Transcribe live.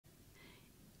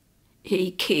এই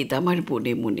খেদ আমার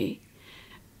বনে মনে,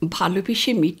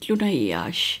 ভালোবেসে মিটল না এই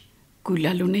আশ,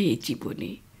 কুলালো না এই জীবনে।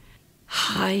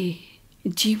 হায়,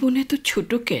 জীবনে তো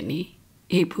ছোট কেনে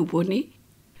এ ভুবনে।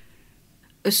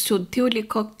 শ্রদ্ধেয়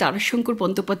লেখক তারাশঙ্কর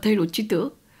বন্দ্যোপাধ্যায় রচিত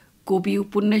কবি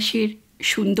উপন্যাসের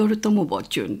সুন্দরতম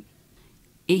বচন,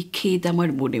 এই খেদ আমার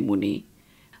মনে মনে।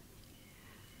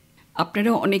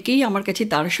 আপনারা অনেকেই আমার কাছে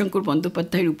তারাশঙ্কর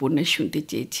বন্দ্যোপাধ্যায়ের উপন্যাস শুনতে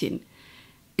চেয়েছেন।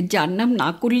 যার নাম না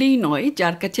করলেই নয়,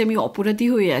 যার কাছে আমি অপরাধী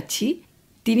হয়ে আছি,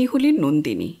 তিনি হলেন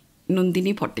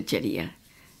নন্দিনী ভট্টাচার্যা।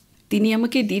 তিনি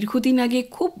আমাকে দীর্ঘদিন আগে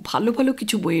খুব ভালো ভালো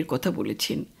কিছু বইয়ের কথা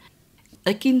বলেছেন,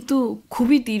 কিন্তু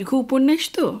খুবই দীর্ঘ উপন্যাস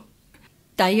তো,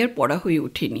 তাই আর পড়া হয়ে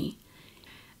ওঠেনি।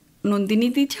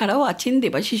 নন্দিনীদি ছাড়াও আছেন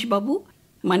দেবাশিস বাবু,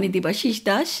 মানে দেবাশিস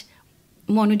দাস,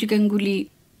 মনোজ গাঙ্গুলি,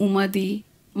 উমাদি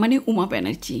মানে উমা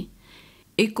ব্যানার্জি।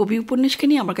 এই কবি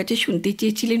উপন্যাসখানি আমার কাছে শুনতে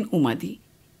চেয়েছিলেন উমাদি।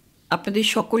 আপনাদের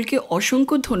সকলকে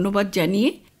অসংখ্য ধন্যবাদ জানিয়ে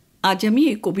আজ আমি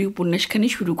এই কবি উপন্যাসখানি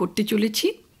শুরু করতে চলেছি।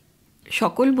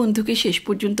 সকল বন্ধুকে শেষ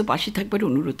পর্যন্ত পাশে থাকবার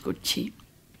অনুরোধ করছি।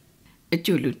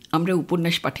 চলুন আমরা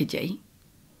উপন্যাস পাঠে যাই।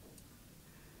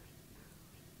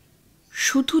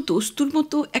 শুধু দস্তুর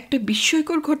মতো একটা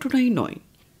বিস্ময়কর ঘটনাই নয়,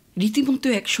 রীতিমতো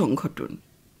এক সংগঠন।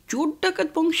 চোর ডাকাত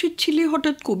বংশের ছেলে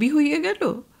হঠাৎ কবি হইয়া গেল।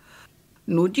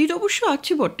 নজির অবশ্য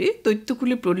আছে বটে,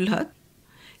 দৈত্যকুলে প্রহ্লাদ,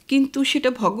 কিন্তু সেটা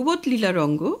ভগবত লীলার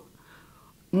অঙ্গ।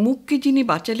 মুখকে যিনি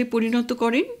বাচালে পরিণত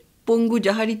করেন, পঙ্গু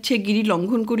যাহার ইচ্ছায় গিরি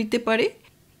লঙ্ঘন করিতে পারে,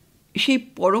 সেই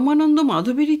পরমানন্দ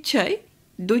মাধবের ইচ্ছায়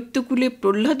দৈত্যকুলে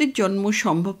প্রহ্লাদের জন্ম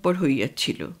সম্ভবপর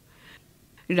হইয়াছিল।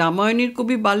 রামায়ণের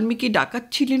কবি বাল্মীকি ডাকাত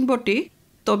ছিলেন বটে,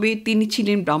 তবে তিনি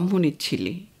ছিলেন ব্রাহ্মণের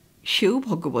ছেলে, সেও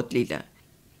ভগবত লীলা।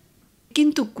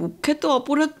 কিন্তু কুখ্যাত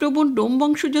অপরাধপ্রবণ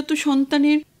ডোমবংশজাত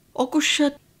সন্তানের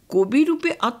অকস্মাৎ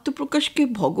কবিরূপে আত্মপ্রকাশকে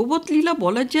ভগবত লীলা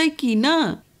বলা যায় কি না,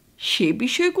 সে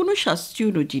বিষয়ে কোনো শাস্ত্রীয়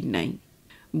নজির নাই।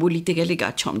 বলিতে গেলে গা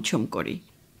ছমছম করে।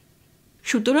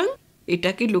 সুতরাং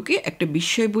এটাকে লোকে একটা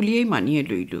বিস্ময় বলিয়াই মানিয়া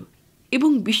লইল এবং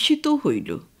বিস্মিতও হইল।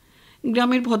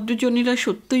 গ্রামের ভদ্রজনেরা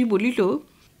সত্যই বলিল,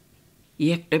 এ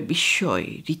একটা বিস্ময়,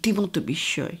 রীতিমতো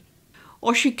বিস্ময়।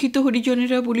 অশিক্ষিত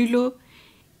হরিজনেরা বলিল,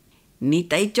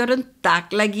 নিতাইচরণ তাক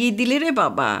লাগিয়ে দিলে রে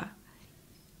বাবা।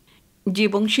 যে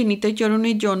বংশে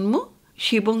নিতাইচরণের জন্ম,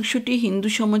 সে বংশটি হিন্দু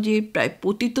সমাজের প্রায়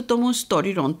পতিততম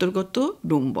স্তরের অন্তর্গত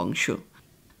ডোম বংশ।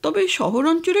 তবে শহর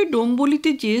অঞ্চলে ডোম বলিতে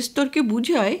যে স্তরকে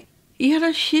বুঝায়,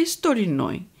 ইহারা সে স্তরের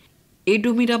নয়। এ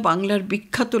ডোমিরা বাংলার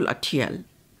বিখ্যাত লাঠিয়াল।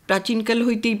 প্রাচীনকাল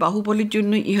হইতেই বাহুবলের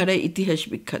জন্য ইহারা ইতিহাস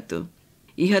বিখ্যাত।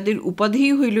 ইহাদের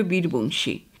উপাধিই হইল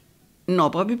বীরবংশী।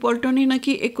 নবাবী পল্টনে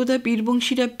নাকি একদা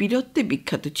বীরবংশীরা বীরত্বে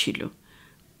বিখ্যাত ছিল।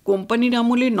 কোম্পানির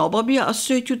আমলে নবাবী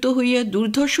আশ্রয়চ্যুত হইয়া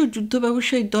দুর্ধর্ষ যুদ্ধ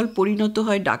ব্যবসায়ীর দল পরিণত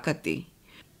হয় ডাকাতে।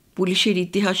 পুলিশের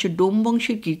ইতিহাস ডোম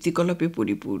বংশের কীর্তিকলাপে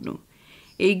পরিপূর্ণ।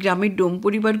 এই গ্রামের ডোম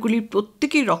পরিবারগুলির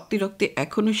প্রত্যেকের রক্তে রক্তে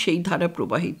এখনও সেই ধারা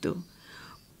প্রবাহিত।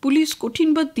 পুলিশ কঠিন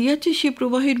বাদ দিয়াছে সে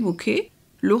প্রবাহের মুখে,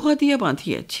 লোহা দিয়া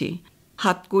বাঁধিয়াছে।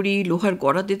 হাতকড়ি, লোহার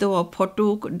গড়াতে দেওয়া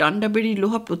ফটক, ডান্ডাবেড়ি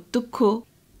লোহা প্রত্যক্ষ,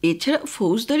 এছাড়া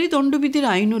ফৌজদারি দণ্ডবিধির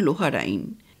আইনও লোহার আইন।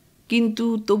 কিন্তু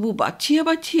তবু বাছিয়া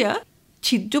বাছিয়া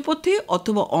ছিদ্রপথে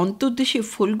অথবা অন্তর্দেশে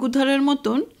ফল্গুধারার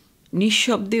মতন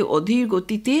নিঃশব্দে অধীর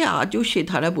গতিতে আজও সে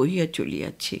ধারা বহিয়া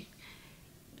চলিয়াছে।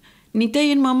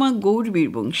 নিতাইয়ের মামা গৌর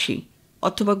বীরবংশী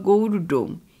অথবা গৌর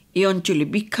ডোম এ অঞ্চলে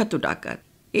বিখ্যাত ডাকাত।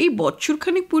 এই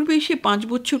বৎসরখানেক পূর্বে সে 5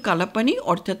 বছর কালাপানি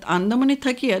অর্থাৎ আন্দামানে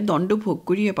থাকিয়া দণ্ড ভোগ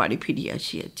করিয়া বাড়ি ফিরিয়া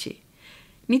আসিয়াছে।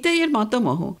 নিতাইয়ের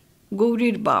মাতামহ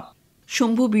গৌরের বাপ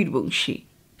শম্ভু বীরবংশী,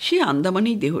 সে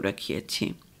আন্দামানেই দেহ রাখিয়াছে।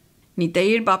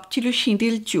 নিতাইয়ের বাপ ছিল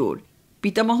সিঁদেল চোর,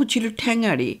 পিতামহ ছিল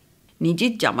ঠ্যাঙাড়ে।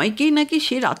 নিজের জামাইকেই নাকি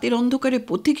সে রাতের অন্ধকারে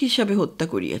পথিক হিসাবে হত্যা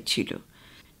করিয়াছিল।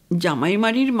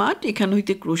 জামাইমারির মাঠ এখান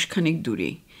হইতে ক্রোশখানেক দূরে।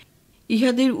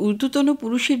 ইহাদের ঊর্ধ্বতন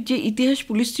পুরুষের যে ইতিহাস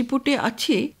পুলিশ রিপোর্টে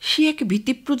আছে, সে এক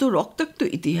ভীতিপ্রদ রক্তাক্ত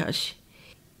ইতিহাস।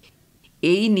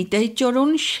 এই নিতাইচরণ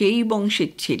সেই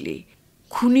বংশের ছেলে,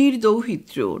 খুনির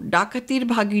দৌহিত্র, ডাকাতের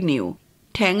ভাগিনেও,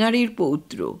 ঠ্যাঙারের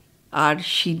পৌত্র আর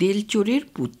সিঁদেল চোরের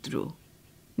পুত্র।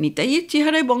 নিতাইয়ের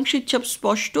চেহারায় বংশের ছাপ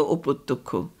স্পষ্ট ও প্রত্যক্ষ।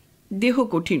 দেহ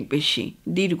কঠিন পেশি,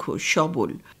 দীর্ঘ,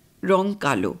 সবল, রং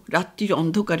কালো, রাত্রির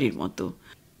অন্ধকারের মতো।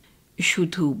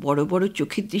 শুধু বড় বড়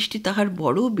চোখের দৃষ্টি তাহার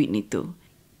বড় বিনীত,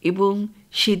 এবং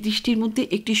সে দৃষ্টির মধ্যে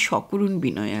একটি সকরুণ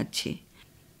বিনয় আছে।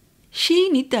 সেই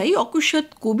নিতাই অকস্মাৎ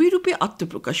কবিরূপে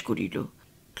আত্মপ্রকাশ করিল।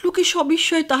 লোকে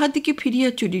সবিস্ময়ে তাহার দিকে ফিরিয়া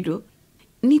চলিল।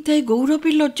 নিতাই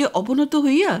গৌরবের লজ্জায় অবনত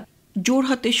হইয়া জোর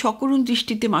হাতে সকরুণ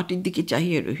দৃষ্টিতে মাটির দিকে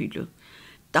চাহিয়া রহিল।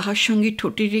 তাহার সঙ্গে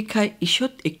ঠোঁটের রেখায়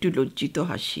ঈষৎ একটু লজ্জিত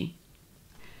হাসি।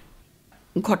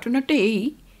 ঘটনাটা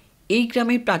এই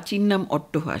গ্রামের প্রাচীন নাম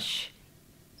অট্টহাস।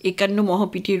 51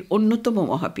 মহাপীঠের অন্যতম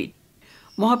মহাপীঠ।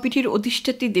 মহাপীঠের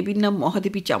অধিষ্ঠাত্রী দেবীর নাম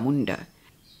মহাদেবী চামুণ্ডা।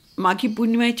 মাঘী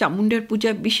পূর্ণিমায় চামুণ্ডার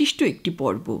পূজা বিশিষ্ট একটি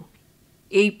পর্ব।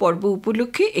 এই পর্ব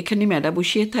উপলক্ষে এখানে মেলা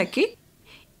বসিয়ে থাকে।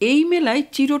 এই মেলায়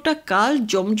চিরটা কাল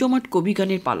জমজমাট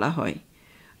কবিগানের পালা হয়।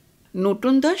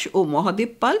 নটন দাস ও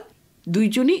মহাদেব পাল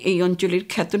দুইজনই এই অঞ্চলের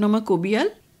খ্যাতনামা কবিয়াল।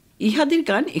 ইহাদের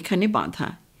গান এখানে বাঁধা।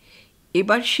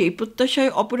 এবার সেই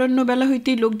প্রত্যাশায় অপরাহ্ন বেলা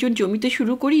হইতেই লোকজন জমিতে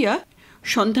শুরু করিয়া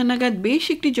সন্ধ্যা নাগাদ বেশ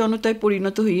একটি জনতায়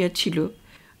পরিণত হইয়াছিল।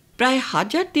 প্রায়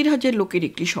 1000-1500 লোকের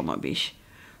একটি সমাবেশ।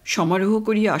 সমারোহ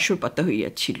করিয়া আসর পাতা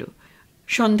হইয়াছিল।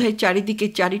 সন্ধ্যায় চারিদিকে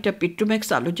 4টা পেট্রোম্যাক্স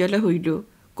আলো জ্বালা হইল।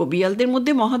 কবিয়ালদের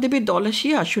মধ্যে মহাদেবের দল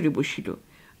আসিয়া আসরে বসিল।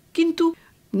 কিন্তু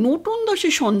নটন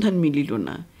দাসের সন্ধান মিলিল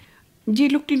না। যে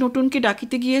লোকটি নটনকে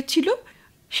ডাকিতে গিয়াছিল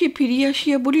সে ফিরিয়া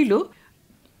আসিয়া বলিল,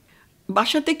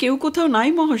 বাসাতে কেউ কোথাও নাই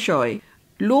মহাশয়।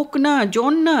 লোক না,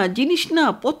 জন না, জিনিস না,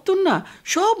 পত্তর না,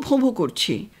 সব ভোঁ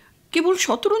করছে। কেবল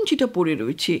শতরঞ্চিটা পড়ে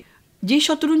রয়েছে, যে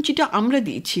শতরঞ্চিটা আমরা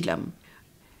দিয়েছিলাম।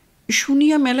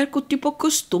 শুনিয়া মেলার কর্তৃপক্ষ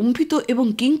স্তম্ভিত এবং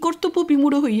কিংকর্তব্য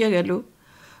বিমূঢ় হইয়া গেল।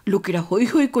 লোকেরা হৈ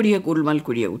হৈ করিয়া গোলমাল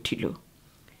করিয়া উঠিল।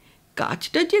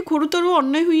 কাজটা যে ঘোরতর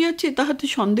অন্যায় হইয়াছে তাহাতে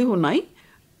সন্দেহ নাই,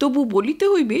 তবু বলিতে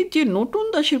হইবে যে নটন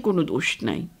দাসের কোনো দোষ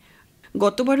নাই।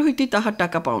 গতবার হইতে তাহার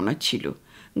টাকা পাওনা ছিল।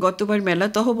 গতবার মেলা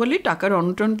তহবলে টাকার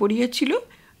অনটন পড়িয়াছিল।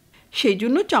 সেই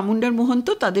জন্য চামুণ্ডার মহন্ত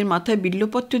তাদের মাথায়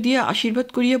বিল্লপত্র দিয়ে আশীর্বাদ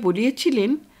করিয়া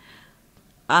বলিয়াছিলেন,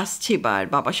 আসছে বার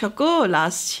বাবা সকল,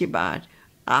 আসছে বার,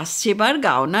 আসছে বার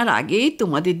গাওনার আগেই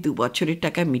তোমাদের 2 বছরের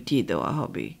টাকা মিটিয়ে দেওয়া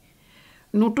হবে।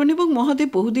 নটন এবং মহাদেব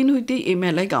বহুদিন হইতে এ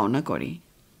মেলায় গাওনা করে।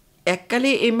 এককালে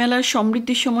এ মেলার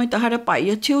সমৃদ্ধির সময় তাহারা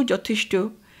পাইয়াছেও যথেষ্ট।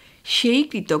 সেই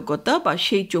কৃতজ্ঞতা বা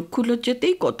সেই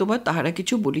চক্ষুলজ্জাতেই কতবার তাহারা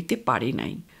কিছু বলিতে পারে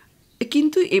নাই।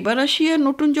 কিন্তু এবার আসিয়া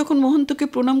নটন যখন মহন্তকে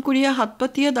প্রণাম করিয়া হাত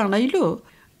পাতিয়া দাঁড়াইল,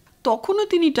 তখনও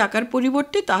তিনি টাকার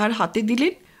পরিবর্তে তাহার হাতে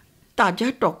দিলেন তাজা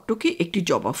টকটকে একটি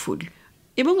জবা ফুল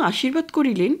এবং আশীর্বাদ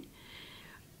করিলেন,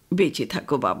 বেঁচে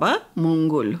থাকো বাবা,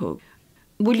 মঙ্গল হোক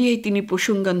বলিয়াই তিনি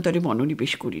প্রসঙ্গান্তরে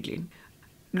মনোনিবেশ করিলেন।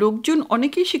 লোকজন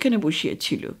অনেকেই সেখানে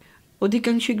বসিয়াছিল,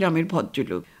 অধিকাংশই গ্রামের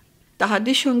ভদ্রলোক।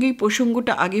 তাহাদের সঙ্গেই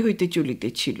প্রসঙ্গটা আগে হইতে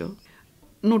চলিতেছিল।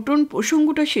 নটন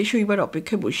প্রসঙ্গটা শেষ হইবার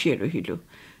অপেক্ষায় বসিয়া রহিল।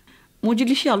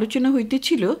 মজলিসে আলোচনা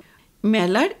হইতেছিল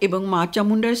মেলার এবং মা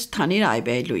চামুণ্ডার স্থানের আয়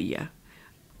ব্যয় লইয়া।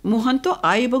 মহান্ত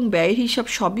আয় এবং ব্যয়ের হিসাব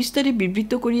সবিস্তারে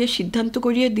বিবৃত করিয়া সিদ্ধান্ত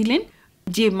করিয়া দিলেন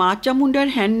যে মা চামুণ্ডার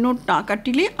হ্যান্ড নোট না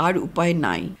কাটিলে আর উপায়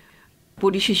নাই।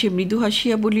 পরিশেষে মৃদু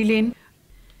হাসিয়া বলিলেন,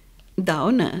 দাও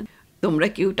না, তোমরা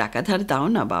কেউ টাকা ধার দাও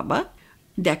না বাবা।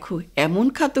 দেখো, এমন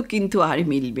খাতক কিন্তু আর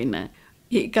মিলবে না।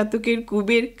 এ খাতকের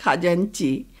কুবের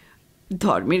খাজাঞ্চি।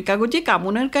 ধর্মের কাগজে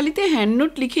কামনার কালিতে হ্যান্ড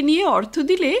নোট লিখে নিয়ে অর্থ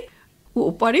দিলে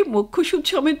ওপারে মোক্ষসুদ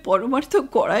সমেত পরমার্থ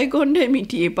কড়ায় গণ্ডায়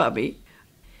মিটিয়ে পাবে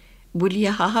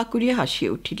বলিয়া হা হা করিয়া হাসিয়া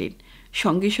উঠিলেন।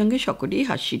 সঙ্গে সঙ্গে সকলেই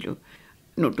হাসিল।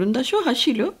 নটন দাসও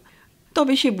হাসিল,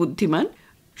 তবে সে বুদ্ধিমান,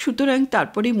 সুতরাং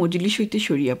তারপরে মজলিস হইতে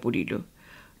সরিয়া পড়িল।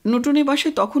 নটনের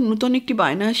বাসায় তখন নূতন একটি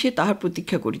বায়না আসিয়া তাহার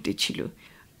প্রতীক্ষা করিতেছিল।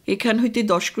 এখান হইতে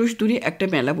 10 ক্রোশ দূরে একটা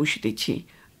মেলা বসিতেছে।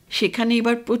 সেখানে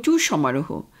এবার প্রচুর সমারোহ।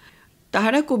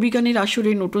 তাহারা কবিগানের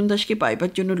আসরে নটন দাসকে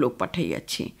পাইবার জন্য লোক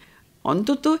পাঠাইয়াছে।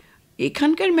 অন্তত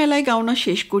এখানকার মেলায় গাওনা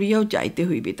শেষ করিয়াও যাইতে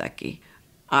হইবে তাকে।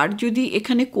 আর যদি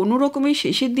এখানে কোনো রকমের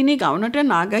শেষের দিনে গাওনাটা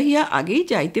না গাহিয়া আগেই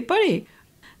যাইতে পারে,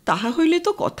 তাহা হইলে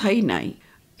তো কথাই নাই।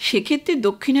 সেক্ষেত্রে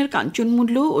দক্ষিণার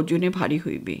কাঞ্চনমূল্য ওজনে ভারী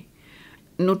হইবে।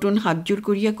 নটন হাত জোর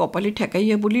করিয়া কপালে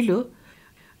ঠেকাইয়া বলিল,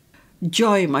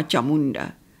 জয় মা চামুণ্ডা।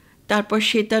 তারপর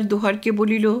সে তার দোহারকে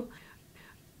বলিল,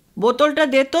 বোতলটা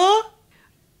দে তো।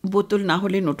 বোতল না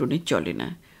হলে নটনের চলে না।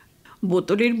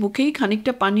 বোতলের মুখেই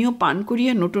খানিকটা পানীয় পান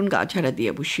করিয়া নটন গা ঝাড়া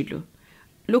দিয়া বসিল।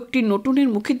 লোকটি নটনের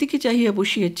মুখের দিকে চাহিয়া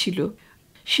বসিয়াছিল।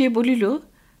 সে বলিল,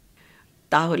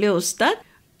 তাহলে ওস্তাদ,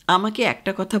 আমাকে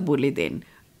একটা কথা বলে দেন।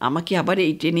 আমাকে আবার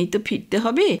এই ট্রেনেই তো ফিরতে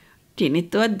হবে, ট্রেনের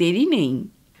তো আর দেরি নেই।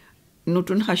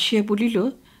 নটন হাসিয়া বলিল,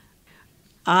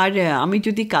 আর আমি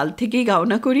যদি কাল থেকেই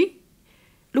গাওনা করি?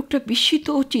 লোকটা বিস্মিত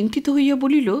ও চিন্তিত হইয়া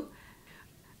বলিল,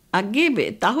 আগে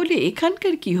তাহলে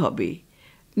এখানকার কি হবে?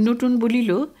 নটন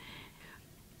বলিল,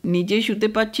 নিজে শুতে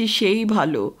পাচ্ছি সেই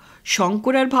ভালো,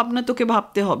 শঙ্কর আর ভাবনা তোকে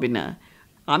ভাবতে হবে না।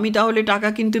 আমি তাহলে টাকা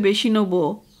কিন্তু বেশি নেব।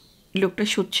 লোকটা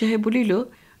সোৎসাহে বলিল,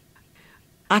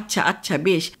 আচ্ছা আচ্ছা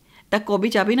বেশ, তা কবে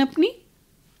যাবেন আপনি?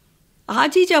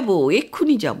 আজই যাব,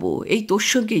 এক্ষুনি যাব, এই তোর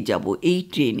সঙ্গেই যাব, এই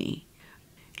ট্রেনে।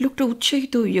 লোকটা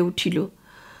উৎসাহিত হইয়া উঠিল,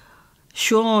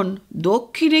 শোন,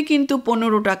 দক্ষিণে কিন্তু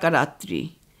 15 টাকা রাত্রি।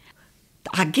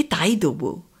 আগে তাই দেবো।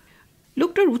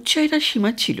 লোকটার উৎসাহের আর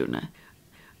সীমা ছিল না।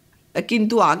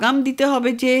 কিন্তু আগাম দিতে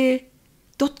হবে যে।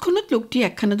 তৎক্ষণাৎ লোকটি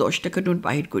একখানা 10 টাকা নোট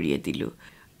বাহির করিয়া দিল।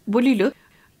 বলিল,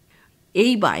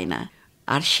 এই বায়না,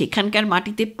 আর সেখানকার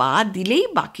মাটিতে পা দিলেই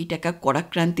বাকি টাকা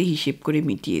কড়াক্রান্তি হিসেব করে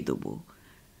মিটিয়ে দেব।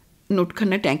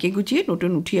 নোটখানা ট্যাঙ্কে গুজিয়ে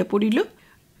নটন উঠিয়া পড়িল।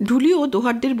 ঢুলিও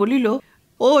দোহারদের বলিল,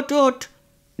 ওঠ ওঠ।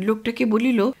 লোকটাকে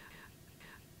বলিল,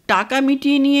 টাকা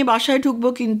মিটিয়ে নিয়ে বাসায় ঢুকবো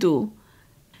কিন্তু।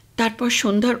 তারপর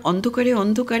সন্ধ্যার অন্ধকারে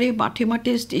অন্ধকারে মাঠে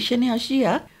মাঠে স্টেশনে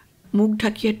আসিয়া মুখ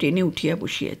ঢাকিয়া ট্রেনে উঠিয়া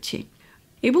বসিয়াছে,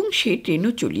 এবং সে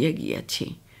ট্রেনও চলিয়া গিয়াছে।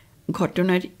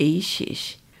 ঘটনার এই শেষ।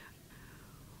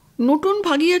 নূতন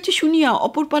ভাগিয়াছে শুনিয়া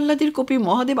অপর পাল্লাদের কপি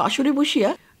মহাদেব আসরে বসিয়া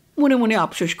মনে মনে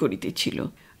আফসোস করিতেছিল।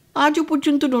 আজও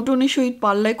পর্যন্ত নূতনের সহিত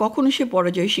পাল্লায় কখনো সে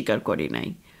পরাজয় স্বীকার করে নাই,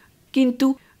 কিন্তু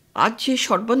আজ সে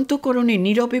সর্বান্তকরণে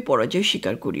নীরবে পরাজয়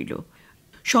স্বীকার করিল।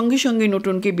 সঙ্গে সঙ্গে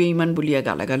নূতনকে বেঈমান বলিয়া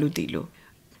গালাগালও দিল।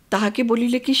 তাহাকে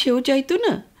বলিলে কি সেও চাইত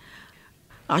না?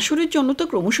 আসরের জনতা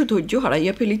ক্রমশ ধৈর্য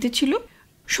হারাইয়া ফেলিতেছিল।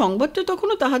 সংবাদটা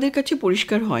তখনও তাহাদের কাছে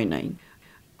পরিষ্কার হয় নাই।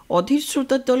 অধীর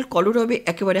শ্রোতার দল কলরবে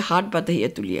একেবারে হাট বাঁধাইয়া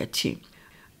তুলিয়াছে।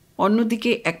 অন্যদিকে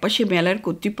একপাশে মেলার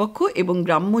কর্তৃপক্ষ এবং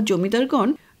গ্রাম্য জমিদারগণ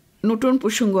নূতন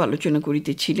প্রসঙ্গ আলোচনা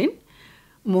করিতেছিলেন।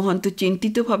 মহান্ত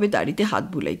চিন্তিতভাবে দাড়িতে হাত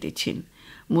বুলাইতেছেন,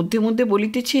 মধ্যে মধ্যে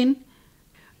বলিতেছেন,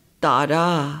 তারা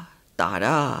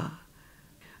তারা।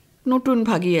 নূতন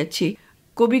ভাগিয়াছে,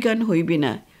 কবিগান হইবে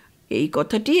না, এই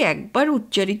কথাটি একবার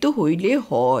উচ্চারিত হইলে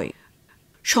হয়।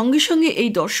 সঙ্গে সঙ্গে এই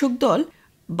দর্শক দল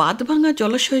বাঁধভাঙা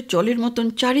জলাশয়ের জলের মতন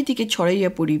চারিদিকে ছড়াইয়া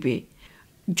পড়িবে।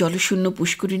 জলশূন্য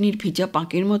পুষ্করিণীর ভিজা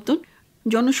পাঁকের মতন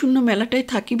জনশূন্য মেলাটায়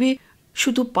থাকিবে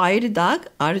শুধু পায়ের দাগ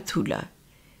আর ধুলা।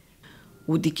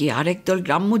 ওদিকে আরেক দল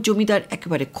গ্রাম্য জমিদার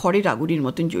একেবারে খড়ের আগুনের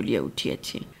মতন জ্বলিয়া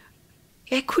উঠিয়াছে।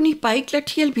 এখনই পাইক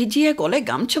লাঠিয়াল ভিজিয়া গলায়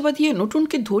গামছা বাঁধিয়া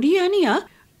নূতনকে ধরিয়া আনিয়া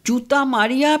জুতা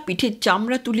মারিয়া পিঠের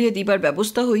চামড়া তুলিয়া দিবার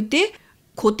ব্যবস্থা হইতে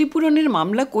ক্ষতিপূরণের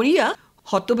মামলা করিয়া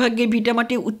হতভাগ্যের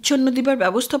ভিটামাটি উচ্ছন্ন দিবার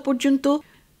ব্যবস্থা পর্যন্ত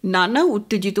নানা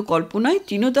উত্তেজিত কল্পনায়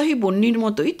তৃণদাহী বন্যীর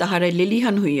মতোই তাহারা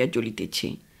লেলিহান হইয়া জ্বলিতেছে।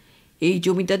 এই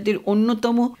জমিদারদের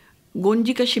অন্যতম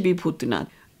গঞ্জিকাসেবী ভূতনাথ।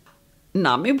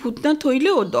 নামে ভূতনাথ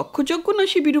হইলেও দক্ষযজ্ঞ না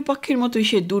সে বিরূপাক্ষের মতোই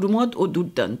সে দুর্মদ ও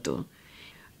দুর্দান্ত।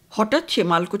 হঠাৎ সে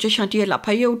মালকোচা সাঁটিয়া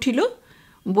লাফাইয়া উঠিল,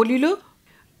 বলিল,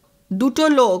 দুটো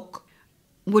লোক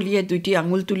বলিয়া দুইটি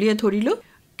আঙুল তুলিয়া ধরিল।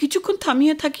 কিছুক্ষণ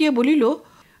থামিয়া থাকিয়া বলিল,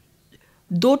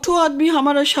 দোঠো আদমি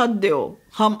হামারা সাথ দেও,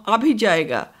 হাম আভি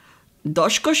জায়গা।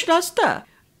 10 কোশ রাস্তা,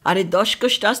 আরে 10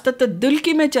 কোশ রাস্তা তো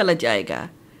দুলকি মে চলা জায়গা।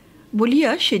 বলিয়া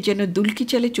সে যেন দুলকি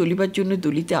চালে চলিবার জন্য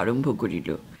দুলিতে আরম্ভ করিল।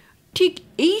 ঠিক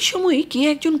এই সময় কে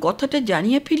একজন কথাটা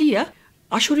জানিয়া ফেলিয়া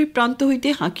আসরের প্রান্ত হইতে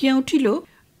হাঁকিয়া উঠিল,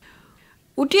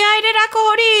 উঠে আয় রে রাখো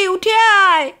হরি, উঠে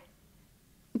আয়।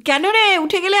 কেন রে,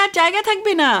 উঠে গেলে আর জায়গা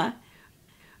থাকবে না?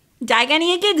 জায়গা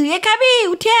নিয়ে গিয়ে ধুয়ে খাবি?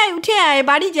 উঠে আয়, উঠে আয়,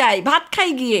 বাড়ি যাই, ভাত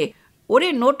খাই গিয়ে। ওরে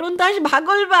নূতন দাস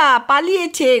ভাগলবা,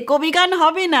 পালিয়েছে, কবিগান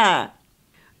হবে না।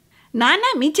 না না,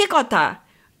 মিছে কথা,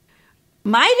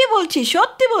 মাইরে বলছি,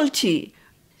 সত্যি বলছি।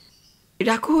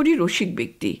 রাখো হরি রসিক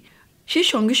ব্যক্তি, সে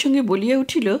সঙ্গে সঙ্গে বলিয়া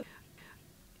উঠিল,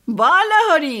 বল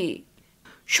হরি।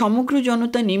 সমগ্র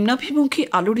জনতা নিম্নাভিমুখী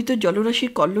আলোড়িত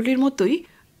জলরাশির কল্লোলের মতোই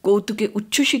কৌতুকে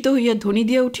উচ্ছ্বসিত হইয়া ধ্বনি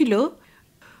দিয়া উঠিল,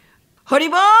 হরি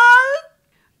বল।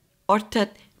 অর্থাৎ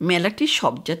মেলাটির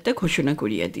শবযাত্রা ঘোষণা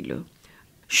করিয়া দিল।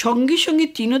 সঙ্গে সঙ্গে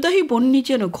তৃণদাহী বন্যী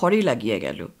যেন ঘরে লাগিয়া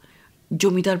গেল।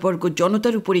 জমিদারবর্গ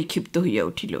জনতার উপরেই ক্ষিপ্ত হইয়া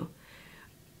উঠিল।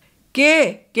 কে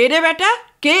কে রে বেটা,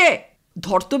 কে?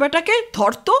 ধর তো বেটাকে,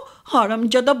 ধর তো,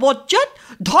 হারামজাদা বজ্জাত,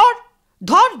 ধর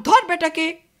ধর ধর বেটাকে।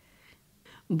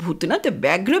 ভূতনাথ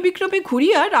ব্যগ্র বিক্রমে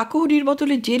ঘুরিয়া রাখহরির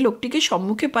বদলে যে লোকটিকে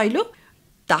সম্মুখে পাইল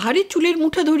তাহারই চুলের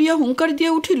মুঠা ধরিয়া হুঙ্কার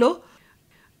দিয়া উঠিল,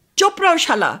 চোপড়াও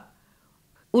শালা।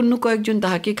 অন্য কয়েকজন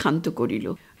তাহাকে ক্ষান্ত করিল।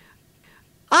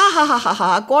 আহা হা হা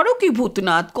হা, করো কি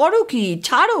ভূতনাথ, করো কি,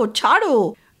 ছাড়ো ছাড়ো,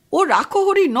 ও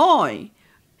রাখহরি নয়।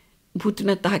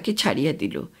 ভূতনাথ তাহাকে ছাড়িয়া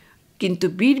দিল, কিন্তু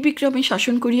বীর বিক্রমে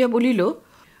শাসন করিয়া বলিল,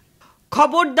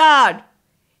 খবরদার।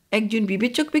 একজন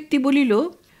বিবেচক ব্যক্তি বলিল,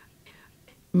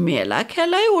 মেলা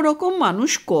খেলায় ওরকম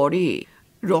মানুষ করে,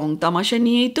 রং তামাশা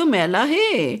নিয়েই তো মেলা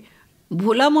হে।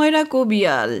 ভোলা ময়রা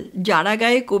কবিয়াল যারা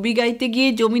গায়ে কবি গাইতে গিয়ে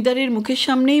জমিদারের মুখের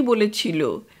সামনেই বলেছিল,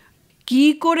 কি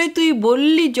করে তুই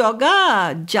বললি জগা,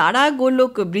 যারা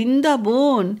গোলক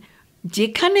বৃন্দাবন,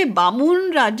 যেখানে বামুন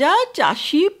রাজা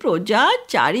চাষি প্রজা,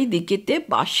 চারিদিকেতে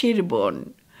বাঁশের বন।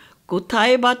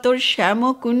 কোথায় বা তোর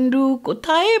শ্যামকুণ্ডু,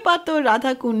 কোথায় বা তোর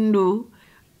রাধাকুণ্ডু,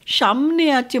 সামনে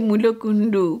আছে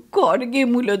মূলকুণ্ডু, করগে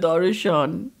মূল দর্শন।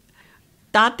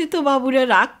 তাতে তো বাবুরা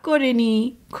রাগ করেনি,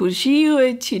 খুশি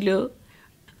হয়েছিল।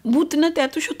 ভূতনাথ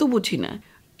এত শত বুঝি না,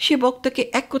 সে বক্তাকে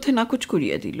এক কথায় নাকচ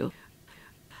করিয়া দিল।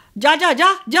 যা যা যা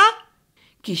যা।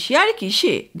 কিসে আর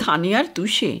কিসে, ধানে আর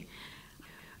তুষে।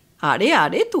 আরে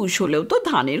আরে, তুষ হলেও তো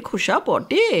ধানের খোসা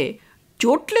বটে,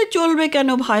 চটলে চলবে কেন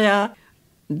ভায়া?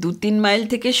 2-3 মাইল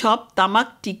থেকে সব তামাক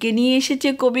টিকে নিয়ে এসেছে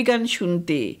কবিগান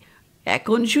শুনতে,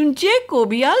 এখন শুনছে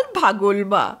কবিয়াল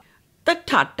ভাগলবা, তা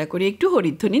ঠাট্টা করে একটু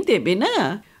হরিধ্বনি দেবে না?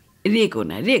 রেগো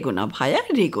না রেগো না ভায়া,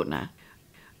 রেগো না।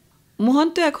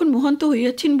 মহান্ত এখন মহান্ত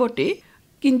হইয়াছেন বটে,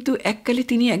 কিন্তু এককালে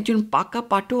তিনি একজন পাকা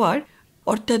পাটোয়ার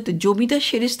অর্থাৎ জমিদার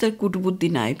সেরেস্তার কুটবুদ্দি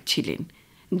নায়েব ছিলেন।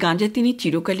 গাঁজা তিনি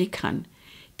চিরকালই খান।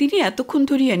 তিনি এতক্ষণ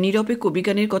ধরিয়া নীরবে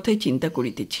কবিগানের কথাই চিন্তা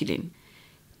করিতেছিলেন।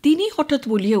 তিনি হঠাৎ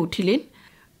বলিয়া উঠিলেন,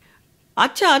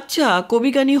 আচ্ছা আচ্ছা,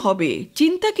 কবিগানই হবে,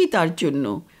 চিন্তা কি তার জন্য?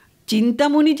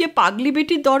 চিন্তামণি যে পাগলি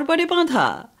বেটির দরবারে বাঁধা,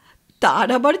 তার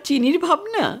আবার চিনির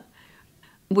ভাবনা?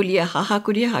 বলিয়া হাহা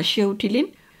করিয়া হাসিয়া উঠিলেন।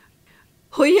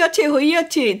 হইয়াছে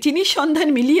হইয়াছে, চিনির সন্ধান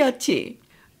মিলিয়াছে।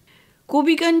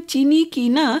 কবিগান চিনি কি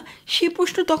না সে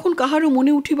প্রশ্ন তখন কাহারও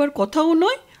মনে উঠিবার কথাও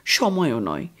নয়, সময়ও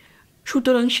নয়।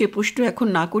 সুতরাং সে প্রশ্ন এখন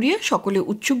না করিয়া সকলে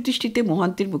উৎসুক দৃষ্টিতে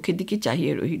মহান্তের মুখের দিকে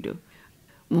চাহিয়া রহিল।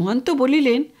 মহান্ত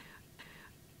বলিলেন,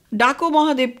 ডাকো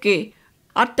মহাদেবকে,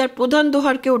 আর তার প্রধান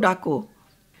দোহারকেও ডাকো।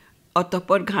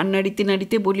 অতঃপর ঘাড় নাড়িতে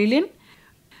নাড়িতে বলিলেন,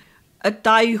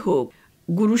 তাই হোক,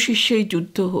 গুরু শিষ্যই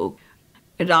যুদ্ধ হোক।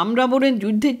 রাম রাবণের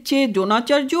যুদ্ধের চেয়ে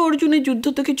দ্রোণাচার্য অর্জুনের যুদ্ধ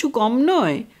তো কিছু কম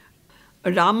নয়।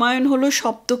 রামায়ণ হলো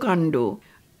সপ্তকাণ্ড,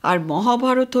 আর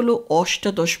মহাভারত হলো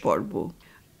অষ্টাদশ পর্ব।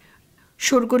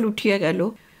 শোরগোল উঠিয়া গেল।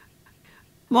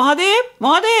 মহাদেব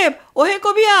মহাদেব, ওহে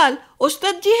কবিয়াল,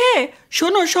 ওস্তাদজি হে,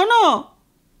 শোনো শোনো।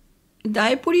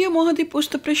 দায়ে পড়িয়া মহাদেব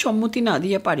প্রস্তাবে সম্মতি না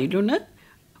দিয়া পারিল না।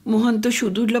 মহান্ত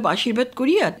সুদুর্লভ আশীর্বাদ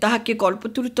করিয়া তাহাকে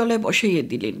কল্পতরুর তলায় বসাইয়া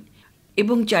দিলেন,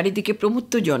 এবং চারিদিকে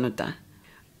প্রমত্ত জনতা।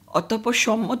 অতঃপর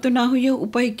সম্মত না হইয়া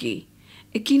উপায় কি?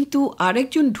 কিন্তু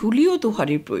আরেকজন ঢুলিও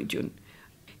দোহারের প্রয়োজন।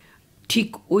 ঠিক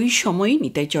ওই সময়ই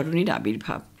নিতাইচরণের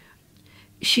আবির্ভাব।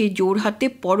 সে জোর হাতে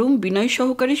পরম বিনয়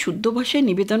সহকারে শুদ্ধ ভাষায়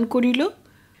নিবেদন করিল,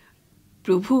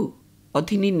 প্রভু,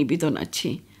 অধীনের নিবেদন আছে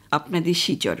আপনাদের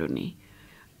শ্রীচরণে।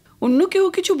 অন্য কেউ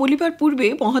কিছু বলিবার পূর্বে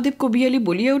মহাদেব কবিয়ালি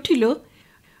বলিয়া উঠিল,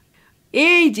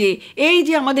 এই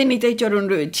যে আমাদের নিতাইচরণ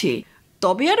রয়েছে,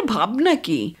 তবে আর ভাবনা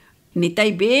কি?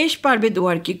 নিতাই বেশ পারবে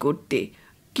দোয়ার কি করতে।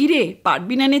 কিরে,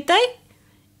 পারবি না নিতাই?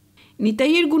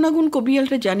 নিতাইয়ের গুণাগুণ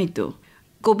কবিয়ালটা জানিত।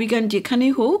 কবিগান যেখানে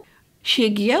হোক সে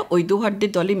গিয়া ওই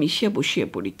দোহারদের দলে মিশিয়া বসিয়া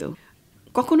পড়িত,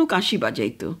 কখনো কাশি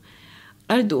বাজাইত,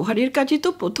 আর দোহারের কাজে তো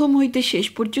প্রথম হইতে শেষ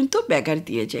পর্যন্ত ব্যাগার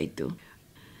দিয়ে যাইত।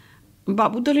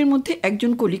 বাবুদলের মধ্যে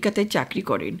একজন কলিকাতায় চাকরি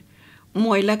করেন।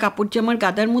 ময়লা কাপড় জামার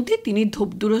গাদার মধ্যে তিনি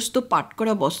ধোপদুরস্ত পাট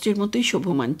করা বস্ত্রের মতোই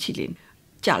শোভমান ছিলেন।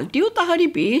 চালটিও তাহারই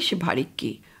বেশ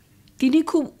ভারিক্কি। তিনি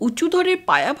খুব উঁচু ধরে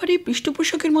পায়াভারী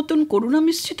পৃষ্ঠপোষকের মতন করুণা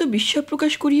মিশ্রিত বিস্ময়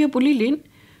প্রকাশ করিয়া বলিলেন,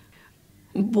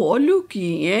 বলো কি,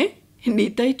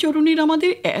 নিতাইচরণের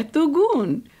আমাদের এত গুণ?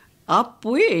 আপ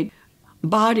পোয়েট,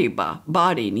 বারে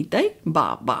বারে নিতাই, বা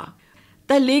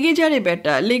তা লেগে যা রে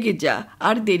বেটা, লেগে যা,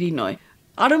 আর দেরি নয়,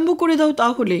 আরম্ভ করে দাও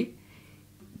তাহলে।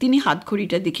 তিনি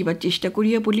হাতঘড়িটা দেখিবার চেষ্টা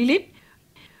করিয়া বলিলেন,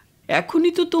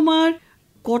 এখনই তো তোমার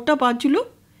কটা বাজল?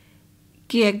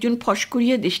 কে একজন ফস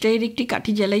করিয়া দেশটাইয়ের একটি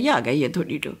কাঠি জ্বালাইয়া আগাইয়া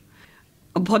ধরিল।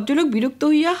 ভদ্রলোক বিরক্ত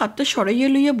হইয়া হাতটা সরাইয়া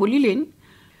লইয়া বলিলেন,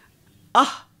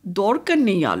 আহ, দরকার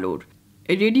নেই আলোর,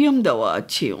 রেডিয়াম দেওয়া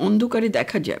আছে, অন্ধকারে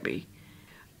দেখা যাবে।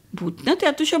 ভূতনাথ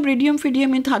এত সব রেডিয়াম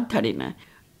ফেডিয়ামে হাত ধারে না।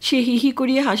 সে হিহি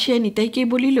করিয়া হাসিয়া নিতাইকে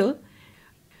বলিল,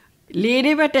 লে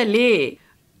রে বেটা লে,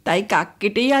 তাই কাক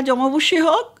কেটেই আজ অমাবস্যে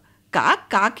হোক।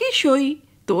 কাকে সই,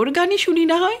 তোর গানই শুনি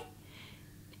না হয়।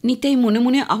 নিতাই মনে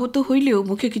মনে আহত হইলেও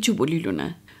মুখে কিছু বলিল না।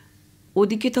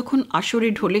 ওদিকে তখন আসরে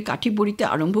ঢোলে কাঠি বড়িতে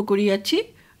আরম্ভ করিয়াছে,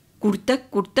 কুর্তাক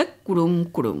কুর্তাক কুড়ম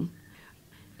কুড়ম।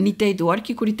 নিতাই দোয়ার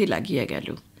কি করিতে লাগিয়া গেল।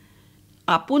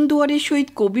 আপন দোয়ারের সহিত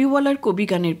কবিওয়ালার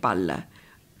কবিগানের পাল্লা।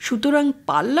 সুতরাং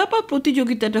পাল্লা বা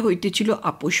প্রতিযোগিতাটা হইতেছিল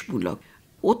আপোষমূলক,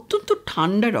 অত্যন্ত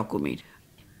ঠান্ডা রকমের।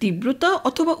 তীব্রতা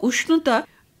অথবা উষ্ণতা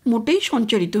মোটেই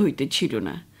সঞ্চারিত হইতেছিল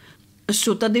না।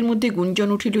 শ্রোতাদের মধ্যে গুঞ্জন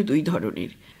উঠিল দুই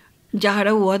ধরনের।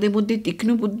 যাহারা উহাদের মধ্যে তীক্ষ্ণ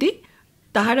বুদ্ধি,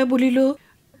 তাহারা বলিল,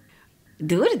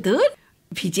 দূর দূর,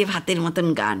 ভিজে ভাতের মতন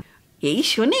গান, এই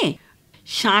শোনে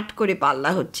ষাট করে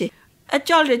পাল্লা হচ্ছে,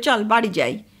 চল রে চল, বাড়ি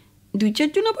যাই। দুই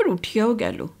চারজন আবার উঠিয়াও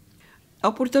গেল।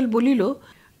 অপরদল বলিল,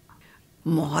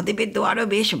 মহাদেবের দোয়ারও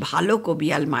বেশ ভালো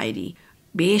কবিয়াল মায়েরি,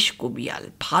 বেশ কবিয়াল,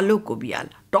 ভালো কবিয়াল,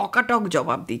 টকাটক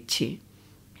জবাব দিচ্ছে।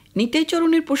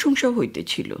 নিতাইচরণের প্রশংসা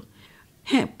হইতেছিল।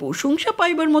 হ্যাঁ, প্রশংসা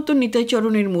পাইবার মতো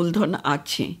নিতাইচরণের মূলধন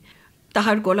আছে।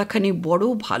 তাহার গলাখানি বড়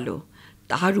ভালো,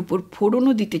 তাহার উপর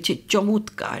ফোড়নও দিতেছে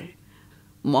চমৎকার।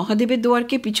 মহাদেবের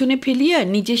দোয়ারকে পিছনে ফেলিয়া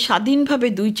নিজে স্বাধীনভাবে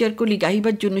দুই চার কলি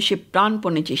গাইবার জন্য সে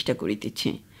প্রাণপণে চেষ্টা করিতেছে।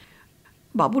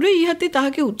 বাবুরা ইহাতে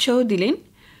তাহাকে উৎসাহ দিলেন,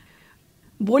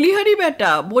 বলিহারি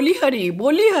বেটা, বলিহারি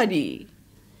বলিহারি।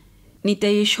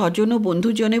 নিতাইয়ের স্বজন ও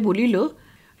বন্ধুজনে বলিল,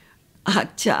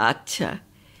 আচ্ছা আচ্ছা।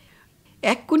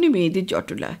 এক কোণে মেয়েদের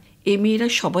জটলা। এ মেয়েরা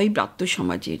সবাই ব্রাত্য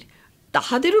সমাজের,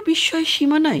 তাহাদেরও বিস্ময়ের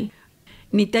সীমা নাই।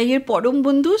 নিতাইয়ের পরম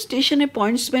বন্ধু স্টেশনে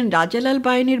পয়েন্টসম্যান রাজালাল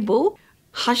বায়নের বউ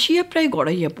হাসিয়া প্রায়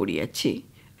গড়াইয়া পড়িয়াছে।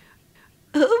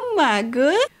 ও মা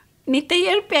গো, নিতাই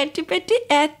আর প্যাটে প্যাটে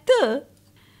এত।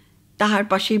 তাহার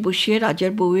পাশে বসিয়া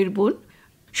রাজার বউয়ের বোন,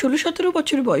 16-17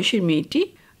 বছর বয়সের মেয়েটি,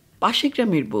 পাশে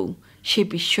গ্রামের বউ, সে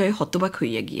বিস্ময়ে হতবাক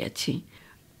হইয়া গিয়াছে।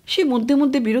 সে মধ্যে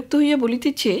মধ্যে বিরক্ত হইয়া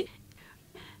বলিতেছে,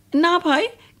 না ভাই,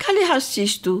 খালি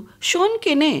হাসছিস তু, শোন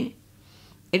কেনে।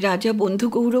 রাজা বন্ধু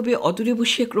গৌরবে অদূরে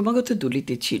বসিয়া ক্রমাগত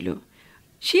দুলিতেছিল।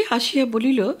 সে হাসিয়া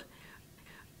বলিল,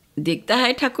 দেখতা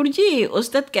হয় ঠাকুরজি,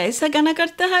 ওস্তাদ ক্যাসা গানা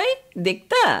করতে হয়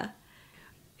দেখতা।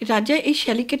 রাজা এই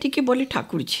শালিকাটিকে বলে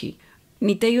ঠাকুরঝি,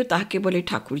 নিতাইও তাহাকে বলে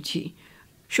ঠাকুরঝি।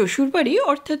 শ্বশুরবাড়ি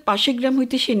অর্থাৎ পাশের গ্রাম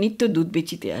হইতে সে নিত্য দুধ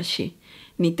বেচিতে আসে।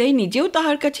 নিতাই নিজেও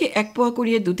তাহার কাছে 1 পোয়া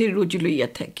করিয়া দুধের রোজ লইয়া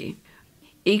থাকে।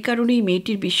 এই কারণেই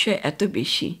মেয়েটির বিস্ময় এত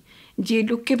বেশি। যে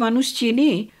লোককে মানুষ চেনে,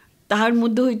 তাহার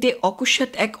মধ্যে হইতে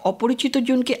অকস্মাৎ এক অপরিচিত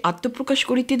জনকে আত্মপ্রকাশ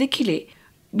করিতে দেখিলে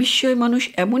বিস্ময় মানুষ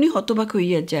এমনই হতবাক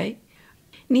হইয়া যায়।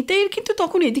 নিতাইয়ের কিন্তু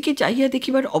তখন এদিকে চাহিয়া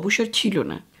দেখিবার অবসর ছিল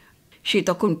না। সে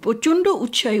তখন প্রচণ্ড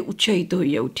উৎসাহে উৎসাহিত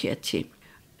হইয়া উঠিয়াছে।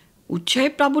 উৎসাহে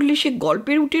প্রাবল্যে সে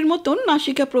গল্পের উটের মতন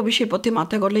নাসিকা প্রবেশের পথে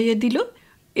মাথা গলাইয়া দিল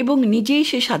এবং নিজেই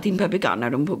সে স্বাধীনভাবে গান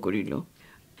আরম্ভ করিল।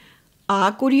 আ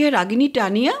করিয়া রাগিনী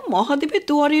টানিয়া মহাদেবের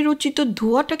দুয়ারে রচিত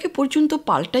ধোঁয়াটাকে পর্যন্ত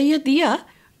পাল্টাইয়া দিয়া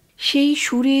সেই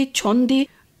সুরে ছন্দে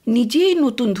নিজেই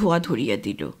নতুন ধোঁয়া ধরিয়া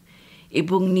দিল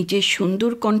এবং নিজের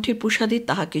সুন্দর কণ্ঠের প্রসাদে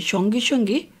তাহাকে সঙ্গে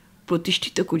সঙ্গে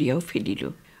প্রতিষ্ঠিত করিয়াও ফেলিল।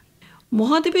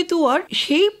 মহাদেবের দুয়ার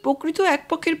সেই প্রকৃত এক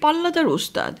পক্ষের পাল্লাদার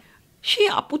ওস্তাদ। সে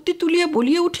আপত্তি তুলিয়া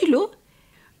বলিয়া উঠিল,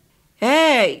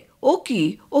 এই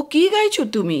ও কি গাইছ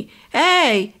তুমি?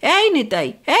 এই এই নেতাই,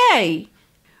 এই।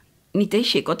 নিতাই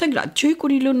সে কথা গ্রাহ্যই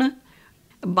করিল না।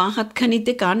 বাঁ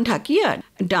হাতখানিতে কান ঢাকিয়া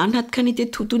ডান হাতখানিতে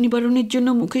থুতু নিবারণের জন্য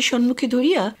মুখের সম্মুখে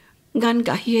ধরিয়া গান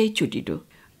গাহিয়াই চলিল।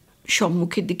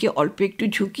 সম্মুখের দিকে অল্প একটু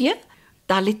ঝুঁকিয়া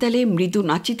তালে তালে মৃদু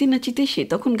নাচিতে নাচিতে সে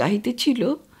তখন গাহিতেছিল,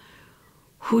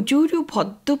 হুজুর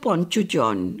ভদ্র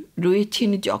পঞ্চজন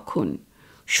রয়েছেন যখন,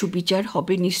 সুবিচার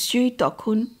হবে নিশ্চয়ই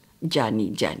তখন, জানি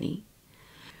জানি।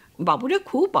 বাবুরা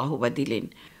খুব বাহবা দিলেন।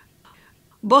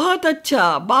 বহুত আচ্ছা,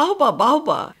 বাহবা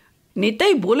বাহবা,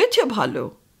 নেতাই বলেছে ভালো।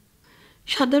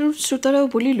 সাধারণ শ্রোতারাও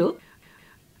বলিল,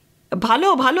 ভালো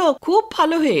ভালো, খুব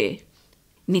ভালো হে।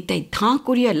 নেতাই ধাঁ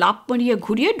করিয়া লাফ মারিয়া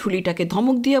ঘুরিয়া ঢুলিটাকে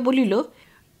ধমক দিয়া বলিল,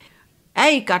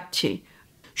 এই কাটছে।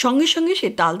 সঙ্গে সঙ্গে সে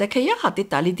তাল দেখাইয়া হাতে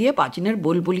তালি দিয়া বাজনার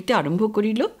বোল বলিতে আরম্ভ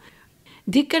করিল,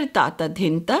 ধিক্কার তা তা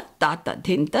ধেন্তা, তা তা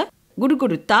ধেন্তা, গুরু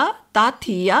গুরু তা তা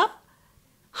থিয়া।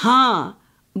 হাঁ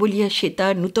বলিয়া সে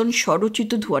তার নূতন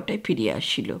স্বরচিত ধোঁয়াটায় ফিরিয়া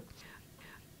আসিল।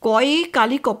 কয়ে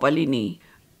কালী কপালিনী,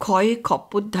 ক্ষয়ে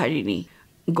খপ্পরধারিণী,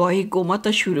 গয়ে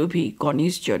গোমাতা সুরভি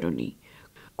গণেশ জননী,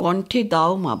 কণ্ঠে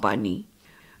দাও মা বাণী।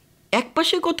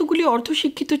 একপাশে কতগুলি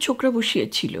অর্ধশিক্ষিত ছোকরা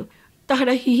বসিয়াছিল।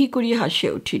 তাহারা হিহি করিয়া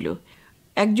হাসিয়া উঠিল।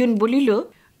 একজন বলিল,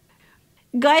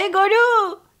 গায়ে গরু,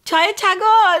 ছয়ে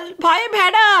ছাগল, ভয়ে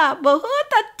ভেড়া, বহুত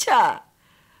আচ্ছা।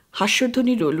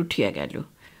 হাস্যধ্বনি রোল উঠিয়া গেল।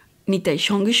 নিতাই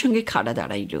সঙ্গে সঙ্গে খাড়া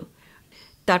দাঁড়াইল।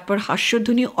 তারপর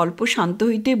হাস্যধ্বনি অল্প শান্ত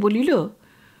হইতে বলিল,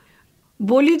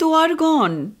 বলি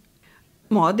দোয়ারগণ।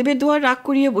 মহাদেবের দোয়ার রাগ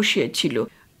করিয়া বসিয়াছিল,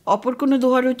 অপর কোনো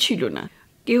দোয়ারও ছিল না।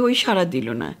 কেহই সাড়া দিল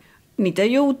না।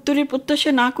 নিতাইও উত্তরের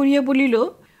প্রত্যাশা না করিয়া বলিল,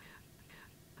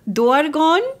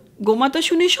 দোয়ারগণ, গোমাতা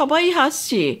শুনে সবাই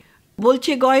হাসছে,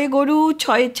 বলছে গয়ে গরু,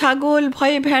 ছয়ে ছাগল,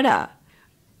 ভয়ে ভেড়া।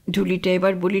 ঢুলিটা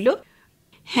এবার বলিল,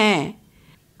 হ্যাঁ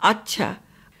আচ্ছা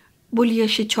বলিয়া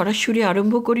সে ছড়ার সুরে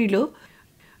আরম্ভ করিল,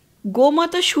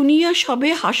 গোমাতা শুনিয়া সবে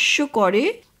হাস্য করে,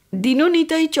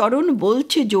 দীননিতাই চরণ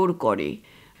বলছে জোর করে।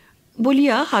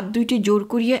 বলিয়া হাত দুইটি জোর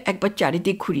করিয়া একবার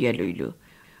চারিদিক ঘুরিয়া লইল।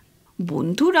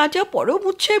 বন্ধু রাজা পরম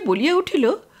উৎসাহে বলিয়া উঠিল,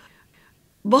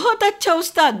 বহুত আচ্ছা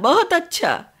ওস্তাদ, বহুত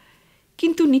আচ্ছা।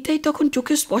 কিন্তু নিতাই তখন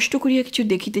চোখে স্পষ্ট করিয়া কিছু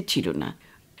দেখিতেছিল না।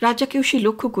 রাজাকেও সে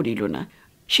লক্ষ্য করিল না।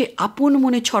 সে আপন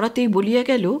মনে ছড়াতেই বলিয়া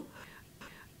গেল,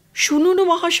 শুনুন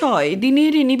মহাশয়,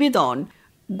 দিনের নিবেদন,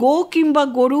 গো কিংবা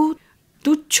গরু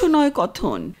তুচ্ছ নয়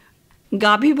কথন,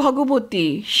 গাভী ভগবতী,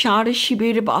 ষাঁড়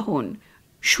শিবের বাহন,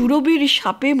 সুরবীর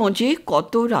সাপে মজে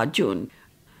কত রাজন।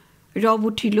 রব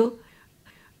উঠিল,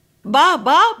 বাহ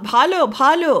বাহ, ভালো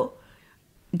ভালো।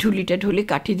 ঢুলিটা ঢোলে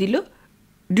কাঠি দিল,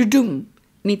 ডুডুম।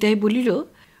 নিতাই বলিল,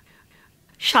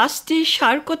 শাস্ত্রের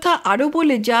সার কথা আরও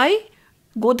বলে যায়,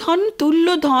 গোধন তুল্য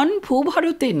ধন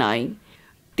ভূভারতে নাই,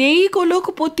 তেই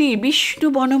গোলকপতি বিষ্ণু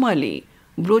বনমালী,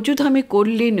 ব্রজধামে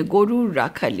করলেন গরুর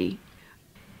রাখালি।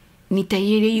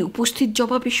 নিতাইয়ের এই উপস্থিত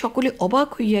জবাবে সকলে অবাক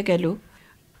হইয়া গেল।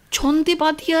 ছন্দে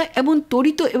বাঁধিয়া এমন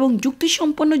তরিত এবং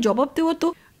যুক্তিসম্পন্ন জবাব দেওয়া তো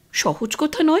সহজ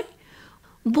কথা নয়।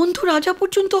 বন্ধু রাজা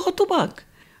পর্যন্ত হতবাক।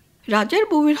 রাজার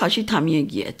বউয়ের হাসি থামিয়া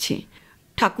গিয়াছে।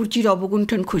 ঠাকুরজির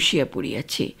অবগুণ্ঠন খসিয়া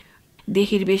পড়িয়াছে।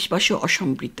 দেহের বেশবাসও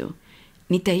অসম্পৃত।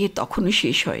 নিতাইয়ের তখনও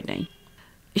শেষ হয় নাই।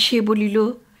 সে বলিল,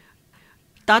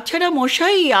 তাছাড়া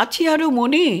মশাই আছে আরও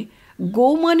মনে,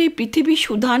 গৌমানে পৃথিবী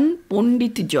সুধান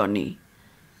পণ্ডিত জনে।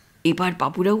 এবার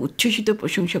বাবুরাও উচ্ছ্বসিত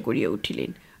প্রশংসা করিয়া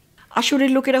উঠিলেন।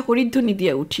 আসরের লোকেরা হরিধ্বনি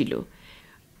দিয়া উঠিল।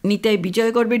 নিতাই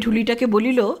বিজয়গর্বে ঢুলিটাকে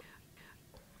বলিল,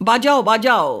 বাজাও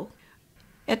বাজাও।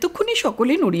 এতক্ষণে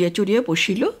সকলে নড়িয়া চড়িয়া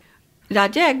বসিল।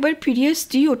 রাজা একবার ফিরিয়া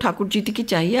স্ত্রী ও ঠাকুরজিদিকে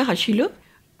চাহিয়া হাসিল,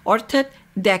 অর্থাৎ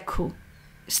দেখো।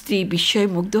 স্ত্রী বিস্ময়ে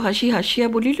মুগ্ধ হাসি হাসিয়া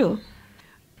বলিল,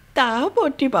 তা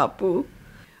বটে বাপু।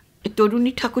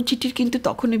 তরুণী ঠাকুরজিটির কিন্তু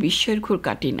তখনও বিস্ময়ের ঘোর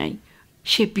কাটে নাই।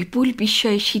 সে বিপুল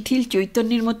বিস্ময়ে শিথিল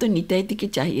চৈতন্যের মতো নিতাইয়ের দিকে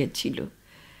চাহিয়াছিল।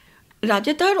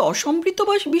 রাজা তাহার অসম্পৃত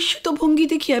বা বিস্মিত ভঙ্গি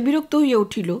দেখিয়া বিরক্ত হইয়া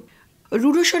উঠিল।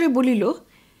 রূঢ়স্বরে বলিল,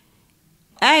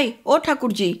 এই ও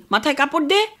ঠাকুরজি, মাথায় কাপড়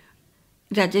দে।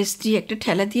 রাজার স্ত্রী একটা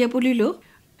ঠেলা দিয়া বলিল,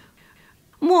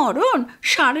 মরণ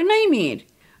সারে নাই মেয়ের।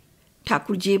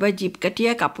 ঠাকুরজি এবার জিভ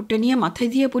কাটিয়া কাপড়টা নিয়ে মাথায়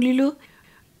দিয়া বলিল,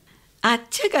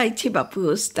 আচ্ছা গাইছে বাপু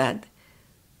ওস্তাদ।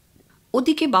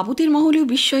 ওদিকে বাবুদের মহলেও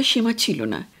বিস্ময়ের সীমা ছিল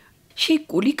না। সেই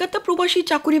কলিকাতা প্রবাসী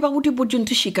চাকরি বাবুটি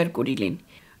পর্যন্ত স্বীকার করিলেন,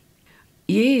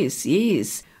 ইয়েস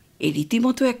ইয়েস, এ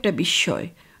রীতিমতো একটা বিস্ময়।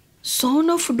 সন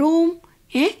অফ রোম,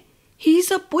 হ্যাঁ, হি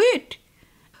ইজ আ পোয়েট।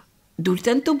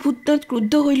 দুর্দান্ত ভূতনাথ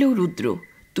ক্রুদ্ধ হইলেও রুদ্র,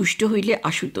 তুষ্ট হইলে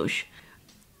আশুতোষ।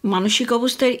 মানসিক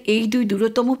অবস্থার এই দুই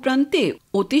দূরতম প্রান্তে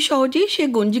অতি সহজেই সে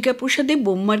গঞ্জিকা প্রসাদে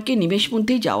বোম্মারকে নিমেষ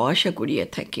মধ্যেই যাওয়া আসা করিয়া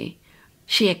থাকে।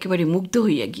 সে একেবারে মুগ্ধ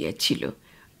হইয়া গিয়াছিল।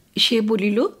 সে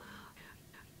বলিল,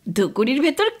 ধুকুরির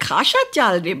ভেতর খাসা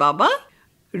চাল রে বাবা,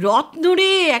 রত্ন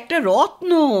রে, একটা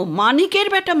রত্ন, মানিকের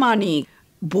বেটা মানিক,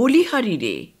 বলিহারি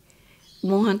রে।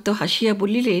 মহান্ত হাসিয়া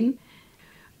বলিলেন,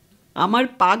 আমার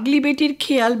পাগলি বেটির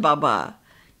খেয়াল বাবা,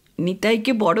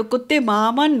 নিতাইকে বড় করতে মা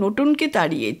আমার নটনকে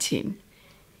তাড়িয়েছেন।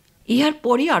 ইহার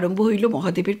পরে আরম্ভ হইল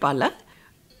মহাদেবের পালা।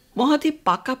 মহাদেব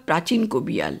পাকা প্রাচীন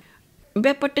কবিয়াল।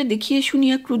 ব্যাপারটা দেখিয়ে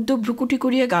শুনিয়া ক্রুদ্ধ ভ্রুকুটি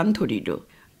করিয়া গান ধরিল।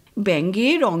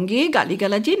 ব্যঙ্গে রঙ্গে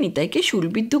গালিগালাজে নিতাইকে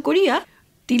শুলবিদ্ধ করিয়া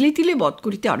তিলে তিলে বধ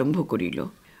করিতে আরম্ভ করিল।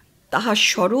 তাহার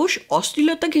সরস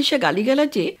অশ্লীলতা ঘেঁষা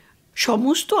গালিগালাজে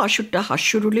সমস্ত আসরটা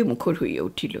হাস্যরোলে মুখর হইয়া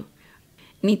উঠিল।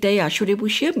 নিতাই আসরে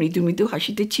বসিয়া মৃদু মৃদু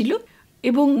হাসিতেছিল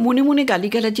এবং মনে মনে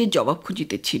গালিগালাজের জবাব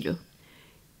খুঁজিতেছিল।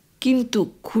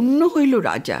 কিন্তু ক্ষুণ্ণ হইল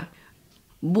রাজা।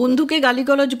 বন্ধুকে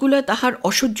গালিগালাজগুলা তাহার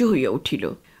অসহ্য হইয়া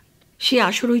উঠিল। সে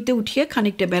আসর হইতে উঠিয়া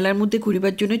খানিকটা বেলার মধ্যে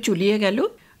ঘুরিবার জন্য চলিয়া গেল।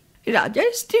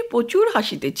 রাজার স্ত্রী প্রচুর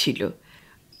হাসিতেছিল।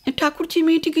 ঠাকুরজি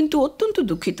মেয়েটি কিন্তু অত্যন্ত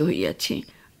দুঃখিত হইয়াছে।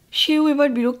 সেও এবার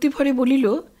বিরক্তি ভরে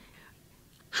বলিল,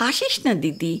 হাসিস না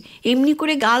দিদি, এমনি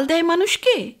করে গাল দেয়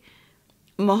মানুষকে।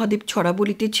 মহাদেব ছড়া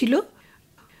বলিতেছিল,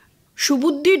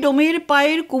 সুবুদ্ধি ডোমের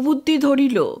পায়ের কুবুদ্ধি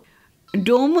ধরিল,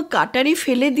 ডোম কাটারি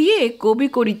ফেলে দিয়ে কবি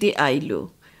করিতে আইল।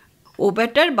 ও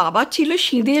বেটার বাবা ছিল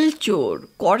সিঁদেল চোর,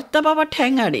 কর্তা বাবা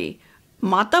ঠ্যাঙারে,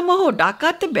 মাতামহ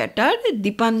ডাকাত বেটার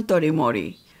দীপান্তরে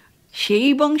মরে।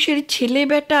 সেই বংশের ছেলে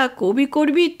বেটা কবি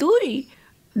করবি তুই,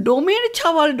 ডোমের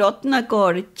ছাওয়াল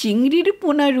রত্নাকর, চিংড়ির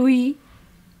পোনা রুই।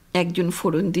 একজন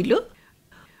ফোড়ন দিল,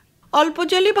 অল্প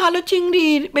জলে ভালো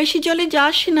চিংড়ির, বেশি জলে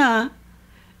যাস না।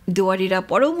 দুয়ারিরা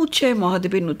পরম উৎসাহে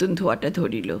মহাদেবের নতুন ধোয়াটা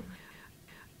ধরিল।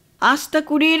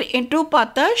 আস্তাকুড়ের এঁটো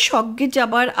পাতা সজ্ঞে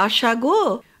যাবার আশা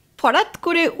গো, ফরাত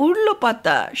করে উড়ল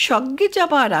পাতা সজ্ঞে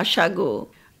যাবার আশা গো।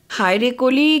 হায়রে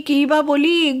কলি কি বা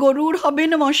বলি, গরুর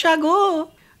হবেন মশা গো,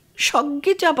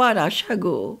 সজ্ঞে যাবার আশা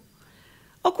গো।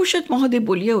 অকুশত মহাদেব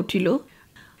বলিয়া উঠিল,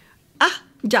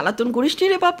 আহ, জ্বালাতন করিস নি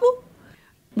রে বাপু।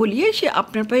 বলিয়া সে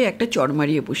আপনার পায়ে একটা চড়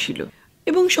মারিয়া বসিল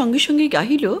এবং সঙ্গে সঙ্গে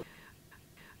গাহিল,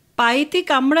 পায়েতে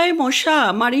কামড়ায়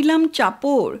মশা মারিলাম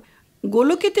চাপড়,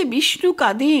 গোলকেতে বিষ্ণু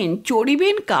কাঁদেন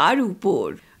চড়িবেন কার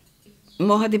উপর।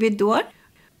 মহাদেবের দোয়ার।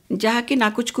 যাহাকে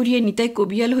নাকচ করিয়া নিতাই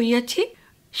কবিয়াল হইয়াছে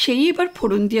সেই এবার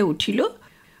ফোড়ন দিয়া উঠিল,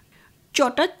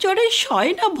 চটার চড়ে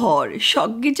শয় না ভর,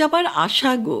 সজ্ঞে যাবার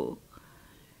আশা গো।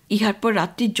 ইহার পর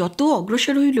রাত্রি যত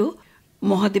অগ্রসর হইল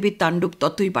মহাদেবের তাণ্ডব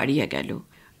ততই বাড়িয়া গেল।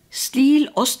 শ্লীল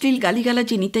অশ্লীল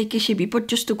গালিগালাজে নিতাইকে সে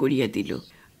বিপর্যস্ত করিয়া দিল।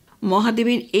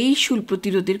 মহাদেবের এই শুল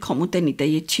প্রতিরোধের ক্ষমতা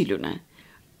নিতাইয়ের ছিল না।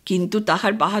 কিন্তু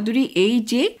তাহার বাহাদুরি এই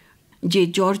যে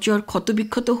জ্বর জ্বর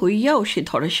ক্ষতবিক্ষত হইয়াও সে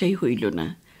ধরাশায়ী হইল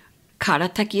না। খাড়া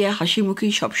থাকিয়া হাসি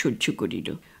মুখেই সব সহ্য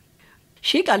করিল।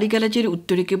 সে গালিগালাজের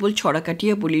উত্তরে কেবল ছড়া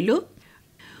কাটিয়া বলিল,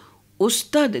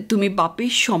 ওস্তাদ তুমি বাপের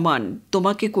সমান,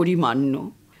 তোমাকে করি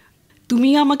মান্য।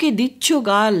 তুমি আমাকে দিচ্ছ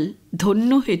গাল,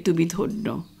 ধন্য হে তুমি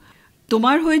ধন্য।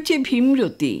 তোমার হয়েছে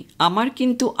ভীমরতি, আমার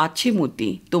কিন্তু আছে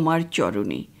মতি তোমার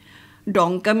চরণে।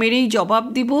 ডঙ্কা মেরেই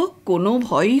জবাব দিব, কোনো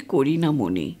ভয়ই করি না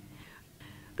মনে।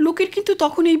 লোকের কিন্তু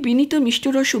তখন এই বিনীত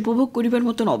মিষ্টরস উপভোগ করিবার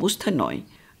মতন অবস্থা নয়।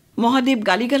 মহাদেব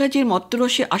গালিগালাজের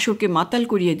মত্তরসে আসরকে মাতাল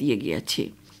করিয়া দিয়ে গিয়াছে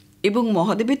এবং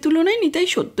মহাদেবের তুলনায় নিতাই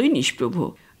সত্যই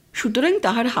নিষ্প্রভ। সুতরাং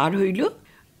তাহার হার হইল।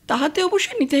 তাহাতে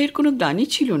অবশ্য নিতাইয়ের কোনো গ্লানি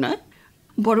ছিল না,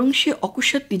 বরং সে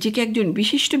অকস্মাৎ নিজেকে একজন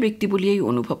বিশিষ্ট ব্যক্তি বলিয়াই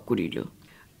অনুভব করিল।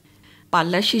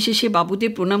 পাল্লার শেষে সে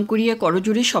বাবুদের প্রণাম করিয়া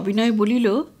করজোড়ে সবিনয়ে বলিল,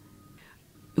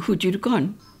 হুজুরগণ,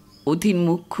 অধীন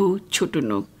মুখ্য ছোট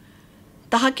নোক।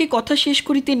 তাহাকে কথা শেষ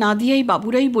করিতে না দিয়াই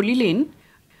বাবুরাই বলিলেন,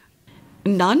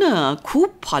 না না, খুব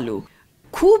ভালো,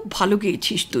 খুব ভালো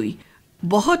গেয়েছিস তুই,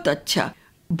 বহুত আচ্ছা,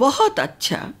 বহুত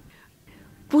আচ্ছা।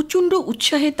 প্রচণ্ড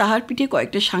উৎসাহে তাহার পিঠে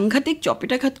কয়েকটা সাংঘাতিক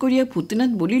চপেটাঘাত করিয়া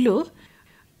ভূতনাথ বলিল,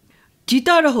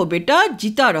 জিতা রহো বেটা,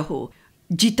 জিতা রহো,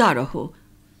 জিতা রহো।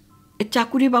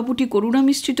 চাকুরে বাবুটি করুণা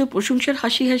মিশ্রিত প্রশংসার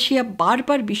হাসি হাসিয়া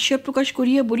বারবার বিস্ময় প্রকাশ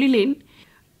করিয়া বলিলেন,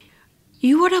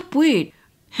 ইউ আর আ পোয়েট,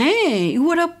 হ্যাঁ you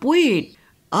R a poet,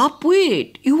 a poet,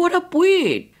 you R a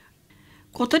poet.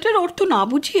 কথাটার অর্থ না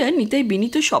বুঝিয়া নিতাই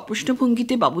বিনীত সপ্রশ্ন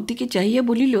ভঙ্গিতে বাবুর দিকে চাহিয়া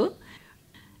বলিল,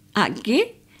 আজ্ঞে?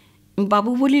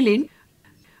 বাবু বলিলেন,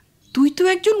 তুই তো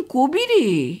একজন কবি রে।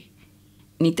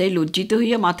 নিতাই লজ্জিত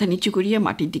হইয়া মাথা নিচু করিয়া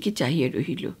মাটির দিকে চাহিয়া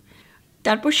রহিল।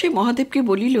 তারপর সে মহাদেবকে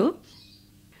বলিল,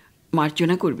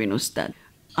 মার্জনা করবেন ওস্তাদ,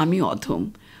 আমি অধম,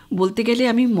 বলতে গেলে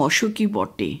আমি মশকই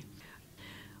বটে।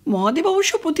 মহাদেব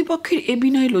অবশ্য প্রতিপক্ষের এ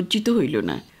বিনয়ে লজ্জিত হইল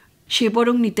না। সে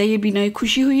বরং নিতাইয়ের বিনয়ে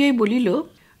খুশি হইয়াই বলিল,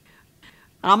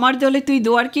 আমার দলে তুই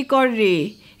দোয়ার কি কর রে,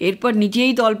 এরপর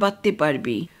নিজেই দল বাঁধতে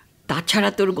পারবি,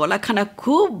 তাছাড়া তোর গলাখানা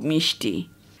খুব মিষ্টি।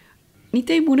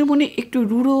 নিতাই মনে মনে একটু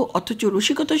রূঢ় অথচ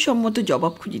রসিকতাসম্মত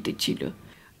জবাব খুঁজিতেছিল।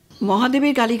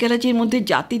 মহাদেবের গালিগালাজের মধ্যে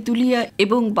জাতি তুলিয়া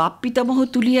এবং বাপ পিতামহ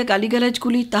তুলিয়া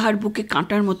গালিগালাজগুলি তাহার বুকে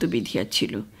কাঁটার মতো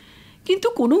বিঁধিয়াছিল। কিন্তু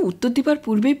কোনো উত্তর দিবার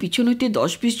পূর্বে পিছন হইতে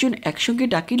 10-20 জন একসঙ্গে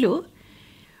ডাকিল,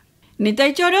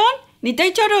 নিতাইচরণ,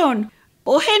 নিতাইচরণ,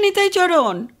 ওহে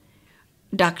নিতাইচরণ।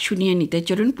 ডাক শুনিয়া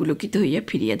নিতাইচরণ পুলকিত হইয়া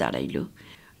ফিরিয়া দাঁড়াইল।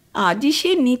 আজই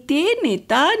সে নিতে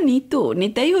নেতা নিত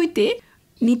নেতাই হইতে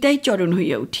নিতাইচরণ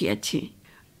হইয়া উঠিয়াছে।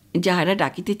 যাহারা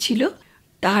ডাকিতেছিল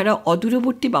তাহারা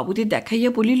অদূরবর্তী বাবুদের দেখাইয়া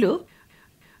বলিল,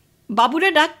 বাবুরা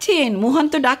ডাকছেন,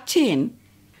 মোহান্ত ডাকছেন।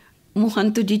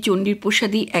 মোহান্তজি চণ্ডীর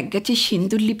প্রসাদী একগাছি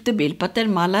সিন্দুরলিপ্ত বেলপাতার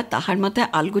মালা তাহার মাথায়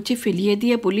আলগোছে ফেলিয়া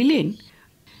দিয়া বলিলেন,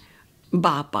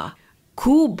 বাবা,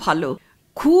 খুব ভালো,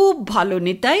 খুব ভালো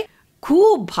নেতাই,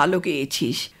 খুব ভালো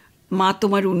গেয়েছিস। মা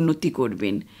তোমার উন্নতি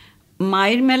করবেন।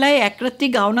 মায়ের মেলায় এক রাত্রি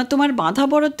গাওনা তোমার বাঁধা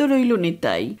বরাদ্দ রইল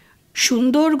নেতাই,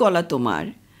 সুন্দর গলা তোমার।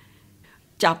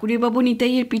 চাকুরেবাবু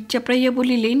নিতাইয়ের পিঠ চাপড়াইয়া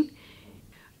বলিলেন,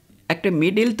 একটা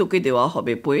মেডেল তোকে দেওয়া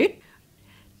হবে পোয়েট।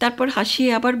 তারপর হাসিয়ে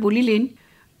আবার বলিলেন,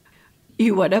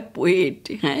 ইউ আর আ পোয়েট,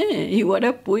 হ্যাঁ ইউ আর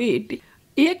আ পোয়েট।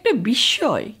 এ একটা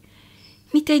বিস্ময়।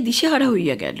 নিতাই দিশেহারা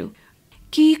হইয়া গেল।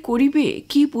 কি করিবে,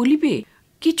 কি বলিবে,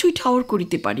 কিছুই ঠাওর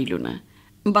করিতে পারিল না।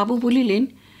 বাবু বলিলেন,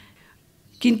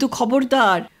 কিন্তু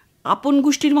খবরদার, আপন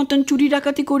গোষ্ঠীর মতন চুরি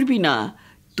ডাকাতি করবি না।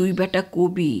 তুই বেটা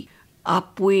কবি, a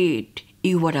poet,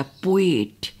 you R a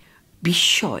poet.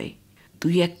 বিস্ময়,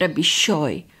 তুই একটা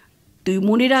বিস্ময়। তুই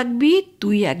মনে রাখবি,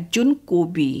 তুই একজন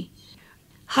কবি।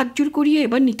 হাত জোর করিয়া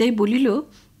এবার নিতাই বলিল,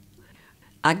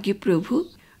 আজ্ঞে প্রভু,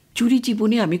 চুরি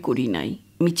জীবনে আমি করি নাই,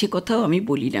 মিছে কথাও আমি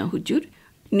বলি না হুজুর,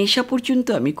 নেশা পর্যন্ত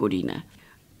আমি করি না।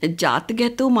 জাত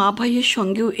জ্ঞাত মা ভাইয়ের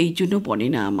সঙ্গেও এই জন্য বনে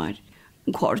না আমার।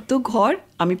 ঘর তো ঘর,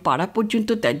 আমি পাড়া পর্যন্ত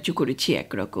ত্যায্য করেছি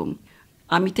একরকম।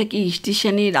 আমি থাকি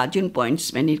স্টেশনে রাজন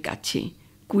পয়েন্টসম্যানের কাছে,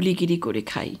 কুলিগিরি করে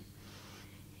খাই।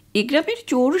 এ গ্রামের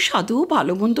চোর সাধু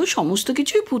ভালো মন্দ সমস্ত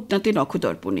কিছুই ভূতনাথে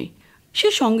নখদর্পণে। সে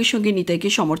সঙ্গে সঙ্গে নিতাইকে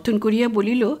সমর্থন করিয়া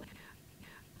বলিল,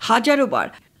 হাজারো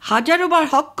বার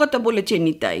হক কথা বলেছে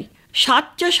নিতাই,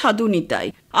 সাচ্চা সাধু নিতাই,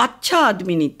 আচ্ছা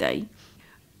আদমি নিতাই।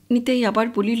 নিতাই আবার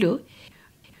বলিল,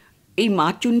 এই মা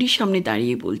চণ্ডীর সামনে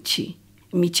দাঁড়িয়ে বলছি,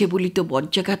 মিছে বলি তো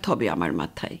বজ্রাঘাত হবে আমার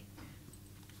মাথায়।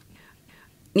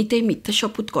 নিতাই মিথ্যা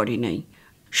শপথ করে নাই।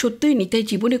 সত্যই নিতাই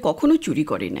জীবনে কখনো চুরি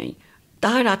করে নাই।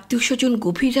 তাহার আত্মীয় স্বজন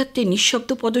গভীর রাত্রে নিঃশব্দ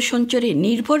পদসঞ্চারে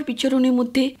নির্ভর বিচরণের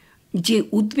মধ্যে যে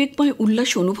উদ্বেগময়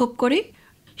উল্লাস অনুভব করে,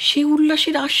 সে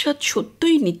উল্লাসের আস্বাদ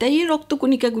সত্যই নিতাইয়ের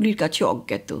রক্তকণিকাগুলির কাছে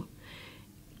অজ্ঞাত।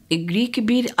 এ গ্রিক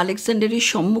বীর আলেকজান্ডারের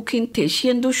সম্মুখীন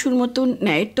থেসিয়ান দস্যুর মতন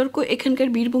ন্যায়ের তর্ক এখানকার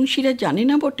বীরবংশীরা জানে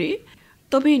না বটে,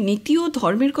 তবে নীতি ও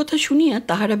ধর্মের কথা শুনিয়া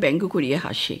তাহারা ব্যঙ্গ করিয়া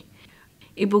হাসে,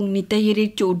 এবং নিতাইয়ের এই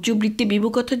চৌর্যবৃত্তি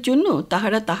বিমুখতার জন্য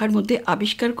তাহারা তাহার মধ্যে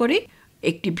আবিষ্কার করে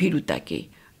একটি ভীরুতাকে,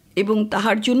 এবং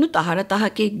তাহার জন্য তাহারা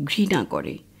তাহাকে ঘৃণা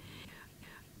করে।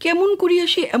 কেমন করিয়া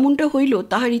সে এমনটা হইল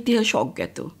তাহার ইতিহাস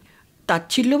অজ্ঞাত।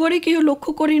 তাচ্ছিল্যভরে কেউ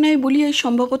লক্ষ্য করে নাই বলিয়া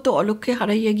সম্ভবত অলক্ষ্যে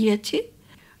হারাইয়া গিয়াছে।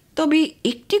 তবে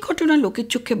একটি ঘটনা লোকের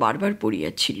চোখে বারবার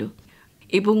পড়িয়াছিল,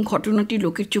 এবং ঘটনাটি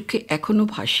লোকের চোখে এখনও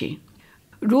ভাসে।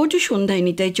 রোজ সন্ধ্যায়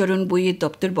নিতাইচরণ বইয়ের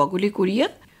দপ্তর বগলে করিয়া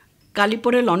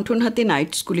কালীপড়া লণ্ঠন হাতে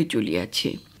নাইট স্কুলে চলিয়াছে।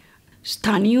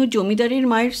 স্থানীয় জমিদারের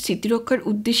মায়ের স্মৃতিরক্ষার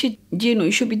উদ্দেশ্যে যে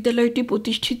নৈশ বিদ্যালয়টি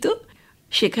প্রতিষ্ঠিত,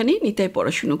 সেখানেই নিতাই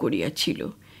পড়াশুনো করিয়াছিল।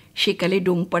 সেকালে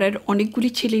ডোমপাড়ার অনেকগুলি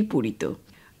ছেলেই পড়িত।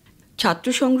 ছাত্র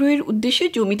সংগ্রহের উদ্দেশ্যে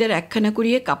জমিদার একখানা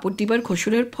করিয়া কাপড় দিবার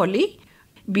ঘোষণার ফলে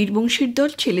বীরবংশীর দল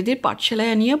ছেলেদের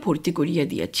পাঠশালায় আনিয়া ভর্তি করিয়া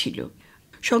দিয়াছিল।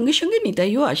 সঙ্গে সঙ্গে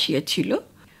নিতাইও আসিয়াছিল।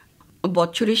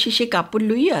 বছরের শেষে কাপড়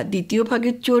লইয়া দ্বিতীয়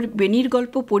ভাগের চোর বেনির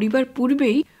গল্প পড়িবার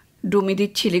পূর্বেই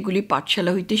ডোমেদের ছেলেগুলি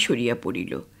পাঠশালা হইতে সরিয়া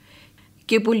পড়িল।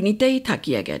 কেবল নিতাই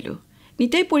থাকিয়া গেল।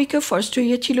 নিতাই পরীক্ষা ফার্স্ট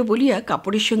হইয়াছিল বলিয়া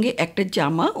কাপড়ের সঙ্গে একটা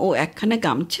জামা ও একখানা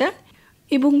গামছা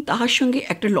এবং তাহার সঙ্গে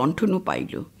একটা লণ্ঠনও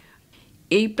পাইল।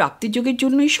 এই প্রাপ্তিযোগের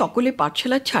জন্যই সকলে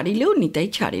পাঠশালা ছাড়িলেও নিতাই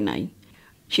ছাড়ে নাই।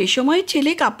 সে সময়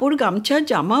ছেলে কাপড়, গামছা,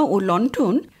 জামা ও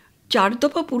লণ্ঠন 4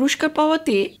 দফা পুরস্কার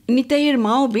পাওয়াতে নিতাইয়ের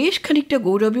মাও বেশ খানিকটা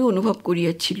গৌরবে অনুভব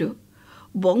করিয়াছিল।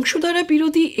 বংশধারা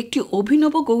বিরোধী একটি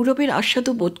অভিনব গৌরবের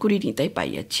আস্বাদও বোধ করি নিতাই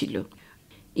পাইয়াছিল।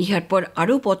 ইহার পর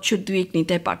আরও বৎসর 2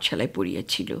 নিতাই পাঠশালায়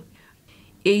পড়িয়াছিল।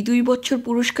 এই 2 বছর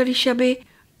পুরস্কার হিসাবে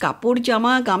কাপড়,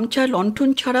 জামা, গামছা, লণ্ঠন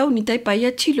ছাড়াও নিতাই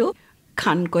পাইয়াছিল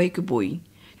খান কয়েক বই।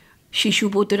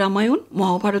 শিশুবোধ রামায়ণ,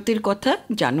 মহাভারতের কথা,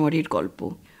 জানোয়ারের গল্প,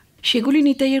 সেগুলি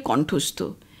নিতাইয়ের কণ্ঠস্থ।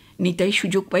 নিতাই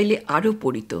সুযোগ পাইলে আরও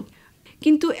পড়িত,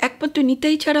 কিন্তু একমাত্র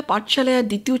নিতাই ছাড়া পাঠশালায় আর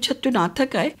দ্বিতীয় ছাত্র না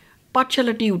থাকায়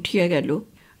পাঠশালাটি উঠিয়া গেল।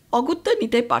 অগত্যা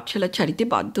নিতাই পাঠশালা ছাড়িতে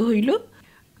বাধ্য হইল।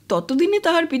 ততদিনে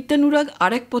তাহার বিদ্যানুরাগ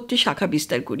আর এক পত্রে শাখা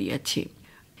বিস্তার করিয়াছে।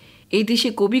 এই দেশে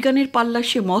কবিগানের পাল্লা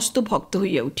সে মস্ত ভক্ত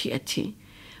হইয়া উঠিয়াছে।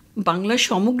 বাংলার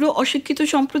সমগ্র অশিক্ষিত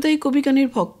সম্প্রদায় কবিগানের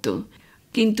ভক্ত,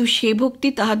 কিন্তু সে ভক্তি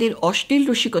তাহাদের অশ্লীল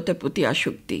রসিকতার প্রতি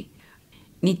আসক্তি।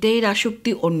 নিতাইয়ের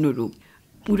আসক্তি অন্যরূপ।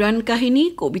 পুরাণ কাহিনী,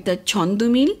 কবিতার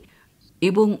ছন্দমিল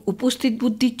এবং উপস্থিত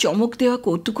বুদ্ধির চমক দেওয়া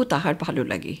কৌতুকও তাহার ভালো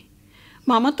লাগে।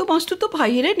 মামাতো মাস্তুতো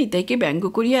ভাইয়েরা নিতাইকে ব্যঙ্গ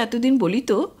করিয়া এতদিন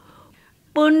বলিত,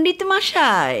 পণ্ডিত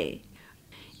মশায়।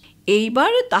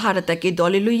 এইবার তাহারা তাকে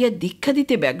দলে লইয়া দীক্ষা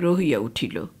দিতে ব্যগ্র হইয়া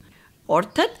উঠিল,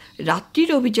 অর্থাৎ রাত্রির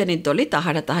অভিযানের দলে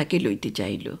তাহারা তাহাকে লইতে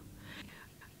চাইল।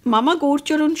 মামা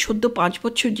গৌরচরণ সদ্য 5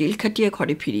 বছর জেল খাটিয়া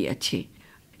ঘরে ফিরিয়াছে।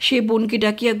 সে বোনকে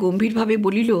ডাকিয়া গম্ভীরভাবে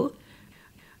বলিল,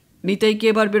 নিতাইকে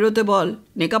এবার বেরোতে বল,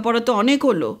 নেকাপড়া তো অনেক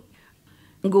হলো।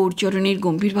 গৌরচরণের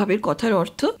গম্ভীরভাবের কথার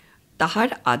অর্থ তাহার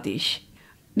আদেশ।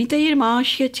 নিতাইয়ের মা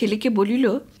আসিয়া ছেলেকে বলিল,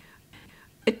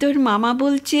 তোর মামা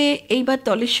বলছে এইবার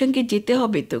দলের সঙ্গে যেতে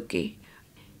হবে তোকে।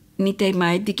 নিতাই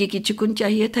মায়ের দিকে কিছুক্ষণ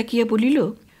চাহিয়া থাকিয়া বলিল,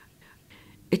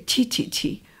 ছি ছি ছি,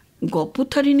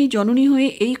 গপ্পথারিণী জননী হয়ে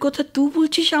এই কথা তুই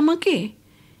বলছিস আমাকে?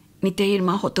 নিতাইয়ের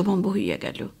মা হতভম্ব হইয়া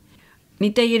গেল।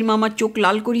 নিতাইয়ের মামা চোখ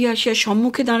লাল করিয়া আসিয়া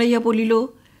সম্মুখে দাঁড়াইয়া বলিল,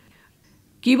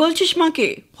 কি বলছিস মাকে?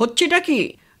 হচ্ছেটা কি?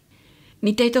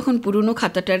 নিতাই তখন পুরনো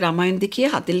খাতাটার রামায়ণ দেখিয়া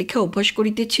হাতে লেখা অভ্যাস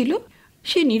করিতেছিল।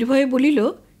 সে নির্ভয়ে বলিল,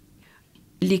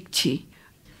 লিখছি।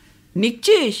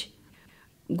 লিখছিস?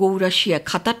 গৌরাসিয়া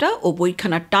খাতাটা ও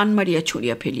বইখানা টান মারিয়া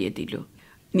ছড়িয়া ফেলিয়া দিল।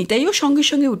 নিতাইও সঙ্গে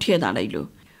সঙ্গে উঠিয়া দাঁড়াইল।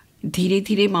 ধীরে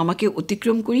ধীরে মামাকে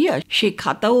অতিক্রম করিয়া সে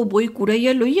খাতা ও বই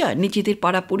কুড়াইয়া লইয়া নিজেদের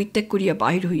পাড়া পরিত্যাগ করিয়া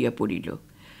বাহির হইয়া পড়িল।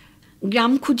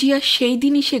 গ্রাম খুঁজিয়া সেই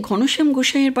দিনই সে ঘনশ্যাম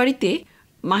গোসাইয়ের বাড়িতে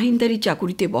মাহিন্দারি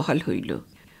চাকুরিতে বহাল হইল।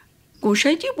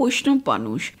 গোসাইজি বৈষ্ণব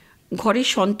মানুষ, ঘরে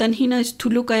সন্তানহীনা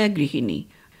স্থূলকায়া গৃহিণী।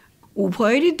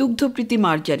 উভয়েরই দুগ্ধপ্রীতি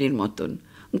মার্জারের মতন।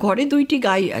 ঘরে 2টি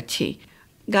গাই আছে।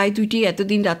 গাই 2টি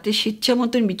এতদিন রাত্রে স্বেচ্ছা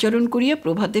মতন বিচরণ করিয়া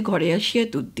প্রভাতে ঘরে আসিয়া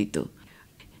দুধ দিত।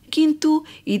 কিন্তু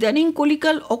ইদানিং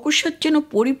কলিকাল অকস্মাৎ যেন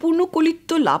পরিপূর্ণ কলিত্ব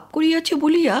লাভ করিয়াছে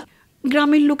বলিয়া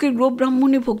গ্রামের লোকের গো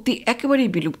ব্রাহ্মণে ভক্তি একেবারেই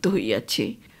বিলুপ্ত হইয়াছে।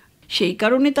 সেই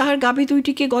কারণে তাহার গাভী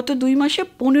 2টিকে গত 2 মাসে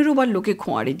 15 বার লোকে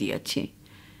খোঁয়াড়ে দিয়াছে।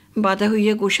 বাধা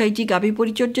হইয়া গোসাইজি গাভী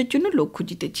পরিচর্যার জন্য লোক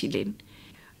খুঁজিতেছিলেন।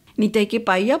 নিতাইকে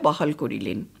পাইয়া বহাল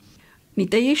করিলেন।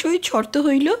 নিতাইয়ের সহিত শর্ত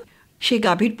হইল, সে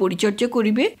গাভীর পরিচর্যা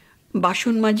করিবে,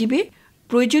 বাসন মাজিবে,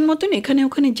 প্রয়োজন মতন এখানে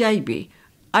ওখানে যাইবে,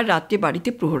 আর রাত্রে বাড়িতে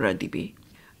প্রহরা দিবে।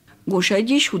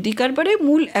 গোসাইজি সুদি কারবারে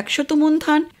মূল 100 মণ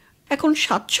ধান এখন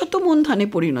 700 মণ ধানে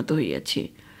পরিণত হইয়াছে।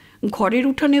 ঘরের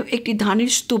উঠানেও একটি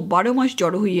ধানের স্তূপ 12 মাস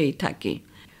জড়ো হইয়াই থাকে।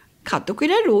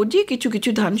 খাতকেরা রোজই কিছু কিছু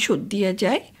ধান শোধ দিয়া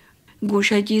যায়।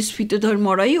 গোসাইজি স্ফীতধর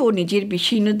মরাই ও নিজের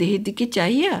বিষীর্ণ দেহের দিকে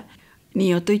চাহিয়া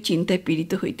নিয়তই চিন্তায়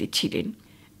পীড়িত হইতেছিলেন।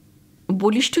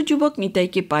 বলিষ্ঠ যুবক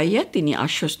নিতাইকে পাইয়া তিনি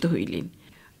আশ্বস্ত হইলেন।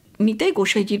 নিতাই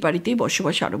গোসাইজির বাড়িতেই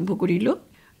বসবাস আরম্ভ করিল।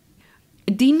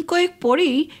 দিন কয়েক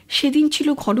পরেই সেদিন ছিল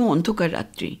ঘন অন্ধকার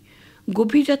রাত্রি।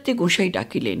 গভীর রাত্রে গোসাই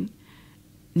ডাকিলেন,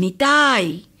 নিতাই।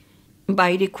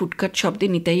 বাইরে খুটখাট শব্দে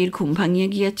নিতাইয়ের ঘুম ভাঙিয়া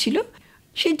গিয়াছিল।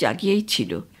 সে জাগিয়াই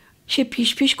ছিল। সে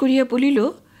ফিসফিস করিয়া বলিল,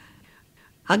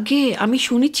 আজ্ঞে, আমি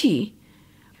শুনেছি।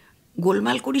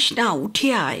 গোলমাল করিস না, উঠে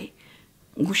আয়।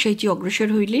 গোসাইজি অগ্রসর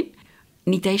হইলেন।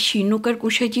 নিতাই শীর্ণকার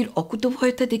গোসাইজির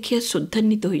অকুতভয়তা দেখিয়া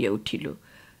শ্রদ্ধান্বিত হইয়া উঠিল।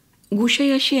 গোসাই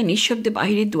আসিয়া নিঃশব্দে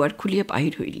বাহিরের দুয়ার খুলিয়া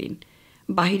বাহির হইলেন।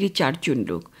 বাহিরে 4 জন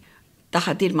লোক,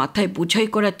 তাহাদের মাথায় বোঝাই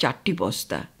করা 4টি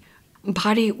বস্তা।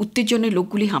 ভারে উত্তেজনে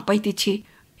লোকগুলি হাঁপাইতেছে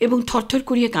এবং থরথর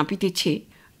করিয়া কাঁপিতেছে।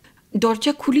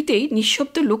 দরজা খুলিতেই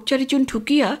নিঃশব্দ লোক 4 জন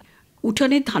ঢুকিয়া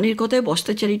উঠানে ধানের কথায়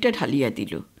বস্তাচারিটা ঢালিয়া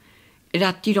দিল।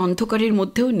 রাত্রির অন্ধকারের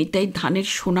মধ্যেও নিতাই ধানের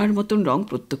সোনার মতন রং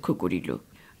প্রত্যক্ষ করিল।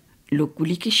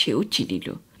 লোকগুলিকে সেও চিনিল।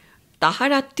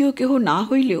 তাহার আত্মীয় কেহ না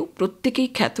হইলেও প্রত্যেকেই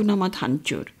খ্যাতনামা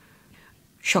ধানচোর।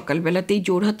 সকালবেলাতেই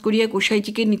জোরহাত করিয়া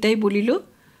গোসাইজিকে নিতাই বলিল,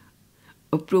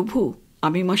 প্রভু,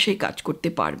 আমি মশাই কাজ করতে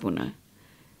পারব না।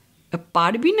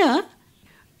 পারবি না?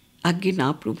 আজ্ঞে না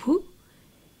প্রভু।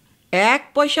 1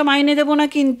 পয়সা মাইনে দেব না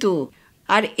কিন্তু,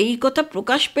 আর এই কথা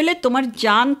প্রকাশ পেলে তোমার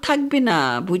জান থাকবে না,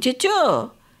 বুঝেছ?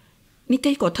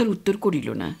 নিতাই কথার উত্তর করিল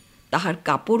না। তাহার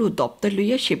কাপড় ও দপ্তর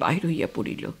লইয়া সে বাহির হইয়া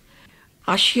পড়িল।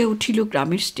 আসিয়া উঠিল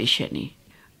গ্রামের স্টেশনে।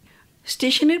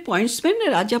 স্টেশনের পয়েন্টসম্যান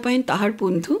রাজা পায়েন তাহার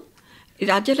বন্ধু।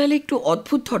 রাজালাল একটু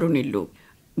অদ্ভুত ধরনের লোক।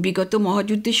 বিগত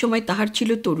মহাযুদ্ধের সময় তাহার ছিল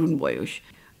তরুণ বয়স।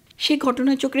 সে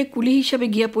ঘটনাচক্রে কুলি হিসাবে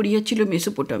গিয়া পড়িয়াছিল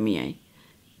মেসোপোটামিয়ায়।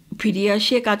 ফিরিয়া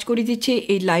আসিয়া কাজ করিতেছে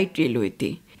এই লাইট রেলওয়েতে।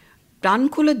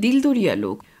 প্রাণখোলা দিলদরিয়া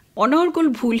লোক। অনর্গল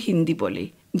ভুল হিন্দি বলে,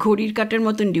 ঘড়ির কাটার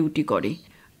মতন ডিউটি করে,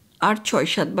 আর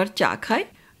 6-7 বার চা খায়,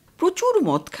 প্রচুর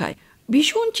মদ খায়,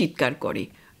 ভীষণ চিৎকার করে,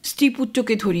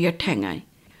 স্ত্রীপুত্রকে ধরিয়া ঠ্যাঙায়।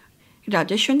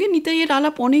 রাজার সঙ্গে নিতাইয়ের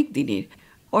আলাপ অনেক দিনের,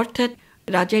 অর্থাৎ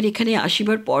রাজার এখানে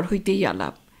আসিবার পর হইতেই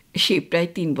আলাপ। সে প্রায়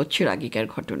 3 বছর আগেকার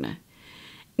ঘটনা।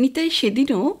 নিতাই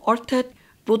সেদিনও, অর্থাৎ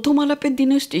প্রথম আলাপের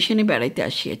দিনও স্টেশনে বেড়াইতে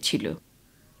আসিয়াছিল।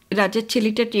 রাজার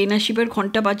ছেলেটা ট্রেন আসিবার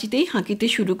ঘণ্টা বাজিতেই হাঁকিতে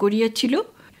শুরু করিয়াছিল,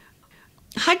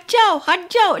 হাট যাও, হাট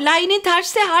যাও, লাইনে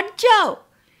ধারছে, হাট যাও।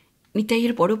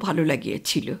 নিতাইয়ের বড় ভালো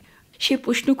লাগিয়াছিল। সে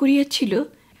প্রশ্ন করিয়াছিল,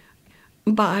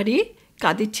 বারে,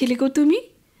 কাদের ছেলে গো তুমি?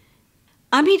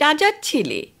 আমি রাজার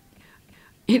ছেলে।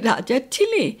 রাজার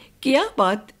ছেলে? কেয়া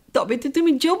বাত, তবে তো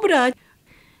তুমি যুবরাজ।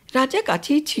 রাজা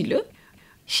কাছেই ছিল।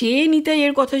 সে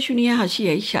নিতাইয়ের কথা শুনিয়া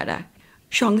হাসিয়াই সারা।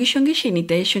 সঙ্গে সঙ্গে সে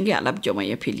নিতাইয়ের সঙ্গে আলাপ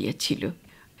জমাইয়া ফেলিয়াছিল।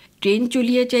 ট্রেন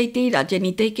চলিয়া যাইতেই রাজা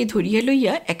নিতাইকে ধরিয়া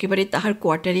লইয়া একেবারে তাহার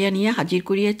কোয়ার্টারে আনিয়া হাজির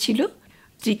করিয়াছিল।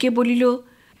 স্ত্রীকে বলিল,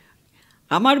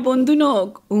 আমার বন্ধু নক,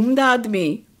 উমদা আদমি,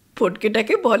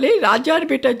 ফটকেটাকে বলে রাজার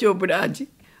বেটা যুবরাজ।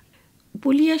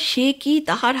 বলিয়া সে কি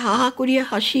তাহার হা হা করিয়া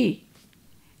হাসি।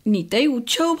 নিতাই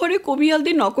উৎসাহ ভরে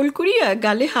কবিয়ালদের নকল করিয়া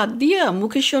গালে হাত দিয়া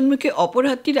মুখের সম্মুখে অপর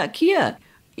হাতটি রাখিয়া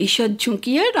ঈশ্বর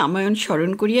ঝুঁকিয়া রামায়ণ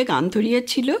স্মরণ করিয়া গান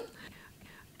ধরিয়াছিল,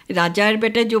 রাজার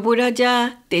বেটা যুবরাজা,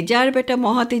 তেজার বেটা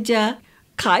মহাতেজা,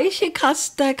 খায় সে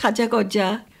খাস্তা খাজা গজা,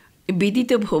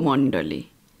 বিদিত ভূমণ্ডলে।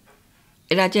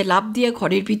 রাজা লাফ দিয়া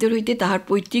ঘরের ভিতর হইতে তাহার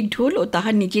পৈতৃক ঢোল ও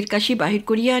তাহার নিজের কাশি বাহির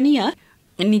করিয়া আনিয়া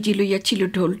নিজে লইয়াছিল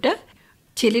ঢোলটা,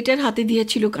 ছেলেটার হাতে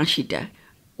দিয়াছিল কাঁশিটা।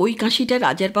 ওই কাঁশিটা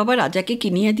রাজার বাবা রাজাকে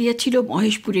কিনিয়া দিয়াছিল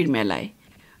মহেশপুরের মেলায়।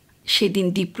 সেদিন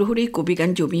দ্বীপ্রহরে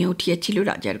কবিগান জমিয়া উঠিয়াছিল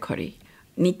রাজার ঘরে।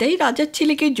 নিতাই রাজার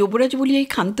ছেলেকে যুবরাজ বলিয়াই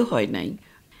ক্ষান্ত হয় নাই।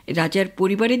 রাজার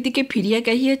পরিবারের দিকে ফিরিয়া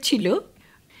গাহিয়াছিল,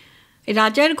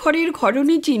 রাজার ঘরের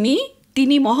ঘরণী যিনি,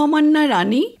 তিনি মহামান্না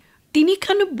রানী, তিনি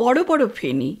খান বড় বড়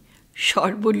ফেনি,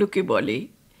 সর্বলোকে বলে।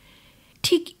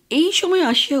 ঠিক এই সময়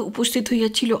আসিয়া উপস্থিত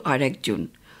হইয়াছিল আর একজন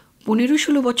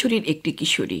 15-16 বছরের একটি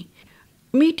কিশোরী।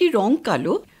 মেয়েটির রং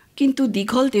কালো, কিন্তু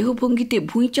দীঘল দেহভঙ্গিতে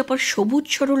ভুঁই চাপার সবুজ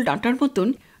সরল ডাঁটার মতন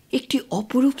একটি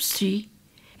অপরূপ স্ত্রী।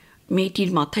 মেয়েটির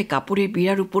মাথায় কাপড়ের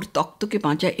বিড়ার উপর তক্তকে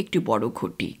বাঁধা একটি বড়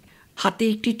ঘটি, হাতে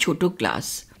একটি ছোট গ্লাস,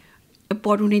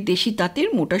 পরনে দেশি তাঁতের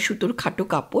মোটা সুতোর খাটো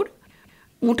কাপড়।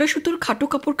 মোটা সুতোর খাটো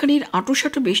কাপড়খানির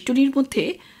আঁটোসাঁটো বেষ্টনীর মধ্যে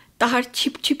তাহার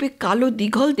ছিপছিপে কালো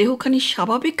দীঘল দেহখানি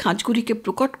স্বাভাবিক খাঁজগুলিকে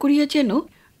প্রকট করিয়া যেন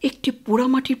একটি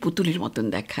পোড়ামাটির পুতুলের মতন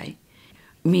দেখায়।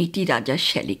 মেয়েটি রাজার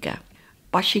শ্যালিকা,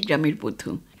 পাশে গ্রামের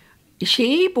বধূ।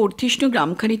 সেই বর্ধিষ্ণু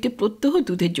গ্রামখানিতে প্রত্যহ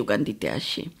দুধের যোগান দিতে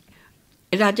আসে।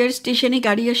 রাজার স্টেশনে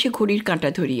গাড়ি আসে ঘড়ির কাঁটা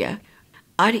ধরিয়া,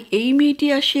 আর এই মেয়েটি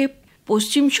আসে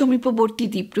পশ্চিম সমীপবর্তী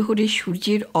দ্বীপ্রহরে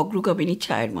সূর্যের অগ্রগামিনী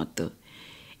ছায়ার মতো।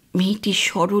 মেয়েটির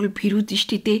সরল ভীরু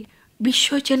দৃষ্টিতে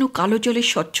বিস্ময় যেন কালো জলের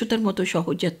স্বচ্ছতার মতো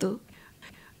সহজাত।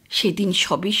 সেদিন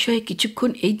সবিস্ময়ে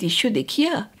কিছুক্ষণ এই দৃশ্য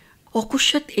দেখিয়া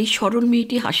অকস্মাৎ এই সরল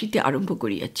মেয়েটি হাসিতে আরম্ভ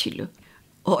করিয়াছিল,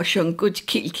 অসংকোচ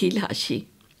খিলখিল হাসি।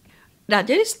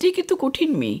 রাজার স্ত্রী কিন্তু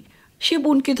কঠিন মেয়ে, সে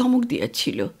বোনকে ধমক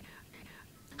দিয়াছিল,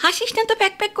 হাসিস না তো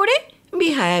প্যাক প্যাক করে,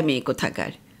 বিহায়া মেয়ে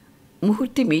কোথাকার।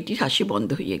 মুহূর্তে মেয়েটির হাসি বন্ধ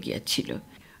হইয়া গিয়াছিল,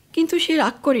 কিন্তু সে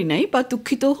রাগ করে নাই বা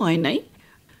দুঃখিতও হয় নাই।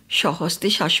 স্বহস্তে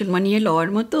শাসন মানিয়ে লওয়ার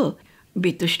মতো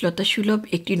বেতসলতা সুলভ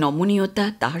একটি নমনীয়তা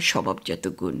তাহার স্বভাবজাত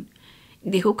গুণ।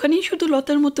 দেহখানি শুধু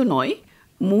লতার মতো নয়,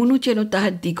 মনও যেন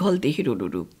তাহার দীঘল দেহের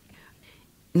অনুরূপ।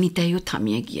 নিতাইও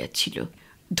থামিয়া গিয়াছিল।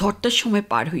 ধরতার সময়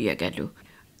পার হইয়া গেল।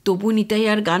 তবু নিতাই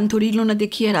আর গান ধরিল না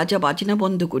দেখিয়া রাজা বাজনা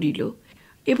বন্ধ করিল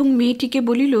এবং মেয়েটিকে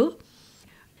বলিল,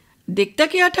 দেখতা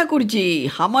কেয়া ঠাকুরজি,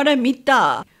 হামারা মিতা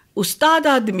উস্তাদ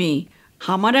আদমি,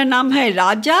 হামারা নাম হ্যায়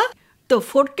রাজা, তো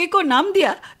ফটকে কো নাম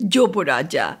দিয়া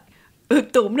যুবরাজা,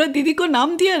 তোমরা দিদি কো নাম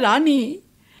দিয়া রানী।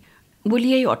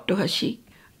 বলিয়াই অট্টহাসি।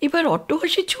 এবার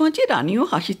অট্টহাসির ছোঁয়াচে রানীও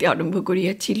হাসিতে আরম্ভ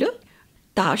করিয়াছিল।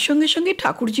 তার সঙ্গে সঙ্গে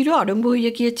ঠাকুরজিরও আরম্ভ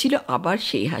হইয়া গিয়াছিল আবার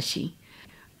সেই হাসি।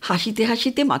 হাসিতে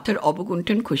হাসিতে মাথার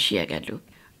অবগুণ্ঠন খসিয়া গেল,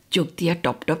 চোখ দিয়া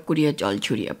টপ টপ করিয়া জল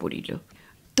ঝরিয়া পড়িল।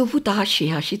 তবু তাহার সে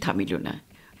হাসি থামিল না।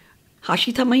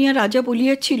 হাসি থামাইয়া রাজা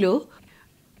বলিয়াছিল,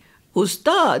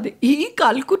 উস্তাদ, এই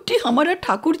কালকুট্টি हमारा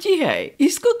ঠাকুরজি হ্যায়,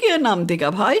 ইসকো কিয়া নাম দেগা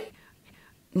ভাই?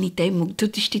 নিতাই মুগ্ধ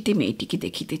দৃষ্টিতে মেয়েটিকে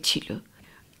দেখিতেছিল।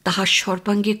 তাহার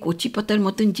সর্বাঙ্গে কচি পাতার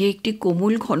মতন যে একটি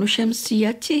কোমল ঘনশ্যাম স্ত্রী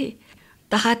আছে,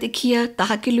 তাহা দেখিয়া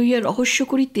তাহাকে লইয়া রহস্য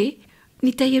করিতে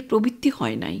নিতাইয়ের প্রবৃত্তি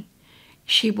হয় নাই।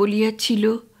 সে বলিয়াছিল,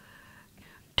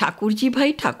 ঠাকুরজি ভাই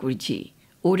ঠাকুরজি,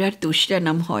 ওর আর দোসরা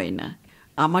নাম হয় না।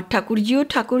 আমার ঠাকুরজিও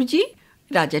ঠাকুরজি,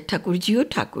 রাজার ঠাকুরজিও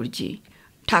ঠাকুরজি।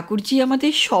 ঠাকুরজি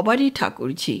আমাদের সবারই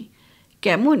ঠাকুরজি।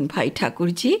 কেমন ভাই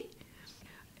ঠাকুরজি?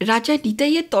 রাজা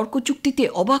নিতাইয়ের তর্কচুক্তিতে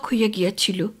অবাক হইয়া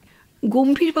গিয়াছিল।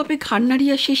 গম্ভীরভাবে ঘাড়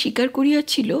নাড়িয়া সে স্বীকার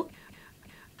করিয়াছিল,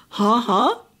 হাঁ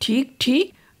হাঁ, ঠিক ঠিক,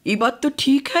 এবার তো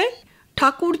ঠিক হ্যায়,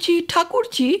 ঠাকুরজি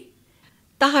ঠাকুরজি।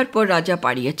 তাহার পর রাজা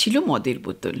পাড়িয়াছিল মদের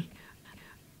বোতল।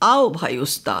 আও ভাই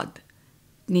ওস্তাদ।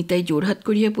 নিতাই জোরহাত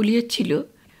করিয়া বলিয়াছিল,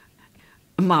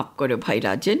 মাপ করো ভাই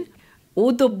রাজেন, ও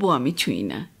দ্রব্য আমি ছুঁই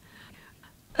না।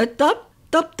 তব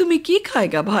তব তুমি কি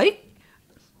খায়গা ভাই?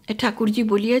 ঠাকুরজি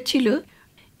বলিয়াছিল,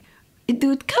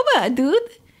 দুধ খাবা দুধ?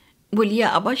 বলিয়া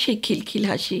আবার সেই খিলখিল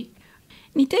হাসি।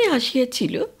 নিতাই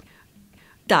হাসিয়াছিল,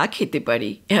 তা খেতে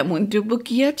পারি, এমন দ্রব্য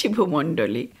কি আছে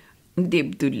ভূমণ্ডলে,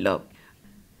 দেবদুর্লভ।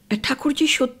 ঠাকুরজি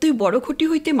সত্যই বড় ঘটি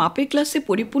হইতে মাপের গ্লাসে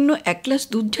পরিপূর্ণ 1 গ্লাস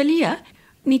দুধ ঢালিয়া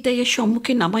নিতাইয়ের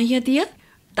সম্মুখে নামাইয়া দিয়া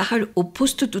তাহার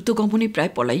অভ্যস্ত দ্রুতগমনে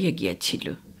প্রায় পলাইয়া গিয়াছিল।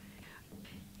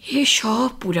 হে সব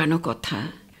পুরানো কথা।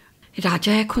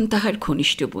 রাজা এখন তাহার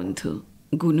ঘনিষ্ঠ বন্ধু,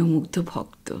 গুণমুগ্ধ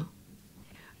ভক্ত।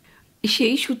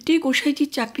 সেই সূত্রে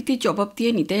গোসাইজির চাকরিতে জবাব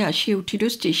দিয়া নিতাই আসিয়া উঠিল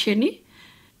স্টেশনে।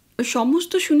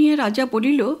 সমস্ত শুনিয়া রাজা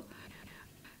বলিল,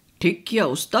 ঠিক কিয়া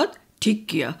ওস্তাদ, ঠিক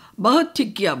কিয়া, বহুত ঠিক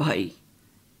কিয়া ভাই।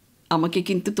 আমাকে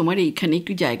কিন্তু তোমার এইখানে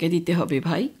একটু জায়গা দিতে হবে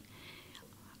ভাই।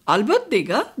 আলবৎ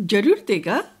দেগা, জরুর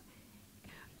দেগা।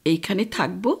 এইখানে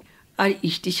থাকবো আর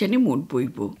স্টেশনে মোট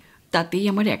বইব, তাতেই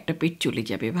আমার একটা পেট চলে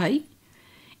যাবে ভাই।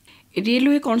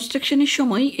 রেলওয়ে কনস্ট্রাকশনের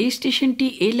সময় এই স্টেশনটি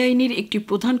এ লাইনের একটি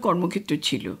প্রধান কর্মক্ষেত্র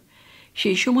ছিল।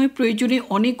 সেই সময় প্রয়োজনে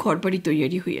অনেক ঘরবাড়ি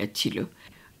তৈয়ারি হইয়াছিল,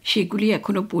 সেগুলি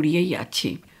এখনও পড়িয়াই আছে।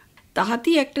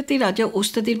 তাহাতেই একটাতে রাজা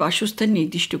ওস্তাদের বাসস্থান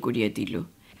নির্দিষ্ট করিয়া দিল।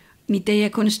 নিতাই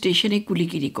এখন স্টেশনে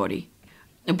কুলিগিরি করে,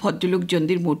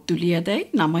 ভদ্রলোকজনদের মোট তুলিয়া দেয়,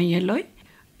 নামাইয়া লয়।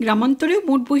 গ্রামান্তরেও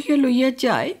মোট বহিয়া লইয়া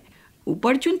যায়,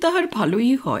 উপার্জন তাহার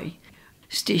ভালোই হয়।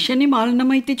 স্টেশনে মাল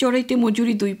নামাইতে চড়াইতে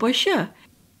মজুরি 2 পয়সা,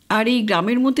 আর এই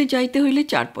গ্রামের মধ্যে যাইতে হইলে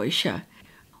 4 পয়সা।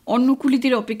 অন্য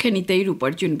কুলিদের অপেক্ষা নিতাইয়ের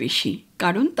উপার্জন বেশি,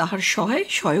 কারণ তাহার সহায়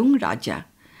স্বয়ং রাজা।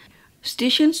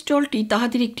 স্টেশন স্টলটি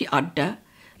তাহাদের একটি আড্ডা।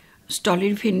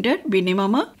 স্টলের ভেন্ডার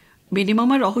বেনেমামা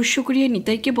বেনেমামা রহস্য করিয়া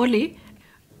নিতাইকে বলে,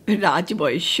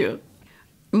 রাজবয়স্য।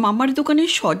 মামার দোকানে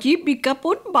সজীব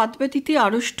বিজ্ঞাপন, বাদব্যতীতে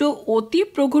আড়ষ্ট অতি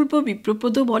প্রগল্ভ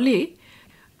বিপ্রপদ বলে,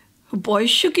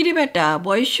 বয়স্য কি রে বেটা,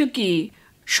 বয়স্য কি,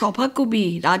 সভাকবি,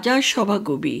 রাজার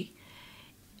সভাকবি।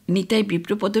 নিতাই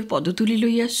বিপ্রপদর পদতুলি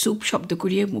লইয়া সুপ শব্দ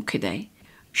করিয়া মুখে দেয়।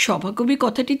 সভাকবি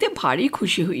কথাটিতে ভারী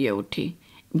খুশি হইয়া ওঠে।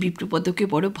 বিপ্রপদকে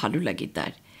বড় ভালো লাগে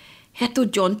তার। এত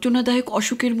যন্ত্রণাদায়ক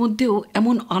অসুখের মধ্যেও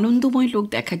এমন আনন্দময় লোক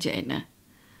দেখা যায় না।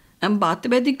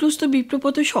 বাতব্যাধিগ্রস্ত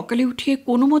বিপ্রপদ সকালে উঠিয়ে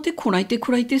কোনো মতে খোঁড়াইতে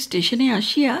খোঁড়াইতে স্টেশনে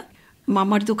আসিয়া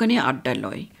মামার দোকানে আড্ডা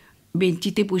লয়।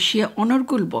 বেঞ্চিতে বসিয়া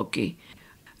অনর্গল বকে।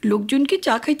 লোকজনকে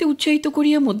চা খাইতে উৎসাহিত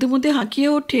করিয়া মধ্যে মধ্যে হাঁকিয়া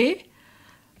ওঠে,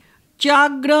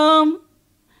 চাগ্রাম।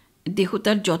 দেহ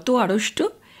তার যত আড়ষ্ট,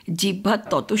 জিহ্বা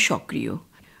তত সক্রিয়।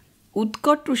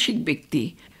 উৎকট রসিক ব্যক্তি,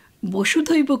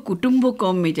 বসুধৈব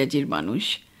কুটুম্বকম মেজাজের মানুষ।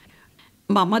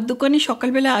 মামার দোকানে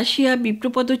সকালবেলা আসিয়া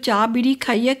বিপ্রপদ চা বিড়ি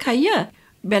খাইয়া খাইয়া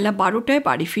বেলা 12টায়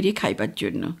বাড়ি ফিরে খাইবার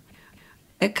জন্য।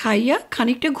 খাইয়া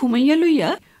খানিকটা ঘুমাইয়া লইয়া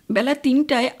বেলা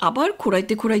 3টায় আবার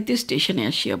খোঁড়াইতে খোঁড়াইতে স্টেশনে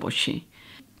আসিয়া বসে।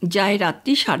 যায়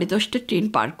রাত্রি 10:30 ট্রেন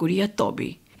পার করিয়া। তবে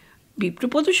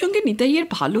বিপ্রপদর সঙ্গে নিতাইয়ের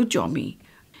ভালো জমে।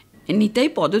 নিতাই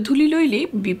পদধূলি লইলে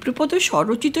বিপ্রপদ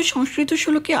স্বরচিত সংস্কৃত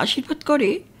শ্লোকে আশীর্বাদ করে,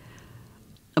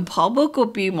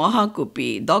 ভবকপি মহাকপি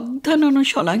দগ্ধানন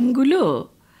শলাঙ্গুলো।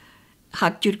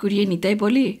 হাত জোর করিয়া নিতাই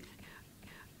বলে,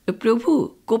 প্রভু,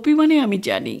 কপি মানে আমি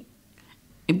জানি।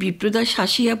 বিপ্রদাস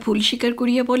হাসিয়া ভুল স্বীকার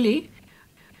করিয়া বলে,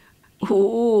 ও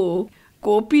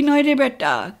কপি নয় রে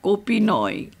বেটা, কপি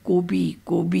নয়, কবি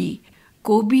কবি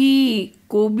কবি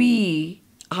কবি,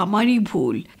 আমারই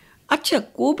ভুল। আচ্ছা,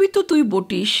 কবি তো তুই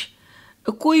বটিস,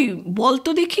 কই বলতো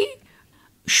দেখি।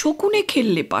 শকুনে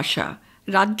খেললে পাশা,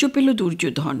 রাজ্য পেল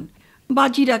দুর্যোধন,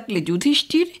 বাজি রাখলে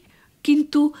যুধিষ্ঠির,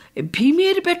 কিন্তু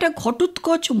ভীমের বেটা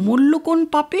ঘটোৎকচ মূল্য কোন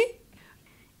পাপে?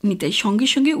 নিতাই সঙ্গে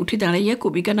সঙ্গে উঠে দাঁড়াইয়া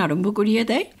কবিগান আরম্ভ করিয়া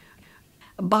দেয়।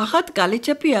 বাহাত গালে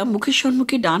চাপিয়া মুখের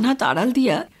সম্মুখে ডান হাত আড়াল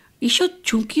দিয়া ঈষৎ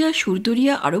ঝুঁকিয়া সুর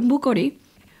ধরিয়া আরম্ভ করে,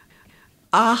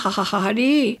 আহা হা হা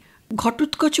রে,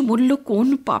 ঘটোৎকচ মূল্য কোন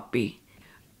পাপে।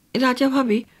 রাজা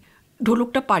ভাবে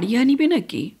ঢোলকটা পাড়িয়া আনিবে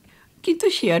নাকি, কিন্তু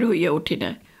সে আর হইয়া ওঠে না।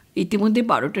 ইতিমধ্যে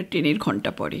 12টার ট্রেনের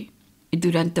ঘণ্টা পড়ে।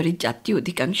 দূরান্তরের যাত্রী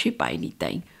অধিকাংশই পায়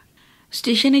নিতাই।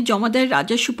 স্টেশনে জমাদার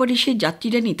রাজা সুপারিশের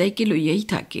যাত্রীরা নিতাইকে লইয়াই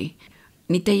থাকে।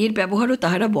 নিতাইয়ের ব্যবহারও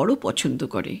তাহারা বড় পছন্দ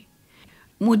করে।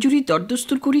 মজুরি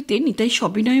দরদস্তুর করিতে নিতাই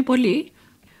সবিনয়ে বলে,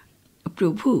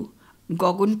 প্রভু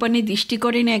গগনপানে দৃষ্টি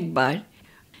করেন একবার।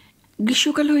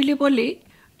 গ্রীষ্মকাল হইলে বলে,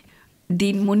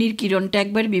 দিনমণির কিরণটা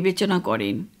একবার বিবেচনা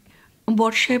করেন।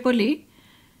 বর্ষায় বলে,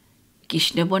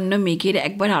 কৃষ্ণবর্ণ মেঘের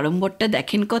একবার আড়ম্বরটা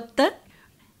দেখেন কর্তা।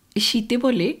 শীতে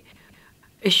বলে,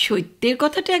 শৈত্যের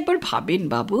কথাটা একবার ভাবেন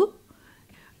বাবু।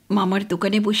 মামার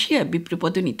দোকানে বসিয়া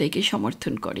বিপ্রপদ নিতাইকে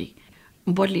সমর্থন করে,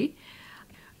 বলে,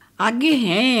 আগে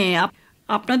হ্যাঁ,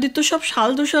 আপনাদের তো সব শাল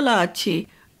দোশালা আছে,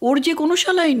 ওর যে কোনো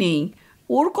শালাই নেই।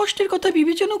 ওর কষ্টের কথা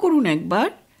বিবেচনা করুন একবার।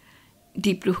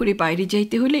 দ্বিপ্রহরে বাইরে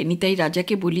যাইতে হলে নিতাই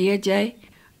রাজাকে বলিয়া যায়,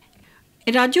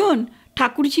 রাজন,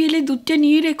 ঠাকুরজি এলে দুধটা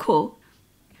নিয়ে রেখো।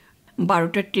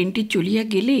 12টার ট্রেনটি চলিয়া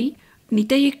গেলেই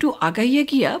নিতাই একটু আগাইয়া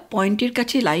গিয়া পয়েন্টের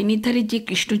কাছে লাইনের ধারে যে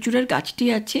কৃষ্ণচূড়ার গাছটি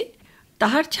আছে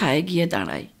তাহার ছায়া গিয়া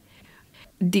দাঁড়ায়।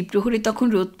 দ্বিপ্রহরে তখন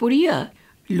রোদ পড়িয়া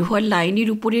লোহার লাইনের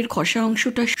উপরের খসা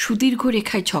অংশটা সুদীর্ঘ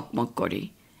রেখায় ঝকমক করে।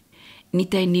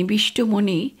 নিতাই নিবিষ্ট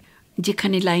মনে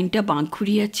যেখানে লাইনটা বাঁক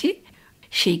ঘুরিয়াছে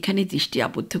সেইখানে দৃষ্টি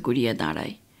আবদ্ধ করিয়া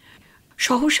দাঁড়ায়।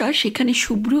 সহসা সেখানে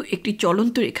শুভ্র একটি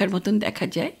চলন্ত রেখার মতন দেখা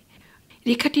যায়।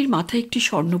 রেখাটির মাথায় একটি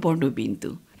স্বর্ণবর্ণ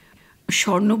বিন্দু।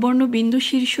 স্বর্ণবর্ণ বিন্দু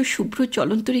শীর্ষ শুভ্র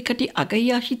চলন্ত রেখাটি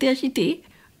আগাইয়া আসিতে আসিতে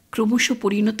ক্রমশ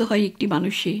পরিণত হয় একটি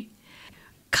মানুষে।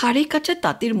 খাড়ে কাঁচা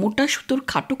তাঁতের মোটা সুতোর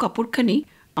খাটো কাপড়খানি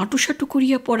আঁটুসাঁটু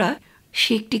করিয়া পরা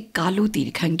সে একটি কালো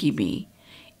দীর্ঘাঙ্গী মেয়ে,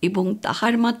 এবং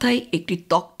তাহার মাথায় একটি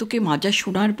তক্তকে মাজা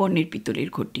সোনার বর্ণের পিতলের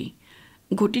ঘটি।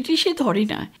 ঘটিটি সে ধরে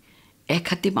না, এক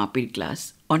হাতে মাপের গ্লাস,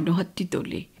 অন্য হাতটি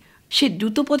তোলে। সে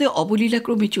দ্রুতপদে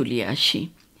অবলীলাক্রমে চলিয়া আসে।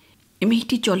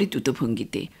 মেয়েটি চলে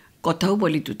দ্রুতভঙ্গিতে, কথাও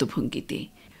বলে দ্রুতভঙ্গিতে।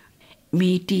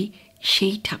 মেয়েটি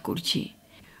সেই ঠাকুরজি।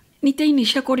 নিতাই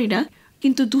নেশা করে না,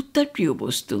 কিন্তু দুধ তার প্রিয়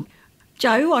বস্তু।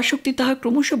 চায়েও আসক্তি তাহার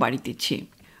ক্রমশ বাড়িতেছে।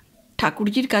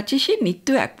 ঠাকুরজির কাছে সে নিত্য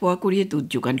 1 পোয়া করিয়া দুধ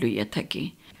যোগান লইয়া থাকে।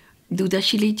 দুধ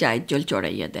আসিলেই চায়ের জল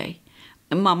চড়াইয়া দেয়।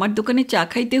 মামার দোকানে চা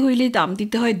খাইতে হইলে দাম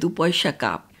দিতে হয় 2 পয়সা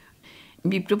কাপ।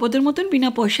 বিপ্রপদের মতন বিনা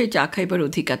পয়সায় চা খাইবার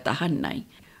অধিকার তাহার নাই।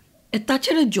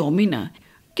 তাছাড়া জমে না,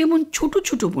 কেমন ছোট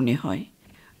ছোট মনে হয়।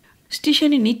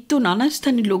 স্টেশনে নিত্য নানা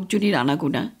স্থানে লোকজনের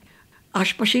আনাগোনা।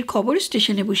 আশপাশের খবর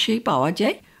স্টেশনে বসেই পাওয়া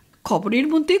যায়। খবরের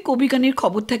মধ্যে কবিগানের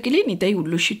খবর থাকিলে নিতাই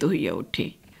উল্লসিত হইয়া ওঠে।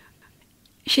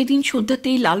 সেদিন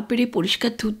সন্ধ্যাতেই লাল পেড়ে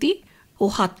পরিষ্কার ধুতি ও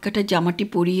হাত কাটা জামাটি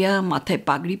পরিয়া, মাথায়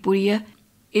পাগড়ি পরিয়া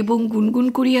এবং গুনগুন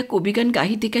করিয়া কবিগান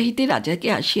গাহিতে গাহিতে রাজাকে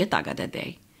আসিয়া তাগাদা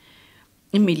দেয়।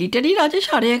 মিলিটারি রাজা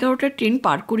 11:30টার ট্রেন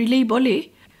পার করিলেই বলে,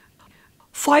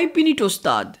 5 মিনিট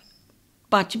ওস্তাদ।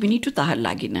 5 মিনিটও তাহার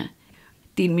লাগে না।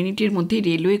 3 মিনিটের মধ্যে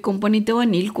রেলওয়ে কোম্পানির দেওয়া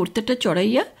নীল কর্তাটা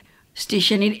চড়াইয়া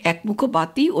স্টেশনের একমুখো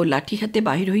বাতি ও লাঠি হাতে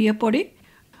বাহির হইয়া পড়ে।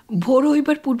 ভোর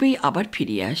হইবার পূর্বেই আবার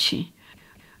ফিরিয়া আসে।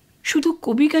 শুধু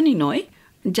কবিগানই নয়,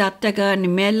 যাত্রাগান,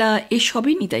 মেলা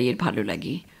এসবই নিতাইয়ের ভালো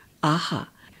লাগে। আহা,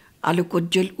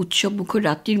 আলোকোজ্জ্বল উৎসবমুখর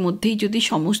রাত্রির মধ্যেই যদি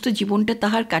সমস্ত জীবনটা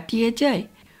তাহার কাটিয়া যায়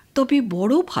তবে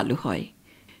বড় ভালো হয়।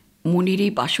 মনের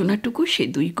এই বাসনাটুকু সে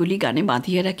 2 কলি গানে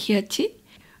বাঁধিয়া রাখিয়াছে।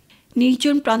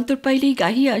 নির্জন প্রান্তর পাইলেই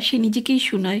গাহিয়া সে নিজেকেই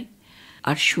শোনায়,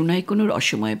 আর শোনায় কোনো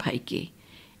রসময় ভাইকে।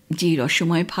 যে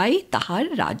রসময় ভাই তাহার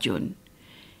রাজন।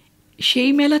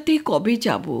 সেই মেলাতে কবে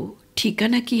যাব,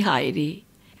 ঠিকানা কি হায় রে।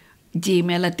 যে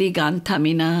মেলাতে গান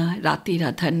থামে না, রাতের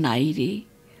আধার নাই রে,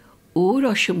 ও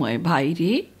রসময় ভাই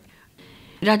রে।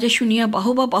 রাজা শুনিয়া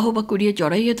বাহবা বাহবা করিয়া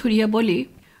জড়াইয়া ধরিয়া বলে,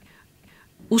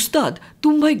 উস্তাদ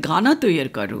তুম ভাই গানা তৈয়ার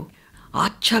করো,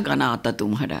 আচ্ছা গানা আতা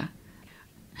তোমারা।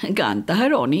 গান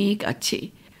তাহার অনেক আছে,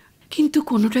 কিন্তু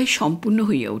কোনোটাই সম্পূর্ণ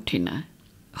হইয়া ওঠে না।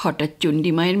 হঠাৎ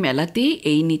চণ্ডীমায়ের মেলাতে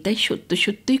এই নিতাই সত্য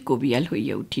সত্যই কবিয়াল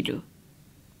হইয়া উঠিল।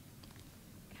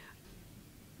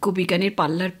 কবিগানের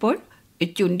পাল্লার পর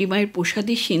চণ্ডীমায়ের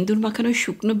প্রসাদে সিন্দুর মাখানো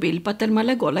শুকনো বেলপাতার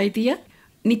মালা গলায় দিয়া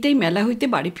নিতাই মেলা হইতে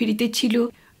বাড়ি ফিরিতেছিল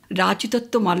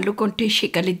রাজদত্ত মাল্যকণ্ঠে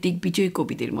সেকালের দিগ্বিজয়ী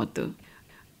কবিদের মতো।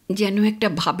 যেন একটা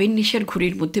ভাবের নেশার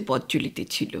ঘুরের মধ্যে পথ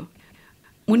চলিতেছিল।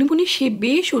 মনে মনে সে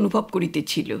বেশ অনুভব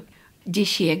করিতেছিল যে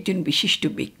সে একজন বিশিষ্ট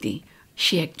ব্যক্তি,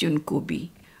 সে একজন কবি।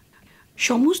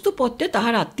 সমস্ত পথটা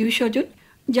তাহার আত্মীয় স্বজন,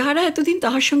 যাহারা এতদিন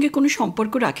তাহার সঙ্গে কোনো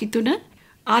সম্পর্ক রাখিত না,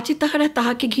 আজ তাহারা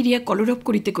তাহাকে ঘিরিয়া কলরব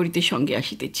করিতে করিতে সঙ্গে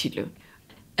আসিতেছিল।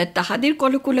 তাহাদের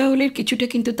কলকোলাহলের কিছুটা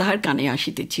কিন্তু তাহার কানে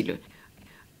আসিতেছিল।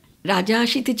 রাজা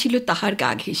আসিতেছিল তাহার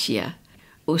গা ঘেঁষিয়া,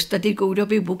 ওস্তাদের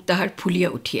গৌরবে বুক তাহার ফুলিয়া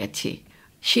উঠিয়াছে।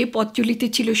 সে পথ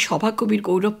চলিতেছিল সভাকবির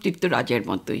গৌরবতৃপ্ত রাজার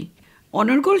মতোই।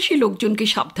 অনর্গল সে লোকজনকে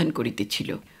সাবধান করিতেছিল।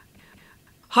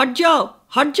 হট যাও,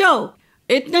 হট যাও,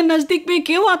 এতনা নজদিক মে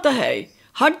কেউ আতা হ্যায়,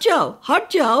 হট যাও, হট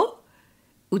যাও।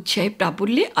 উৎসাহে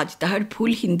প্রাবল্যে আজ তাহার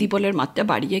ফুল হিন্দি বলার মাত্রা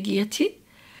বাড়িয়া গিয়াছে।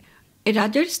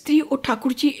 রাজার স্ত্রী ও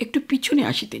ঠাকুরজি একটু পিছনে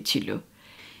আসিতেছিল।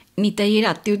 নিতাইয়ের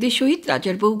আত্মীয়দের সহিত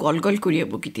রাজার বউ গলগল করিয়া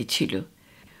বকিতেছিল।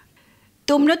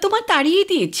 তোমরা তোমার তাড়িয়ে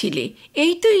দিয়েছিলে,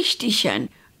 এই তো স্টেশন,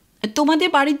 তোমাদের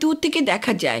বাড়ির দূর থেকে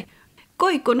দেখা যায়।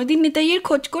 কই কোনোদিন নিতাইয়ের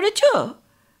খোঁজ করেছ?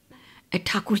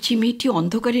 ঠাকুরজি মেয়েটি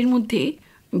অন্ধকারের মধ্যে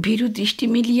ভীরু দৃষ্টি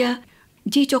মেলিয়া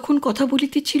যে যখন কথা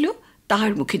বলিতেছিল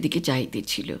তাহার মুখের দিকে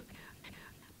চাহিতেছিল।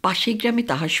 পাশের গ্রামে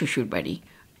তাহার শ্বশুর বাড়ি।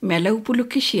 মেলা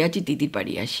উপলক্ষে সে আজ দিদির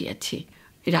বাড়ি আসিয়াছে।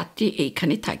 রাত্রে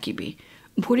এইখানে থাকিবে,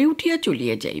 ভোরে উঠিয়া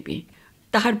চলিয়া যাইবে।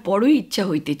 তাহার বড়ই ইচ্ছা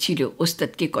হইতেছিল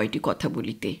ওস্তাদকে কয়টি কথা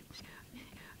বলিতে।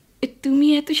 তুমি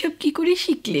এত সব কী করে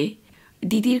শিখলে?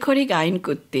 দিদির ঘরে গায়ন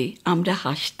করতে আমরা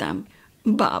হাসতাম।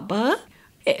 বাবা,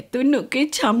 এত নোকের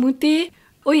ছামুতে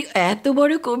ওই এত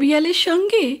বড় কবিয়ালের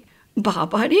সঙ্গে?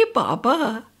 বাবা রে বাবা!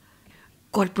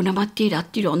 কল্পনা মাত্রে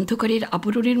রাত্রির অন্ধকারের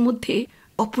আবরণের মধ্যে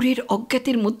অপরের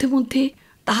অজ্ঞাতের মধ্যে মধ্যে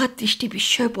তাহার দৃষ্টি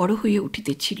বিস্ময় বড় হইয়া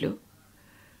উঠিতেছিল।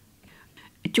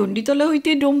 চণ্ডীতলা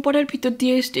হইতে ডোমপাড়ার ভিতর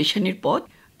দিয়ে স্টেশনের পথ।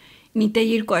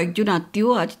 নিতাইয়ের কয়েকজন আত্মীয়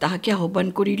আজ তাহাকে আহ্বান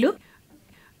করিল,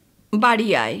 বাড়ি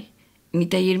আয়।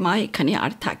 নিতাইয়ের মা এখানে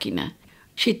আর থাকে না।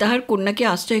 সে তাহার কন্যাকে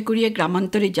আশ্রয় করিয়া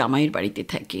গ্রামান্তরে জামাইয়ের বাড়িতে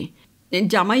থাকে।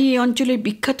 জামাই এই অঞ্চলের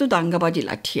বিখ্যাত দাঙ্গাবাজে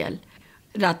লাঠিয়াল।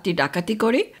 রাত্রি ডাকাতি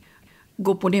করে,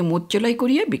 গোপনে মদ চলাই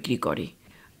করিয়া বিক্রি করে।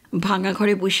 ভাঙা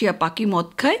ঘরে বসিয়া পাকি মদ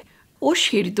খায় ও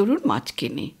শের দরুর মাছ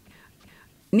কেনে।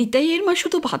 নিতাইয়ের মা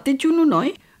শুধু ভাতের জন্য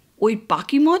নয়, ওই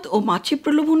পাকি মদ ও মাছের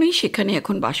প্রলোভনেই সেখানে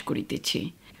এখন বাস করিতেছে।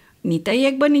 নিতাই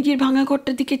একবার নিজের ভাঙা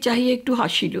ঘরটার দিকে চাহিয়া একটু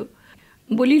হাসিল,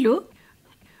 বলিল,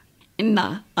 না,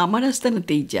 আমার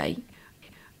আস্তানাতেই যাই।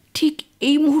 ঠিক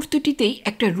এই মুহূর্তটিতেই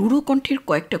একটা রূঢ় কণ্ঠের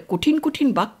কয়েকটা কঠিন কঠিন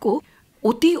বাক্য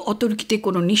অতি অতর্কিতে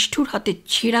কোনো নিষ্ঠুর হাতে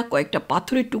ছেঁড়া কয়েকটা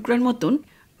পাথরের টুকরার মতন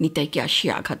নিতাইকে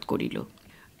আসিয়া আঘাত করিল।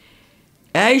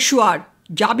 এই শুয়ার,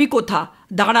 যাবি কোথা?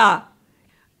 দাঁড়া!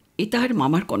 এ তাহার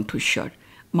মামার কণ্ঠস্বর।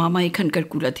 মামা এখানকার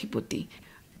কুলাধিপতি,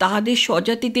 তাহাদের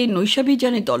স্বজাতিতে নৈশাবী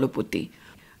জানে দলপতি।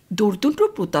 দোর্দণ্ড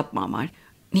প্রতাপ মামার।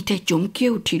 নিতাই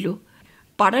চমকিয়া উঠিল।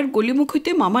 পাড়ার গলিমুখ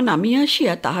হইতে মামা নামিয়া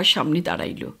আসিয়া তাহার সামনে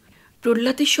দাঁড়াইল,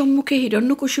 প্রহ্লাদের সম্মুখে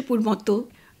হিরণ্যকশিপুর মতো,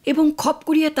 এবং খপ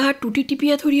করিয়া তাহার টুটি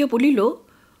টিপিয়া ধরিয়া বলিল,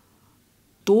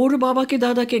 তোর বাবাকে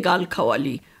দাদাকে গাল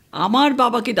খাওয়ালি, আমার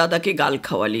বাবাকে দাদাকে গাল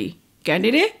খাওয়ালি, কেন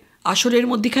রে? আসরের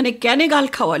মধ্যিখানে কেনে গাল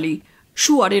খাওয়ালি?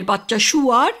 শুয়ারের বাচ্চা,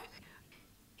 শুয়ার!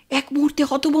 এক মুহূর্তে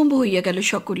হতভম্ব হইয়া গেল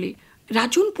সকলে,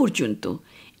 রাজন পর্যন্ত।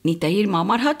 নিতাইয়ের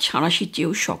মামার হাত সাঁড়াশির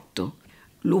চেয়েও শক্ত।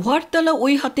 লোহার তালা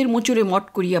ওই হাতের মোচড়ে মট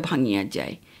করিয়া ভাঙিয়া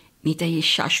যায়। নিতাইয়ের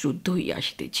শ্বাসরুদ্ধ হইয়া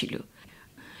আসিতেছিল।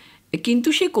 কিন্তু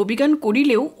সে কবিগান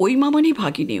করিলেও ওই মামানি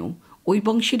ভাগিনেও, ওই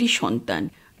বংশেরই সন্তান।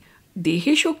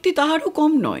 দেহে শক্তি তাহারও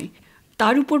কম নয়,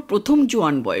 তার উপর প্রথম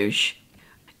জোয়ান বয়স।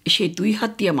 সে দুই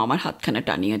হাত দিয়া মামার হাতখানা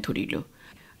টানিয়া ধরিল।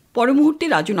 পরমুহূর্তে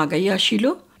রাজন আগাইয়া আসিল।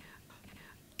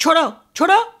 ছড়া,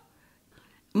 ছড়া!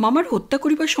 মামার হত্যা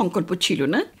করিবার সংকল্প ছিল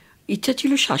না, ইচ্ছা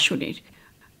ছিল শাসনের।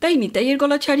 তাই নিতাইয়ের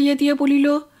গলা ছাড়িয়া দিয়া বলিল,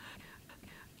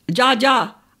 যা যা,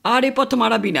 আর এ পথ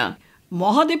মারাবি না।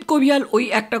 মহাদেব কবিয়াল ওই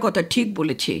একটা কথা ঠিক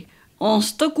বলেছে,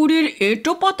 অস্তাকুড়ির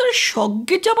এঁটো পাতার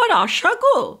সজ্ঞে যাবার আশা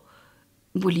গো।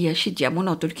 বলিয়া সে যেমন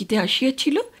অতর্কিতে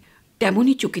আসিয়াছিল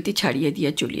তেমনই চকিতে ছাড়িয়া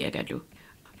দিয়া চলিয়া গেল।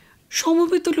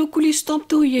 সমবেত লোকগুলি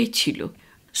স্তব্ধ হইয়াই ছিল,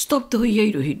 স্তব্ধ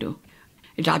হইয়াই রহিল।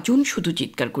 রাজন শুধু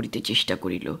চিৎকার করিতে চেষ্টা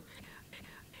করিল,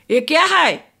 এ ক্যা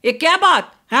হায়, এ ক্যা বাত,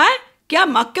 হ্যাঁ, ক্যা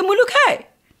মাক্কে মুলুক হ্যায়?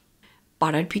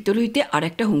 পাড়ার ভিতর হইতে আর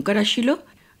একটা হুঙ্কার আসিল,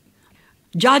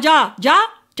 যা যা যা,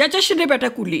 চেঁচাস রে বেটা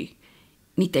কুলি।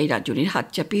 নিতাই রাজনের হাত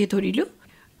চাপিয়ে ধরিল,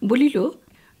 বলিল,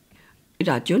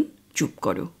 রাজন, চুপ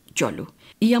করো, চলো,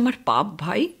 ই আমার পাপ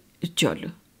ভাই, চলো।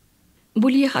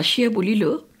 বলিয়া হাসিয়া বলিল,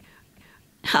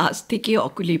 আজ থেকে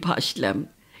অকুলে ভাসলাম,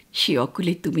 সে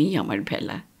অকুলে তুমিই আমার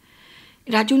ভেলা।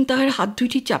 রাজন তাহার হাত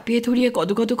দুইটি চাপিয়ে ধরিয়া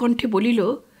গদগদ কণ্ঠে বলিল,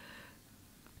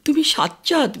 তুমি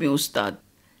সাচ্চা আদমি ওস্তাদ।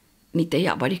 নিতাই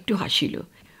আবার একটু হাসিল।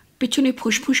 পেছনে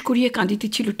ফুসফুস করিয়া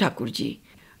কাঁদিতেছিল ঠাকুরজি।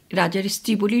 রাজার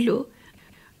স্ত্রী বলিল,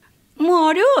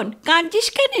 মরণ, কাঁদছিস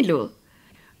কেন? এলো।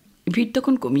 ভিড়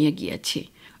তখন কমিয়া গিয়াছে।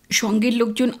 সঙ্গের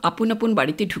লোকজন আপন আপন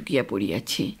বাড়িতে ঢুকিয়া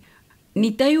পড়িয়াছে।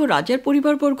 নিতাই ও রাজার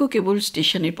পরিবারবর্গ কেবল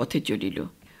স্টেশনের পথে চলিল।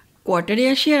 কোয়ার্টারে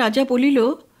আসিয়া রাজা বলিল,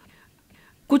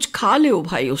 কুছ খা লেও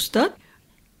ভাই ওস্তাদ।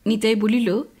 নিতাই বলিল,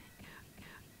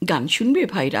 গান শুনবে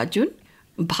ভাই রাজন?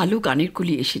 ভালো গানের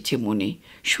কলি এসেছে মনে,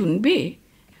 শুনবে?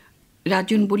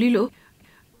 রাজন বলিল,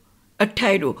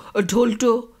 ঠায়রো,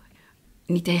 ঢোলটো।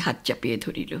 নিতাই হাত চাপিয়ে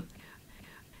ধরিল।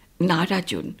 না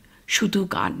রাজন, শুধু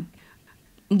গান।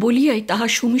 বলিয়াই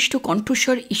তাহার সুমিষ্ট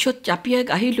কণ্ঠস্বর ঈষৎ চাপিয়া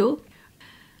গাহিল,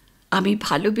 আমি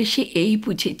ভালোবেসে এই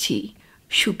বুঝেছি,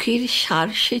 সুখের সার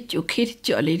সে চোখের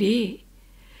জলে রে।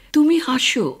 তুমি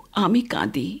হাসো, আমি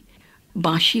কাঁদি,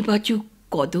 বাঁশি বাজুক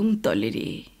কদম তলে রে।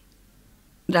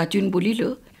 রাজন বলিল,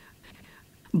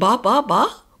 বা বা বা,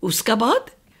 উস্কা বাদ।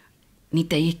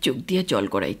 নিতাইয়ের চোখ দিয়া জল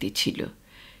গড়াইতেছিল।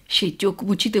 সে চোখ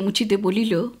মুছিতে মুছিতে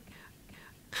বলিল,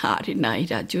 আর নাই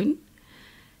রাজন।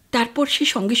 তারপর সে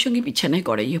সঙ্গে সঙ্গে বিছানায়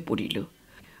গড়াইয়া পড়িল।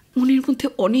 মনের মধ্যে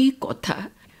অনেক কথা।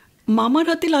 মামার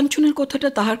হাতে লাঞ্ছনের কথাটা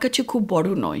তাহার কাছে খুব বড়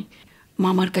নয়।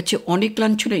 মামার কাছে অনেক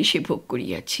লাঞ্ছনাই সে ভোগ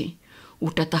করিয়াছে,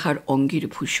 ওটা তাহার অঙ্গের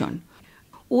ভূষণ।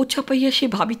 ও ছাপাইয়া সে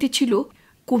ভাবিতেছিল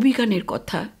কবিগানের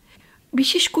কথা,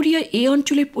 বিশেষ করিয়া এ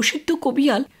অঞ্চলের প্রসিদ্ধ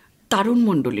কবিয়াল তারুণ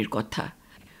মণ্ডলের কথা।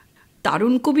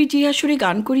 তারুণ কবি যে আসরে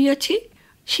গান করিয়াছে,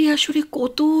 সে আসরে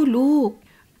কত লোক,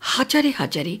 হাজারে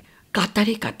হাজারে,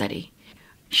 কাতারে কাতারে।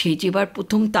 সে যেবার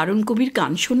প্রথম তারুণ কবির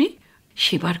গান শোনে,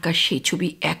 সেবারকার সে ছবি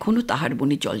এখনও তাহার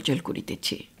মনে জলজল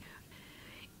করিতেছে।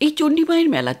 এই চণ্ডীমায়ের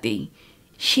মেলাতেই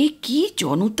সে কি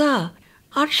জনতা,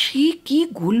 আর সে কি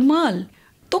গোলমাল!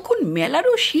 তখন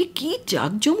মেলারও সে কি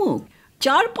জাঁকজমক!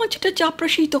 4-5টা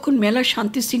চাপরাশি তখন মেলার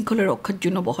শান্তি শৃঙ্খলা রক্ষার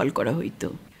জন্য বহাল করা হইত।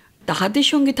 তাহাদের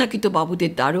সঙ্গে থাকিত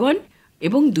বাবুদের দারোয়ান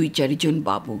এবং 2-4 জন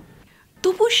বাবু।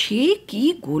 তবু সে কি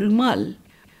গোলমাল!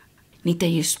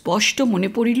 নিতাইয়ের স্পষ্ট মনে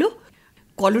পড়িল,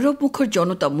 কলরব মুখর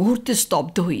জনতা মুহূর্তে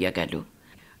স্তব্ধ হইয়া গেল।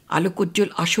 আলোকোজ্জ্বল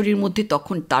আসরের মধ্যে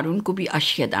তখন তারুণ কবি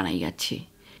আসিয়া দাঁড়াইয়াছে।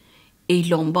 এই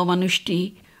লম্বা মানুষটি,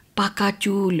 পাকা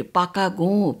চুল, পাকা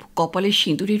গোঁফ, কপালে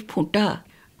সিঁদুরের ফোঁটা,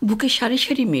 বুকে সারি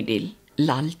সারি মেডেল,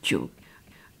 লাল চোখ।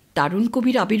 তারুণ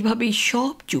কবির আবির্ভাবেই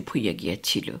সব চুপ হইয়া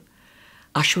গিয়াছিল।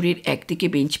 আসরের একদিকে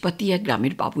বেঞ্চ পাতিয়া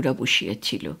গ্রামের বাবুরা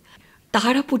বসিয়াছিল,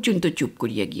 তাহারা পর্যন্ত চুপ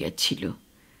করিয়া গিয়াছিল।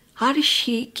 আর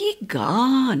সে কি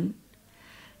গান!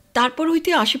 তারপর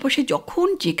হইতে আশেপাশে যখন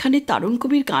যেখানে তারুণ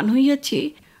কবির গান হইয়াছে,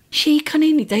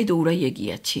 সেইখানেই নিতাই দৌড়াইয়া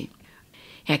গিয়াছে।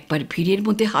 একবার ভিড়ের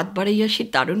মধ্যে হাত বাড়াইয়া সে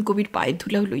তারুণ কবির পায়ের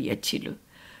ধুলাও লইয়াছিল।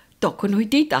 তখন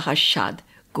হইতেই তাহার স্বাদ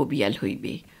কবিয়াল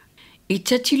হইবে।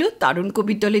 ইচ্ছা ছিল তারুণ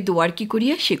কবির দলে দোয়ার্কি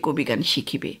করিয়া সে কবিগান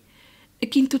শিখিবে।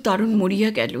 কিন্তু তারুণ মরিয়া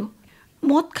গেল।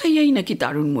 মদ খাইয়াই নাকি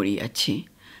তারুণ মরিয়াছে।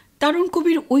 তারুণ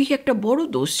কবির ওই একটা বড়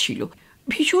দোষ ছিল,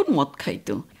 ভীষণ মদ খাইত।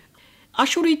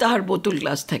 আসলেই তাহার বোতল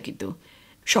গ্লাস থাকিত,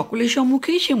 সকলের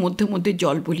সম্মুখেই সে মধ্যে মধ্যে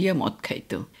জল বলিয়া মদ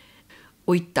খাইত।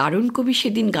 ওই তারুণ কবি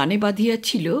সেদিন গানে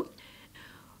বাঁধিয়াছিল,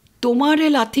 তোমারে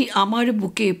লাথি আমার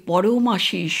বুকে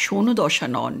পরমাসি শোনো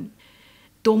দশানন,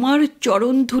 তোমার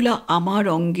চরণধুলা আমার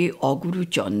অঙ্গে অগুরু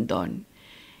চন্দন,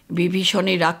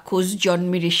 বিভীষণে রাক্ষস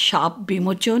জন্মের সাপ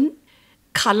বিমোচন,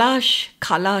 খালাস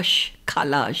খালাস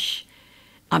খালাস,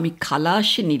 আমি খালাস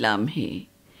নিলাম হে।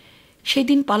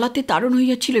 সেদিন পালাতে তারুণ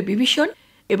হইয়াছিল বিভীষণ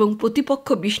এবং প্রতিপক্ষ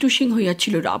বিষ্ণু সিং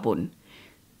হইয়াছিল রাবণ।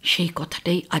 সেই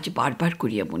কথাটাই আজ বারবার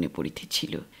করিয়া মনে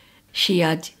পড়িতেছিল। সে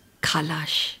আজ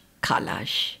খালাস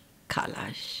খালাস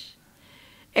খালাস।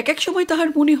 এক এক সময় তাহার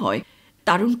মনে হয়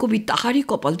তারুণ কবি তাহারই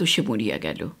কপাল দোষে মরিয়া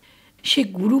গেল। সে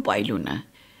গুরু পাইল না।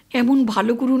 এমন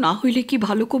ভালো গুরু না হইলে কি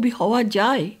ভালো কবি হওয়া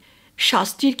যায়?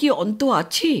 শাস্ত্রের কি অন্ত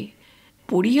আছে?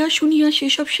 পড়িয়া শুনিয়া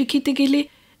সেসব শিখিতে গেলে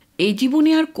এই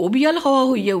জীবনে আর কবিয়াল হওয়া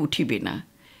হইয়া উঠিবে না।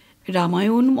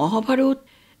 রামায়ণ মহাভারত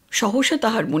সহসা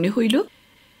তাহার মনে হইল,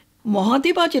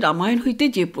 মহাদেব আজ রামায়ণ হইতে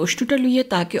যে প্রশ্নটা লইয়া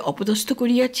তাহাকে অপদস্থ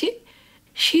করিয়াছে,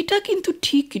 সেটা কিন্তু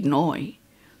ঠিক নয়।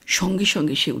 সঙ্গে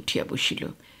সঙ্গে সে উঠিয়া বসিল,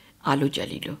 আলো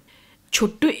জ্বালিল।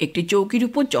 ছোট্ট একটি চৌকির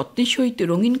উপর যত্নের সহিত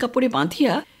রঙিন কাপড়ে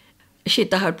বাঁধিয়া সে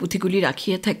তাহার পুঁথিগুলি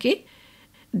রাখিয়া থাকে।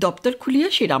 দপ্তর খুলিয়া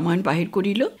সে রামায়ণ বাহির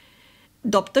করিল।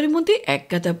 দপ্তরের মধ্যে এক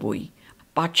গাদা বই,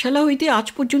 পাঠশালা হইতে আজ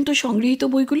পর্যন্ত সংগৃহীত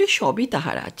বইগুলি সবই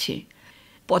তাহার আছে।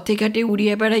 পথে ঘাটে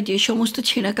উড়িয়া বেড়ায় যে সমস্ত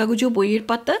ছেঁড়া কাগজ ও বইয়ের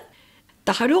পাতা,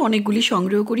 তাহারও অনেকগুলি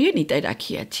সংগ্রহ করিয়া নিতাই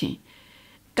রাখিয়াছে।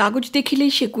 কাগজ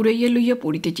দেখিলেই সে কুড়াইয়া লইয়া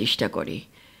পড়িতে চেষ্টা করে।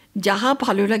 যাহা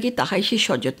ভালো লাগে তাহাই সে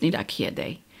সযত্নে রাখিয়া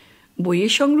দেয়।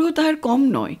 বইয়ের সংগ্রহ তাহার কম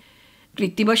নয়।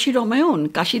 কৃত্তিবাসীর রামায়ণ,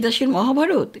 কাশিদাসের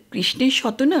মহাভারত, কৃষ্ণের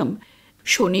শতনাম,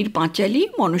 শনির পাঁচালী,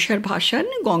 মনসার ভাসান,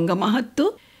 গঙ্গা মাহাত্ম্য,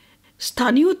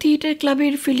 স্থানীয় থিয়েটার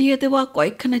ক্লাবের ফেলিয়া দেওয়া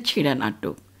কয়েকখানা ছেঁড়া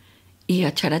নাটক,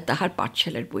 ইহা ছাড়া তাহার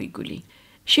পাঠশালার বইগুলি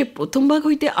সে প্রথম ভাগ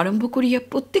হইতে আরম্ভ করিয়া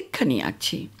প্রত্যেকখানি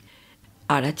আছে।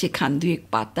 আর আছে খান দুয়েক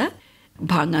পাতা,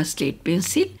 ভাঙা স্লেট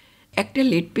পেন্সিল, একটা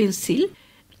লেড পেন্সিল,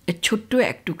 ছোট্ট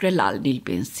এক টুকরা লাল নীল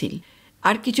পেন্সিল,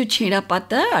 আর কিছু ছেঁড়া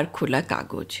পাতা আর খোলা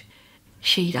কাগজ।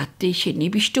 সেই রাত্রেই সে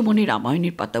নিবিষ্ট মনে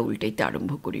রামায়ণের পাতা উল্টাইতে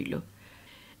আরম্ভ করিল।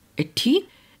 ঠিক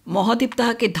মহাদেব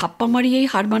তাহাকে ধাপ্পা মারিয়াই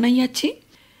হার বানাইয়াছে।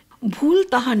 ভুল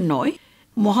তাহার নয়,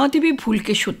 মহাদেবী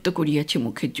ভুলকে সত্য করিয়াছে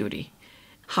মুখের জোরে।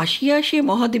 হাসিয়া সে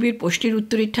মহাদেবের প্রশ্নের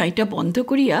উত্তরের ঠাঁইটা বন্ধ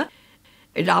করিয়া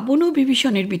রাবণ ও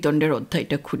বিভীষণের বিতণ্ডার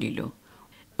অধ্যায়টা খুলিল।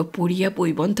 পড়িয়া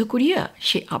বই বন্ধ করিয়া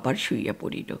সে আবার শুইয়া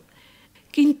পড়িল।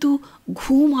 কিন্তু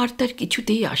ঘুম আর তার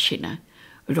কিছুতেই আসে না।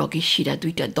 রগের শিরা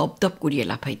দুইটা দপদপ করিয়া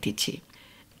লাফাইতেছে।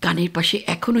 কানের পাশে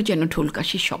এখনও যেন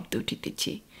ঢোলকাশির শব্দ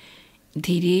উঠিতেছে।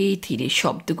 ধীরে ধীরে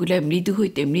শব্দগুলা মৃদু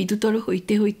হইতে মৃদুতর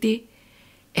হইতে হইতে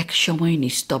এক সময়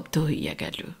নিস্তব্ধ হইয়া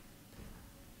গেল।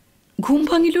 ঘুম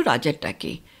ভাঙিল রাজার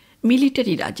ডাকে।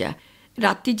 মিলিটারি রাজা,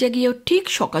 রাত্রি জাগিয়াও ঠিক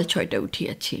সকাল 6টায়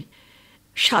উঠিয়াছে।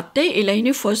 7টায় এ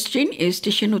লাইনে ফার্স্ট ট্রেন এ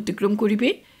স্টেশন অতিক্রম করিবে।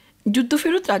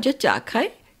 যুদ্ধফেরত রাজা চা খায়,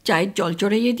 চায়ের জল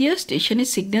চড়াইয়া দিয়া স্টেশনে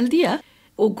সিগন্যাল দিয়া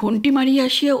ও ঘণ্টি মারিয়া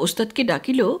আসিয়া ওস্তাদকে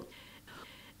ডাকিল,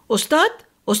 ওস্তাদ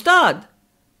ওস্তাদ।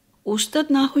 ওস্তাদ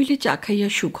না হইলে চা খাইয়া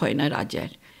সুখ হয় না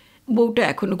রাজার। বউটা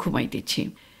এখনো ঘুমাইতেছে।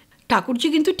 ঠাকুরজি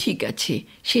কিন্তু ঠিক আছে,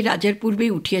 সে রাজার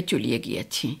পূর্বেই উঠিয়া চলিয়া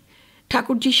গিয়াছে।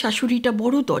 ঠাকুরজির শাশুড়িটা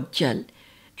বড় দজ্জাল,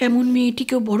 এমন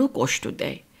মেয়েটিকেও বড় কষ্ট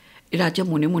দেয়। রাজা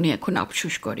মনে মনে এখন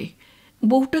আফসোস করে,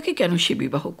 বউটাকে কেন সে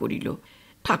বিবাহ করিল?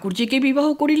 ঠাকুরজিকে বিবাহ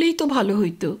করিলেই তো ভালো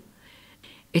হইত।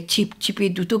 চিপচিপে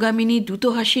দ্রুতগামিনী,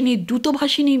 দ্রুতহাসিনী,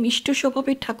 দ্রুতভাষিনী মিষ্ট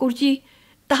স্বভাবের ঠাকুরজি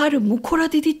তাহার মুখরা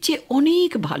দিদির চেয়ে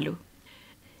অনেক ভালো।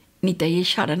 নিতাইয়ের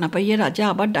সাড়া না পাইয়া রাজা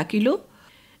আবার ডাকিল,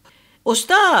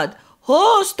 ওস্তাদ, হো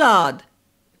ওস্তাদ।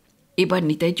 এবার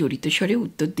নিতাই জড়িত স্বরে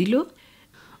উত্তর দিল,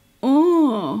 ও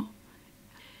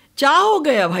चा हो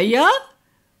गया भैया?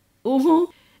 ओहो,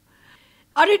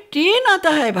 अरे ट्रेन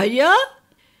आता है भैया?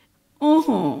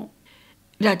 ओहो।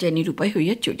 রাজা নিরুপায়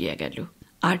হইয়া চলিয়া গেল,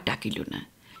 আর ডাকিল না।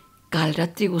 কাল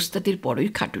রাত্রে ওস্তাদের বড়ই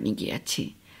খাটুনি গিয়াছে,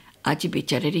 আজ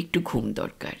বেচারার একটু ঘুম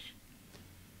দরকার।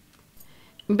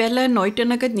 বেলা 9টা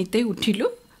নাগাদ নিতাই উঠিল,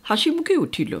 হাসি মুখে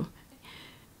উঠিল।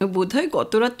 বোধহয়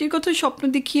গত রাত্রির কথা স্বপ্ন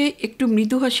দেখিয়ে একটু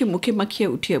মৃদু হাসি মুখে মাখিয়া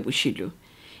উঠিয়া বসিল,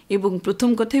 এবং প্রথম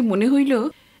কথায় মনে হইল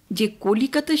যে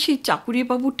কলিকাতা সেই চাকুরে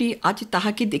বাবুটি আজ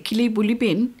তাহাকে দেখিলেই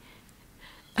বলিবেন,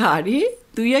 আরে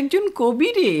তুই একজন কবি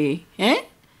রে, হ্যাঁ?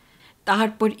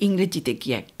 তাহার পর ইংরেজিতে কি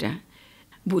একটা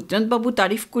ভূতনাথবাবু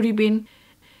তারিফ করিবেন,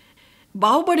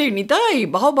 বাহবা রে নিতাই,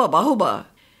 বাহবা বাহবা।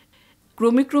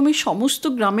 ক্রমে ক্রমে সমস্ত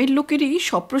গ্রামের লোকেরই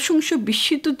সপ্রশংস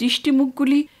বিস্মিত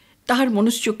দৃষ্টিমুখগুলি তাহার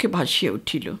মনুষ্যচক্ষে ভাসিয়া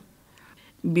উঠিল।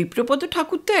 বিপ্রপদ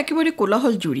ঠাকুর তো একেবারে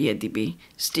কোলাহল জুড়িয়া দিবে,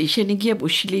 স্টেশনে গিয়া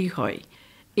বসিলেই হয়।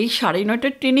 এই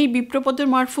 9:30টার ট্রেনেই বিপ্রপদের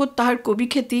মারফত তাহার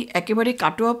কবিখ্যাতি একেবারে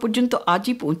কাটোয়া পর্যন্ত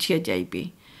আজই পৌঁছিয়া যাইবে।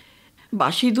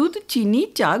 বাসি দুধ, চিনি,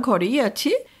 চা ঘরেই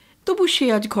আছে, তবু সে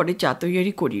আজ ঘরে চা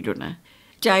তৈয়ারি করিল না।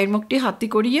 চায়ের মগটি হাতে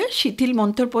করিয়া শিথিল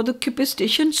মন্থর পদক্ষেপে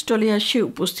স্টেশন স্টলে আসিয়া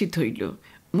উপস্থিত হইল,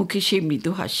 মুখে সেই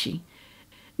মৃদু হাসি।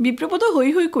 বিপ্রপদ হৈ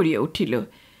হৈ করিয়া উঠিল,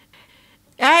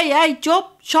 এই এই চোপ,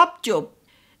 সব চোপ।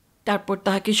 তারপর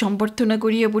তাহাকে সম্বর্ধনা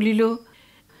করিয়া বলিল,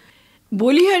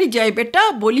 বলিহারি যাই বেটা,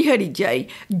 বলিহারি যাই,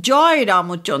 জয়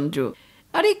রামচন্দ্র।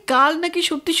 আরে কাল নাকি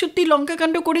সত্যি সত্যি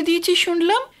লঙ্কাকাণ্ড করে দিয়েছি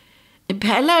শুনলাম।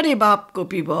 ভেলা রে বাপ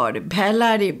কপিবর,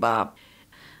 ভেলা রে বাপ।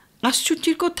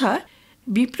 আশ্চর্যের কথা,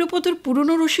 বিপ্রপদর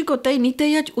পুরনো রসিকতায়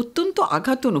নিতাই আজ অত্যন্ত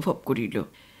আঘাত অনুভব করিল।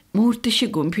 মুহূর্তে সে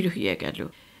গম্ভীর হইয়া গেল।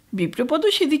 বিপ্রপদও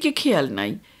সেদিকে খেয়াল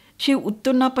নাই। সে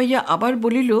উত্তর না পাইয়া আবার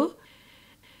বলিল,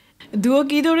 দুয়ো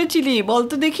কি ধরেছিলি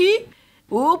বলতো দেখি?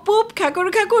 উপ উপ খ্যাকর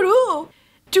খ্যাকর ও,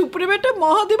 চুপ রে বেটা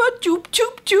মহাদেবা, চুপ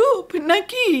চুপ চুপ,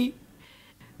 নাকি?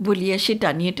 বলিয়া সে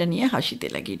টানিয়ে টানিয়ে হাসিতে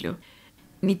লাগিল।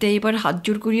 নিতাই এবার হাত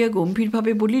জোর করিয়া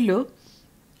গম্ভীরভাবে বলিল,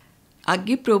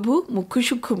 আজ্ঞে প্রভু, মুখ্য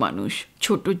সূক্ষ্ম মানুষ,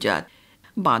 ছোট জাত,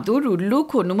 বাঁদর, উল্লুক,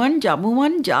 হনুমান,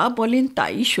 জামুমান যা বলেন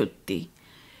তাই সত্যি।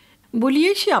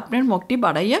 বলিয়া সে আপনার মগটি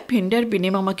বাড়াইয়া ভেন্ডার বেনে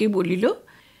মামাকে বলিল,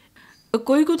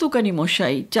 কই গো দোকানি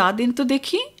মশাই, চা দেন তো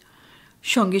দেখি।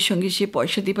 সঙ্গে সঙ্গে সে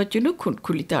পয়সা দেবার জন্য খুঁট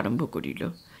খুলিতে আরম্ভ করিল।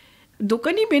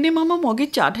 দোকানি বেনে মামা মগে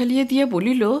চা ঢালিয়া দিয়া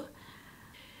বলিল,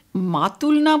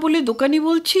 মাতুল না বলে দোকানি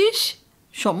বলছিস?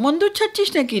 সম্বন্ধ ছাড়ছিস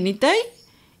নাকি নিতাই?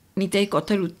 নিতাই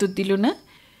কথার উত্তর দিল না।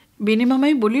 বেনে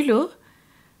মামাই বলিল,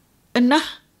 না,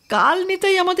 কাল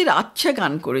নিতাই আমাদের আচ্ছা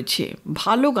গান করেছে,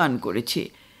 ভালো গান করেছে,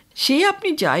 সে আপনি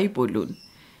যাই বলুন।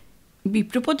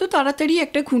 বিপ্রপদ তাড়াতাড়ি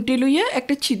একটা খুঁটে লইয়া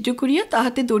একটা ছিদ্র করিয়া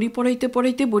তাহাতে দড়ি পড়াইতে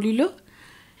পড়াইতে বলিল,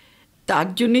 তার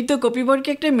জন্যই তো কপিবরকে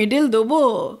একটা মেডেল দেবো।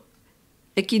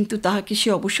 কিন্তু তাহাকে সে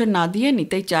অবসর না দিয়া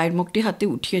নিতাই চায়ের মগটি হাতে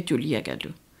উঠিয়া চলিয়া গেল।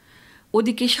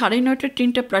 ওদিকে 9:30টার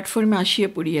ট্রেনটা প্ল্যাটফর্মে আসিয়া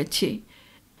পড়িয়াছে।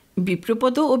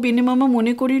 বিপ্রপদ ও বেনেমামা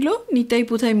মনে করিল নিতাই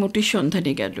বোধহয় মোটের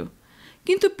সন্ধানে গেল,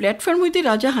 কিন্তু প্ল্যাটফর্ম হইতে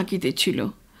রাজা হাঁকিতেছিল,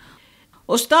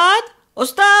 ওস্তাদ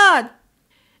ওস্তাদ।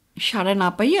 সাড়া না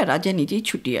পাইয়া রাজা নিজেই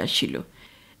ছুটিয়া আসিল।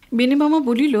 বেনেমামা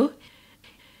বলিল,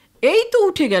 এই তো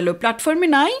উঠে গেল, প্ল্যাটফর্মে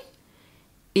নাই।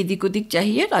 এদিক ওদিক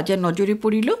চাহিয়া রাজার নজরে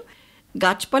পড়িল,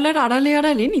 গাছপালার আড়ালে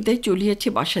আড়ালে নিতাই চলিয়াছে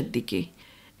বাসার দিকে।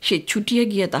 সে ছুটিয়া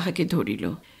গিয়া তাহাকে ধরিল।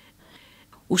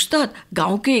 उस्ताद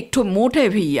गांव के एक ठो मोट है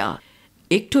भैया,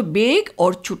 एक ठो बेग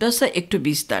और छोटा सा एक ठो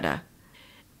बिस्तारा।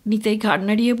 निताई घाड़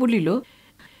नाड़िए बोलिल,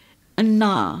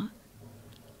 ना।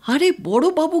 अरे बड़ो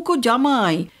बाबू को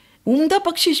जामाई, उम्दा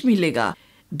बख्शिश मिलेगा,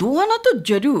 2 आना तो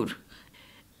जरूर।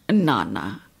 ना ना।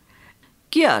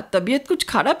 क्या तबीयत कुछ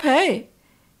खराब है?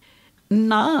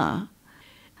 ना।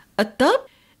 तब?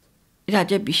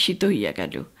 राजा बिस्मित हইয়া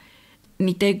গেল।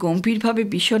 নিতাই গম্ভীরভাবে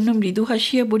বিষণ্ণ মৃদু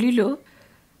হাসিয়া বলিল,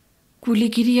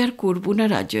 কুলিগিরি আর করব না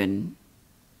রাজন।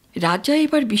 রাজা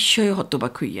এবার বিস্ময়ে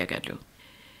হতবাক হইয়া গেল।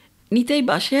 নিতাই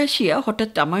বাসায় আসিয়া হঠাৎ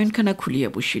রামায়ণখানা খুলিয়া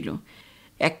বসিল।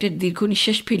 একটা দীর্ঘ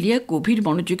নিঃশ্বাস ফেলিয়া গভীর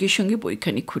মনোযোগের সঙ্গে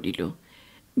বইখানি খুলিল।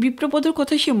 বিপ্রপদর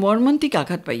কথা সে মর্মান্তিক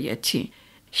আঘাত পাইয়াছে।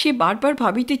 সে বারবার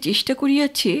ভাবিতে চেষ্টা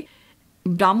করিয়াছে,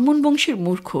 ব্রাহ্মণ বংশের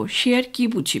মূর্খ, সে আর কি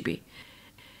বুঝিবে।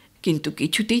 কিন্তু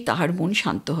কিছুতেই তাহার মন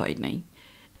শান্ত হয় নাই।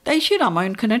 তাই সে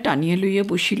রামায়ণখানা টানিয়া লইয়া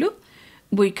বসিল।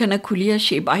 বইখানা খুলিয়া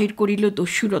সে বাহির করিল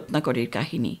দস্যু রত্নাকরের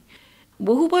কাহিনী।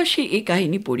 বহুবার সে এ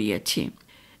কাহিনী পড়িয়াছে,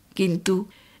 কিন্তু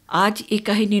আজ এ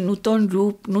কাহিনী নূতন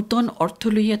রূপ নূতন অর্থ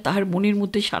লইয়া তাহার মনের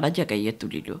মধ্যে সাড়া জাগাইয়া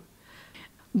তুলিল।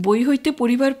 বই হইতে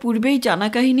পড়িবার পূর্বেই জানা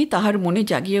কাহিনী তাহার মনে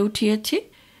জাগিয়া উঠিয়াছে,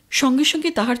 সঙ্গে সঙ্গে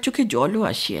তাহার চোখে জলও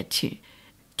আসিয়াছে।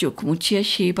 চোখ মুছিয়া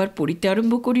সে এবার পড়িতে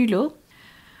আরম্ভ করিল,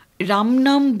 রাম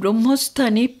নাম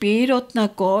ব্রহ্মস্থানে পেয়ে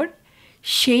রত্নাকর,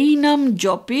 সেই নাম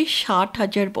জপে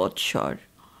 60,000 বৎসর।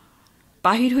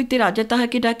 বাহির হইতে রাজা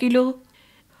তাহাকে ডাকিল,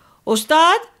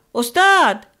 ওস্তাদ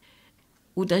ওস্তাদ।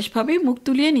 উদাসভাবে মুখ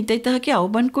তুলিয়া নিতাই তাহাকে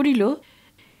আহ্বান করিল,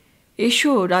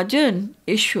 এসো রাজন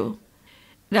এসো।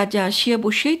 রাজা আসিয়া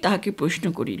বসেই তাহাকে প্রশ্ন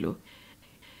করিল,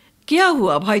 क्या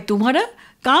हुआ भाई तुम्हारा,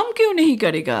 काम क्यों नहीं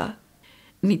करेगा?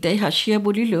 নিতাই হাসিয়া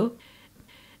বলিল,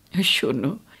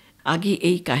 শোনো, আগে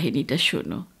এই কাহিনীটা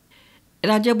শোনো।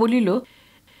 রাজা বলিল,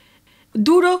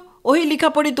 দূরো, ওই লেখা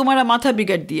পড়ে তোমারা মাথা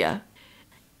বিগাড় দিয়া।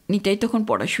 নিতাই তখন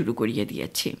পড়া শুরু করিয়া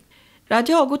দিয়াছে।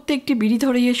 রাজা অগত্যা একটি বিড়ি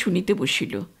ধরাইয়া শুনিতে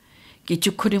বসিল।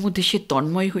 কিছুক্ষণের মধ্যে সে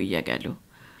তন্ময় হইয়া গেল।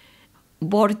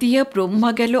 বরদিয়া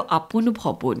ব্রহ্মা গেল আপন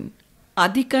ভবন,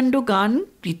 আদিকাণ্ড গান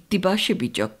কৃত্তিবাসে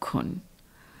বিচক্ষণ।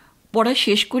 পড়া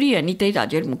শেষ করিয়া নিতাই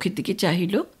রাজার মুখের দিকে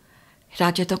চাহিল।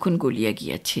 রাজা তখন গলিয়া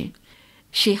গিয়াছে।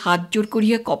 সে হাত জোর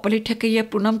করিয়া কপালে ঠেকাইয়া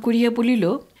প্রণাম করিয়া বলিল,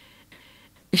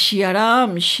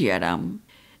 শিয়ারাম শিয়ারাম।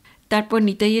 তারপর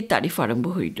নিতাইয়ের তারিফ আরম্ভ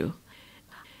হইল।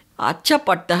 আচ্ছা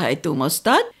পড়তা হয় তুম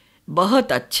ওস্তাদ, বহুত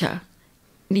আচ্ছা।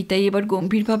 নিতাই এবার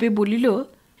গম্ভীরভাবে বলিল,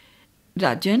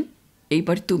 রাজন,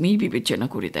 এইবার তুমিই বিবেচনা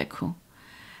করে দেখো।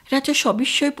 রাজা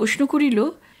সবিস্ময়ে প্রশ্ন করিল,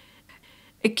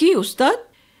 কি ওস্তাদ?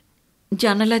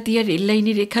 জানালা দিয়া রেল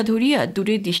লাইনে রেখা ধরিয়া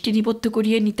দূরে দৃষ্টি নিবদ্ধ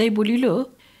করিয়া নিতাই বলিল,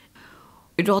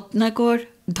 রত্নাকর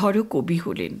ধরো কবি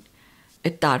হলেন,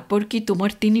 তারপর কি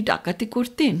তোমার তিনি ডাকাতি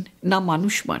করতেন না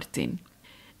মানুষ মারতেন?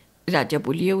 রাজা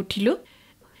বলিয়া উঠিল,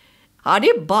 আরে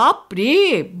বাপ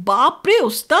রে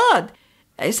ওস্তাদ,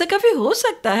 ऐसा कभी हो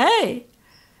सकता है?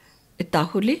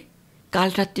 তাহলে কাল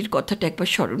রাত্রির কথাটা একবার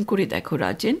স্মরণ করে দেখো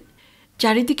রাজেন,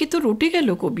 চারিদিকে তো রটে গেল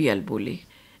কবিয়াল বলে।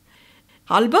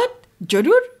 আলবাত,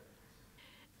 জরুর।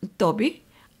 তবে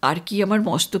আর কি আমার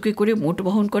মস্তকে করে মোট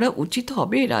বহন করা উচিত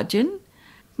হবে রাজেন?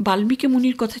 বাল্মীকি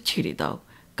মুনির কথা ছেড়ে দাও,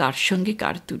 কার সঙ্গে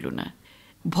কার তুলনা।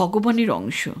 ভগবানের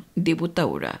অংশ, দেবতা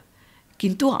ওরা,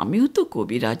 কিন্তু আমিও তো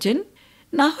কবি রাজেন,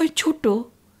 না হয় ছোট।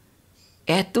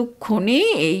 এতক্ষণে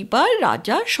এইবার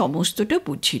রাজা সমস্তটা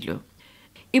বুঝিল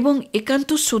এবং একান্ত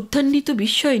শ্রদ্ধান্বিত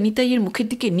বিস্ময়ে নিতাইয়ের মুখের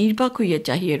দিকে নির্বাক হইয়া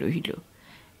চাহিয়া রহিল।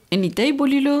 নিতাই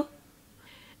বলিল,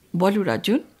 বলো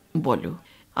রাজন বলো,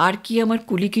 আর কি আমার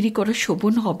কুলিগিরি করা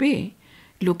শোভন হবে?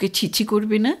 লোকে ছিছি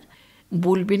করবে না,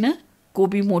 বলবে না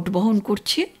কবি মোট বহন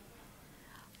করছে?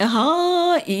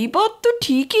 হ্যাঁ, এই বাত তো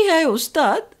ঠিকই হ্যায়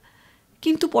ওস্তাদ।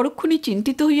 কিন্তু পরক্ষণে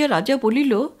চিন্তিত হইয়া রাজা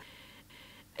বলিল,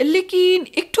 লেকিন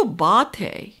একটু বাত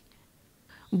হ্যায়।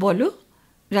 বলো।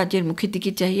 রাজার মুখের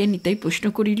দিকে চাহিয়া নিতাই প্রশ্ন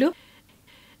করিল,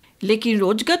 লেকিন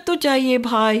রোজগার তো চাইয়ে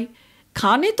ভাই,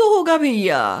 খানে তো হোগা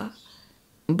ভैया।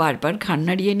 বারবার ঘান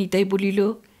নাড়িয়া নিতাই বলিল,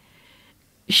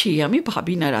 সে আমি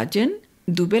ভাবি না রাজন,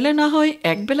 দুবেলা না হয়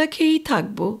একবেলা খেয়েই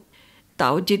থাকব,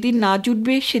 তাও যেদিন না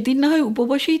জুটবে সেদিন না হয়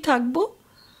উপবাসেই থাকব।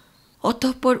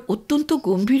 অতঃপর অত্যন্ত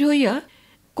গম্ভীর হইয়া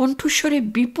কণ্ঠস্বরে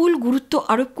বিপুল গুরুত্ব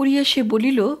আরোপ করিয়া সে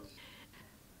বলিল,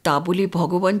 তা বলে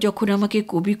ভগবান যখন আমাকে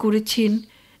কবি করেছেন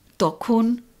তখন?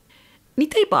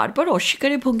 নিতাই বারবার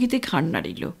অস্বীকারের ভঙ্গিতে ঘাড়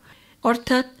নাড়িল,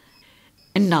 অর্থাৎ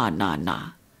না না না,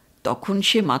 তখন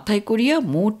সে মাথায় করিয়া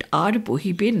মোট আর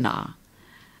বহিবে না।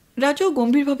 রাজাও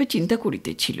গম্ভীরভাবে চিন্তা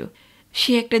করিতেছিল।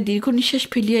 সে একটা দীর্ঘ নিঃশ্বাস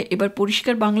ফেলিয়া এবার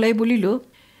পরিষ্কার বাংলায় বলিল,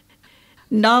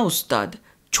 না ওস্তাদ,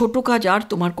 ছোট কাজ আর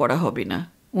তোমার করা হবে না।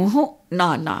 ওহো, না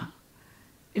না।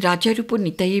 রাজার উপর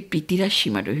নিতাইয়ের প্রীতির আর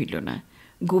সীমা রহিল না।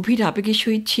 গভীর আবেগের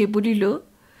সহিত সে বলিল,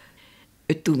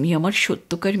 তুমি আমার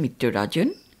সত্যকার মিত্র রাজন।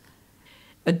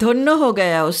 ধন্য হো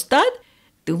গয়া ওস্তাদ,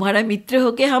 তোমারা মিত্র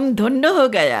হোকে হাম ধন্য হো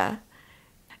গয়া।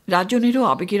 রাজনেরও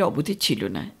আবেগের অবধি ছিল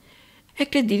না।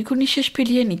 একটা দীর্ঘ নিঃশ্বাস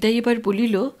ফেলিয়া নিতাই এবার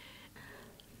বলিল,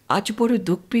 আজ বড়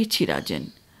দুঃখ পেয়েছি রাজন।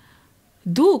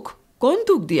 দুঃখ? কোন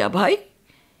দুঃখ দিয়া ভাই?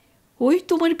 ওই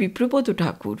তোমার বিপ্রপদ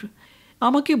ঠাকুর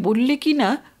আমাকে বললে কি না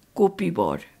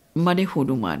কপিবর মানে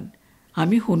হনুমান।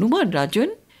 আমি হনুমান রাজন?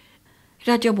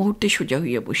 রাজা মুহূর্তে সোজা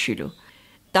হইয়া বসিল।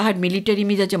 তাহার মিলিটারি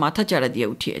মেজাজে মাথা চাড়া দিয়া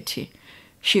উঠিয়াছে।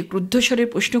 সে ক্রুদ্ধস্বরে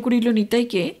প্রশ্ন করিল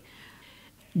নিতাইকে,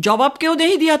 জবাব কেউ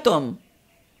দেহি দিয়াতম।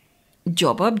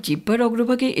 জবাব জিহ্বার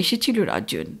অগ্রভাগে এসেছিল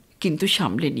রাজন, কিন্তু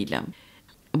সামলে নিলাম।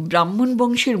 ব্রাহ্মণ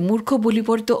বংশের মূর্খ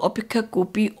বলিবর্ত অপেক্ষা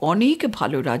কপি অনেক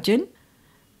ভালো রাজন।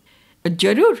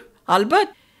 জরুর, আলবাত,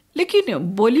 লেকিন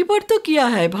বলিবর্ত কিয়া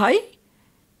হ্যায় ভাই?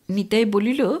 নিতাই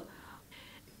বলিল,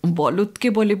 বলদকে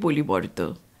বলে বলিবর্ত।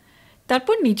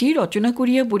 তারপর নিজেই রচনা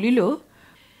করিয়া বলিল,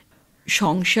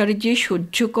 সংসার যে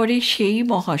সহ্য করে সেই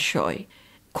মহাশয়,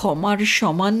 ক্ষমার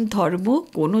সমান ধর্ম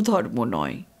কোনো ধর্ম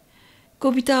নয়।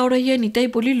 কবিতা আওড়াইয়া নিতাই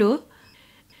বলিল,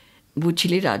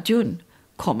 বুঝলে রাজন,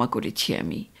 ক্ষমা করেছি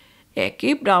আমি। একে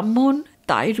ব্রাহ্মণ,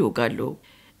 তাই রোগালো,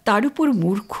 তার উপর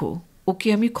মূর্খ, ওকে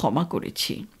আমি ক্ষমা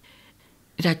করেছি।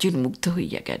 রাজন মুগ্ধ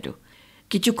হইয়া গেল।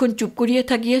 কিছুক্ষণ চুপ করিয়া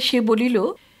থাকিয়া সে বলিল,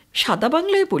 সাদা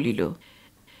বাংলায় বলিল,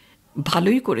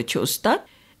 ভালোই করেছ ওস্তাদ।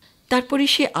 তারপরে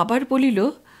সে আবার বলিল,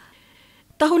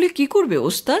 তাহলে কি করবে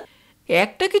ওস্তাদ?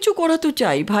 একটা কিছু করা তো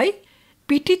চাই ভাই,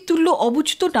 পিঠির তুল্য অবুঝ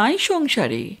তো নাই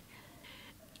সংসারে।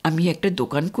 আমি একটা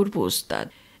দোকান করব ওস্তাদ।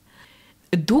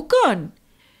 দোকান?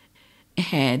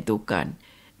 হ্যাঁ দোকান,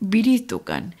 বিড়ির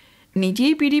দোকান।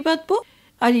 নিজেই বিড়ি বাঁধব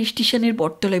আর স্টেশনের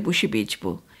বটতলায় বসে বেচব।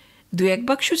 2-1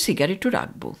 বাক্স সিগারেটও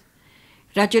রাখব।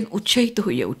 রাজন উৎসাহিত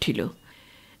হইয়া উঠিল,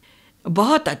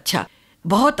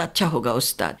 বহুত আচ্ছা হোগা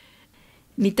ওস্তাদ।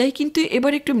 নিতাই কিন্তু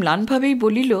এবার একটু ম্লানভাবেই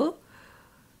বলিল,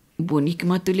 বণিক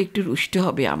মাতুল একটু রুষ্ট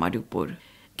হবে আমার উপর,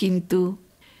 কিন্তু।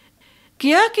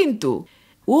 क्या किंतु?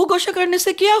 वो गोशा करने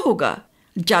से क्या होगा?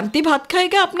 जानती भात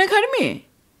खाएगा अपने घर में?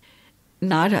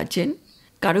 না রাজেন,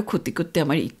 কারো ক্ষতি করতে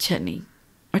আমার ইচ্ছা নেই।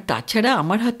 আর তাছাড়া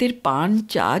আমার হাতের পান,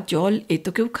 চা, জল এ তো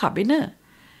কেউ খাবে না।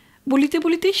 বলিতে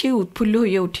বলিতে সে উৎফুল্ল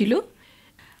হইয়া উঠিল।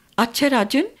 আচ্ছা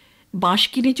রাজন, বাঁশ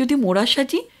কিনে যদি মোড়া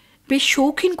সাজি বেশ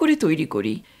শৌখিন করে তৈরি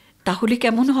করি, তাহলে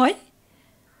কেমন হয়?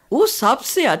 ও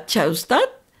সবসে আচ্ছা উস্তাদ।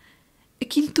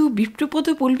 কিন্তু বিপ্রপদ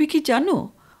বলবে কি জানো?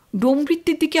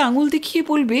 ডোমবৃত্তির দিকে আঙুল দেখিয়ে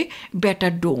বলবে,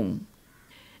 ব্যাটার ডোম।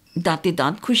 দাঁতে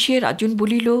দাঁত খুশিয়ে রাজন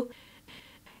বলিল,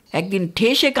 একদিন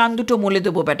ঠেসে কান দুটো মলে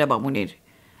দেবো ব্যাটা বামুনের।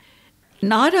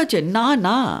 না রাজন, না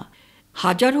না,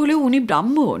 হাজার হলেও উনি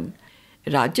ব্রাহ্মণ।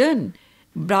 রাজন,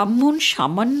 ব্রাহ্মণ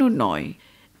সামান্য নয়,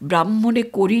 ব্রাহ্মণে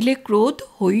করিলে ক্রোধ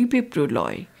হইবে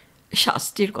প্রলয়,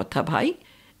 শাস্ত্রের কথা ভাই।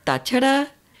 তাছাড়া।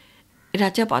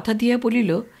 রাজা বাধা দিয়া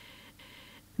বলিল,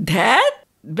 ধ্যাত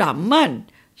ব্রাহ্মণ,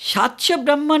 700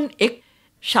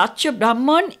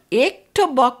 ब्राह्मण एक ठो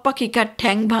बक पाखी का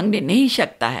ठैंग भांगने नहीं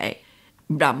सकता है।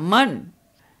 ब्राह्मण।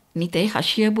 নিতাই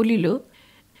হাসিয়া বলিল,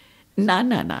 না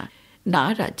না না না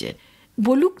রাজন,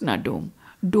 বলুক না ডোম।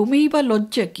 ডোমেই বা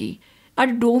লজ্জা কি? আর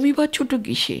ডোমই বা ছোট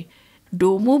কিসে?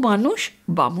 ডোমও মানুষ,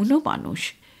 বামুনও মানুষ।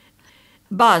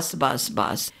 বাস বাস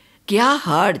বাস, क्या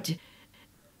हर्ज।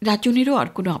 রাজনেরও আর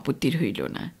কোনো আপত্তির হইল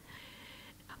না।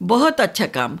 बहुत अच्छा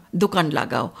काम, दुकान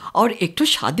लगाओ और एक तो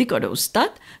शादी करो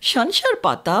उस्ताद, संसार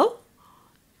पाताओ।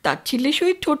 ताच्छिल्य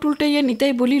सहित ठोट उल्टाइया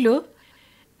निताई बोलिल,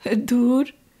 दूर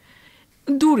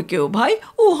दूर क्यों भाई,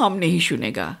 वो हम नहीं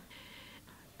सुनेगा।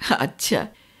 अच्छा,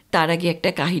 तार आगे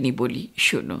एकटा काहिनी बोली,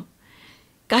 शोनो।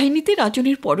 काहिनीते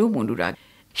राजनेर परम अनुराग।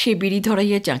 से बिड़ी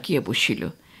धराइया चाकिया बसिल।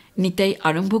 निताई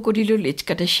आरम्भ करिल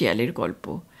लेजकाटा शियालेर गल्प।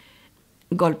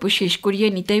 गल्प शेष करिया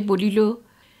निताई बोलिल,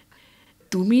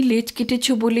 তুমি লেজ কেটেছ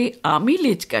বলে আমি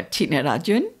লেজ কাটছি না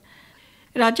রাজন।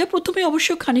 রাজা প্রথমে অবশ্য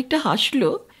খানিকটা হাসল,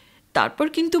 তারপর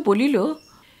কিন্তু বলিল,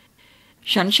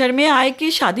 সংসার মে আয় কে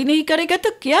শাদি নেই করেগা তো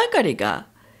কেয়া করেগা।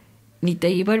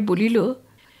 নিতাই এবার বলিল,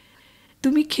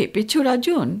 তুমি খেপেছ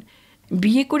রাজন,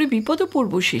 বিয়ে করে বিপদে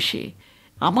পড়ব শেষে।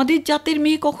 আমাদের জাতের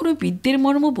মেয়ে কখনো বিদ্যের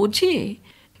মর্ম বোঝে?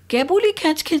 কেবলই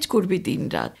খ্যাঁচ খ্যাঁচ করবে দিন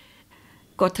রাত।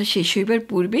 কথা শেষ হইবার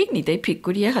পূর্বেই নিতাই ফিক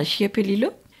করিয়া হাসিয়া ফেলিল।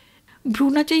 ভ্রু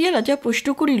নাচাইয়া রাজা প্রশ্ন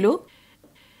করিল,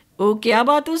 ও কেয়া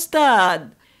বাত উস্তাদ,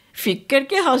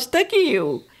 ফিক্কারকে হাসতা কি ও?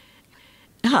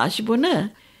 হাসব না?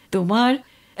 তোমার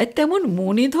তেমন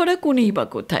মনে ধরা কোনেই বা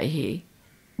কোথায় হে?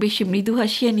 বেশি মৃদু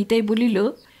হাসিয়া নিতাই বলিল,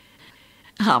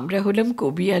 আমরা হলাম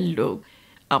কবিয়ার লোক,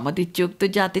 আমাদের চোখ তো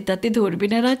যাতে তাতে ধরবে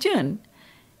না রাজন।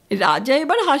 রাজা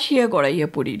এবার হাসিয়া গড়াইয়া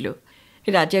পড়িল।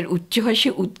 রাজার উচ্চ হাসি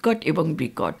উৎকট এবং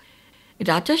বিকট।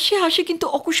 রাজার সে হাসি কিন্তু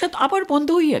অকস্মাৎ আবার বন্ধ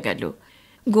হইয়া গেল।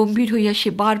 গম্ভীর হইয়া সে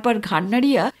বারবার ঘাড়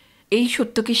নাড়িয়া এই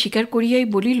সত্যকে স্বীকার করিয়াই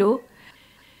বলিল,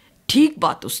 ঠিক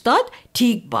বাত উস্তাদ,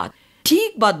 ঠিক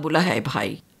বাत बोला है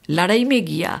भाई। लड़ाई में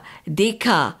गया,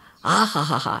 देखा, हा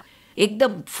हा हा,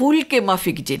 एकदम फूल के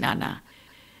माफिक जिनाना।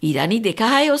 ईरानी देखा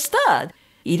है उस्ताद,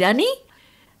 ईरानी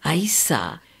ऐसा,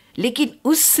 लेकिन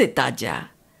उससे ताजा।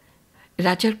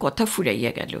 রাজার কথা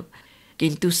ফুরাইয়া গেল,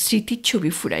 কিন্তু স্মৃতির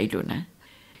ছবি ফুরাইল না।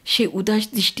 সে উদাস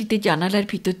দৃষ্টিতে জানালার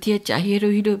ভিতর দিয়া চাহিয়া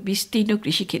রহিল বিস্তীর্ণ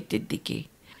কৃষিক্ষেত্রের দিকে,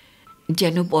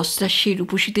 যেন বস্ত্রাশ্বের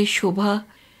রূপসীদের শোভা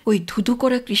ওই ধুধু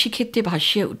করা কৃষিক্ষেত্রে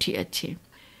ভাসিয়া উঠিয়াছে।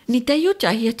 নিতাইও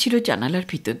চাহিয়াছিল জানালার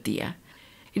ভিতর দিয়া।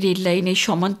 রেল লাইনের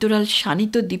সমান্তরাল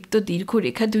শানিত দীপ্ত দীর্ঘ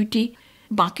রেখা দুইটি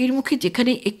বাঁকের মুখে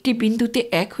যেখানে একটি বিন্দুতে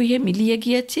এক হইয়া মিলিয়া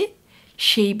গিয়াছে,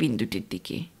 সেই বিন্দুটির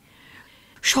দিকে।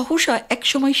 সহসা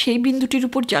একসময় সেই বিন্দুটির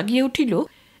উপর জাগিয়া উঠিল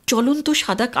চলন্ত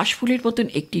সাদা কাশফুলের মতন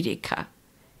একটি রেখা।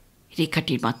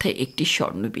 রেখাটির মাথায় একটি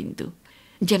স্বর্ণবিন্দু,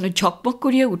 যেন ঝকমক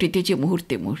করিয়া উঠিতেছে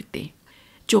মুহূর্তে মুহূর্তে।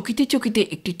 চকিতে চকিতে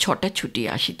একটি ছটা ছুটিয়া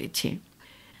আসিতেছে।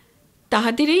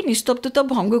 তাহাদের এই নিস্তব্ধতা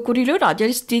ভঙ্গ করিল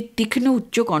রাজার স্ত্রীর তীক্ষ্ণ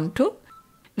উচ্চ কণ্ঠ।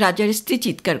 রাজার স্ত্রী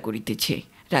চিৎকার করিতেছে,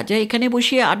 রাজা এখানে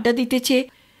বসিয়া আড্ডা দিতেছে,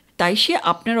 তাই সে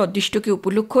আপনার অদৃষ্টকে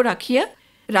উপলক্ষ রাখিয়া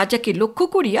রাজাকে লক্ষ্য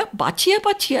করিয়া বাছিয়া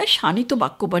বাছিয়া শানিত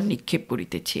বাক্যবান নিক্ষেপ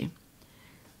করিতেছে।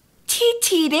 ছি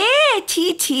ছি রে, ছি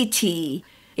ছি ছি,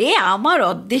 এ আমার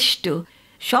অদৃষ্ট।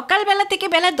 সকালবেলা থেকে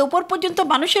বেলা দুপুর পর্যন্ত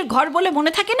মানুষের ঘর বলে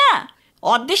মনে থাকে না?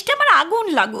 অদৃষ্টে আমার আগুন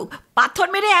লাগুক, পাথর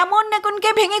মেরে এমন নাগুনকে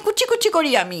ভেঙে কুচি কুচি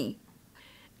করি আমি।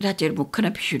 রাজার মুখখানা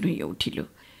ভীষণ হইয়া উঠিল।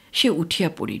 সে উঠিয়া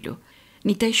পড়িল।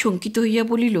 নিতাই শঙ্কিত হইয়া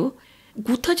বলিল,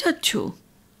 কোথা যাচ্ছ?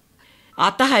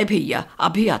 আতা হ্যায় ভैया,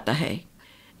 আভি আতা হ্যায়।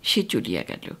 সে চলিয়া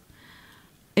গেল।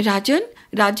 রাজন,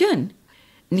 রাজন!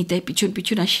 নিতাই পিছন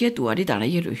পিছন আসিয়া দুয়ারে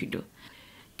দাঁড়াইয়া রহিল।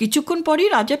 কিছুক্ষণ পরে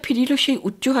রাজা ফিরিল সেই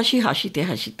উচ্চ হাসি হাসিতে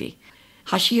হাসিতে।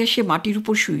 হাসিয়া সে মাটির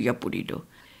উপর শুইয়া পড়িল।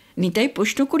 নিতাই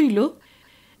প্রশ্ন করিল,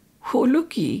 হলো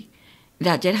কি?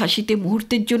 রাজার হাসিতে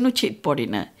মুহূর্তের জন্য ছেদ পড়ে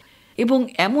না, এবং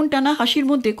এমন টানা হাসির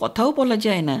মধ্যে কথাও বলা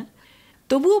যায় না।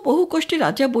 তবুও বহু কষ্টে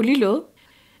রাজা বলিল,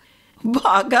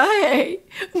 ভাগা হ্যায়,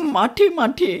 মাঠে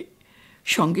মাঠে।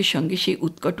 সঙ্গে সঙ্গে সেই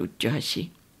উৎকট উচ্চ হাসি।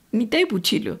 নিতাই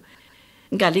বুঝিল,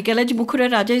 গালিগালাজ মুখরা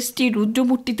রাজার স্ত্রী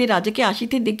রুদ্রমূর্তিতে রাজাকে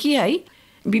আসিতে দেখিয়াই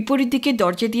বিপরীত দিকে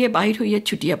দরজা দিয়ে বাহির হইয়া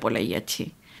ছুটিয়া পলাইয়াছে।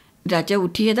 রাজা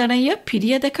উঠিয়া দাঁড়াইয়া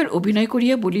ফিরিয়া দেখার অভিনয়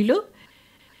করিয়া বলিল,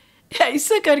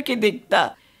 ऐसा करके देखता,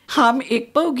 हम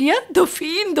एक पाव गया तो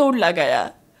फिर दौड़ लगाया।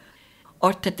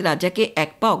 অর্থাৎ রাজাকে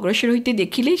এক পা অগ্রসর হইতে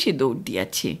দেখিলেই সে দৌড়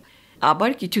দিয়াছে,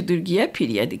 আবার কিছু দূর গিয়া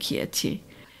ফিরিয়া দেখিয়াছে।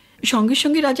 সঙ্গে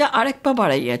সঙ্গে রাজা আর এক পা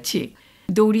বাড়াইয়াছে,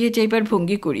 দৌড়িয়া যাইবার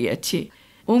ভঙ্গি করিয়াছে।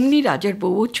 অমনি রাজার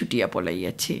বউও ছুটিয়া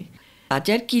পলাইয়াছে।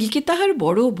 রাজার কিলকে তাহার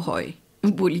বড় ভয়।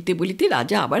 বলিতে বলিতে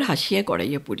রাজা আবার হাসিয়া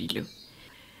করাইয়া পড়িল।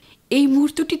 এই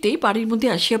মুহূর্তটিতেই বাড়ির মধ্যে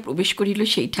আসিয়া প্রবেশ করিল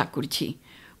সেই ঠাকুরঝি।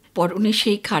 পরনে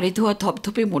সেই খাড়ে ধোয়া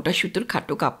ধপধপে মোটা সুতোর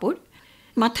খাটো কাপড়,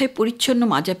 মাথায় পরিচ্ছন্ন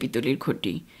মাজা পিতলের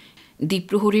ঘটি।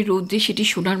 দ্বীপ্রহরের রৌদ্রে সেটি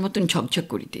সোনার মতন ঝকঝক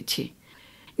করিতেছে।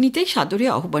 নিতাই সাদরে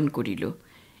আহ্বান করিল,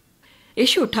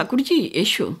 এসো ঠাকুরজি,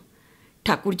 এসো।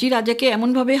 ঠাকুরজি রাজাকে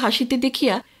এমনভাবে হাসিতে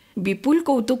দেখিয়া বিপুল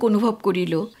কৌতুক অনুভব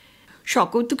করিল।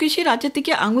 সকৌতুকে সে রাজা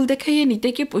থেকে আঙুল দেখাইয়া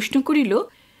নিতাইকে প্রশ্ন করিল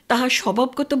তাহার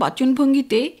স্বভাবগত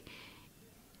বাচনভঙ্গিতে,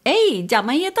 এই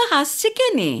জামাইয়া তো হাসছে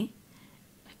কেনে?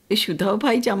 সুধাও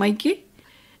ভাই জামাইকে।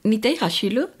 নিতাই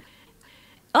হাসিল,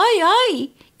 আয় আয়,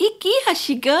 ই কি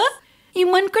হাসি গা,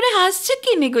 ইমান করে হাসছে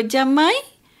কেনে গো জামাই?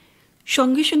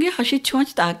 সঙ্গে সঙ্গে হাসির ছোঁয়াচ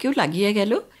তাহাকেও লাগিয়া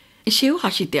গেল। সেও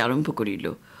হাসিতে আরম্ভ করিল,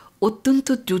 অত্যন্ত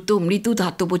দ্রুত মৃদু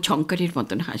ধাতব ঝঙ্কারের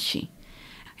মতন হাসি।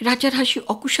 রাজার হাসি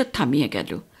অকুশাত থামিয়া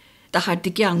গেল। তাহার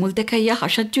দিকে আঙুল দেখাইয়া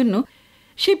হাসার জন্য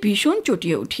সে ভীষণ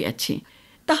চটিয়া উঠিয়াছে।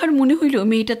 তাহার মনে হইল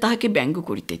মেয়েটা তাহাকে ব্যঙ্গ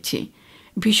করিতেছে।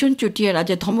 ভীষণ চটিয়া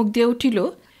রাজা ধমক দিয়া উঠিল,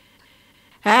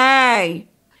 হ্যাঁ।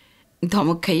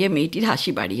 ধমক খাইয়া মেয়েটির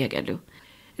হাসি বাড়িয়া গেল।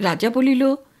 রাজা বলিল,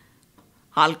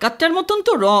 আলকাত্রার মতন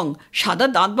তো রং, সাদা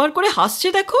দাঁত বার করে হাসছে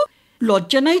দেখো,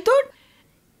 লজ্জা নাই তোর?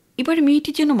 এবার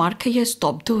মেয়েটি যেন মার খাইয়া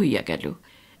স্তব্ধ হইয়া গেল।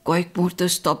 কয়েক মুহূর্ত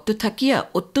স্তব্ধ থাকিয়া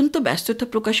অত্যন্ত ব্যস্ততা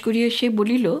প্রকাশ করিয়া সে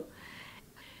বলিল,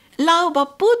 লাও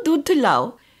বাপ্পু, দুধ লাও,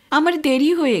 আমার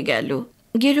দেরি হয়ে গেল,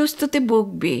 গেরস্ততে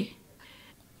বকবে।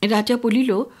 রাজা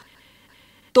বলিল,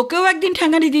 তোকেও একদিন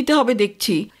ঠ্যাঙানি দিতে হবে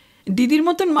দেখছি, দিদির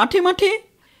মতন মাঠে মাঠে।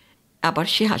 আবার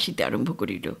সে হাসিতে আরম্ভ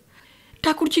করিল।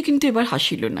 ঠাকুরজি কিন্তু এবার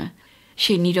হাসিল না।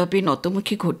 সে নীরবে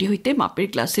নতমুখী ঘটি হইতে মাপের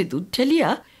গ্লাসে দুধ ঢালিয়া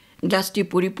গ্লাসটি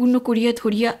পরিপূর্ণ করিয়া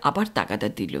ধরিয়া আবার তাগাদা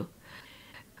দিল।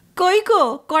 কই গো,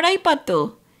 কড়াই পাতো।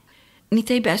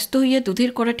 নিতাই ব্যস্ত হইয়া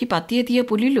দুধের কড়াটি পাতিয়া দিয়া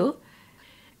বলিল,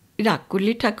 রাগ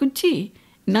করলে ঠাকুরজি?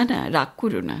 না না, রাগ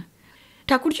করো না।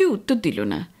 ঠাকুরজি উত্তর দিল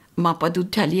না। মাপা দুধ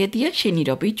ঢালিয়া দিয়া সে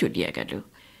নীরবেই চলিয়া গেল।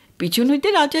 পিছন হইতে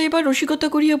রাজা এবার রসিকতা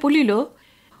করিয়া বলিল,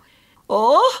 ও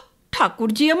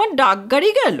ঠাকুরজি আমার ডাক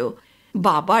গাড়ি গেল,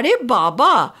 বাবারে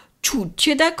বাবা,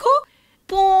 ছুটছে দেখো,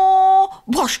 প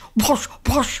ভস ভস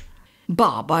ভস,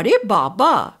 বাবারে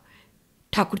বাবা।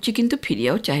 ঠাকুরজি কিন্তু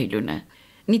ফিরিয়াও চাহিল না।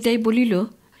 নিতাই বলিল,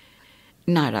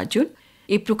 না রাজন,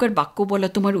 এ প্রকার বাক্য বলা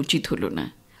তোমার উচিত হলো না।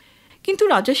 কিন্তু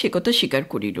রাজা সে কথা স্বীকার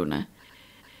করিল না।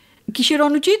 কিসের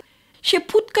অনুচিত? সে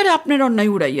ফুৎকারে আপনার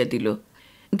অন্যায় উড়াইয়া দিল।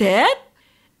 ধ্যাত!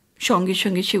 সঙ্গে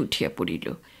সঙ্গে সে উঠিয়া পড়িল।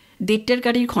 1:30টার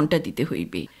গাড়ির ঘণ্টা দিতে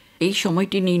হইবে। এই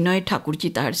সময়টি নির্ণয়ে ঠাকুরজি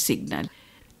তাহার সিগন্যাল।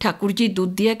 ঠাকুরজি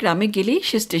দুধদিয়া গ্রামে গেলেই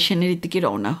সে স্টেশনের দিকে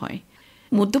রওনা হয়।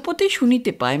 মধ্যপথে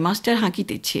শুনিতে পায় মাস্টার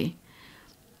হাঁকিতেছে।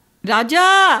 রাজা!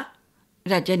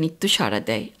 রাজা নিত্য সাড়া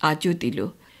দেয়, আজও দিল।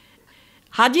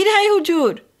 হাজির হাই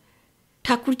হুজুর।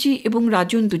 ঠাকুরজি এবং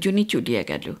রাজন দুজনেই চলিয়া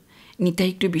গেল। নিতাই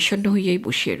একটু বিষণ্ণ হইয়াই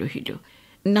বসিয়া রহিল।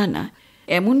 না না,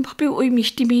 এমনভাবে ওই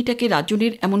মিষ্টি মেয়েটাকে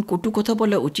রাজনের এমন কটু কথা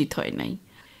বলা উচিত হয় নাই।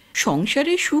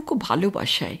 সংসারে সুখ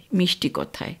ভালোবাসায়, মিষ্টি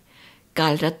কথায়।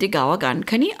 কাল রাত্রে গাওয়া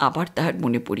গানখানি আবার তাহার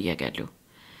মনে পড়িয়া গেল।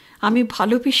 আমি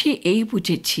ভালোবেসে এই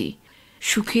বুঝেছি,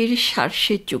 সুখের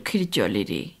সার্সে চোখের জলে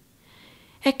রে।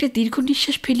 একটা দীর্ঘ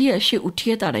নিঃশ্বাস ফেলিয়া সে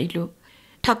উঠিয়া দাঁড়াইল।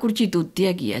 ঠাকুরজি দুধ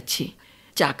দিয়া গিয়াছে,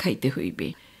 চা খাইতে হইবে।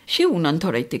 সে উনান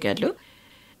ধরাইতে গেল।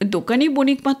 দোকানি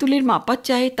বণিক মাতুলের মাপার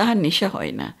চায়ে তাহার নেশা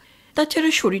হয় না।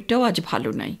 তাছাড়া শরীরটাও আজ ভালো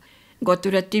নাই।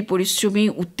 গতরাত্রির পরিশ্রমে,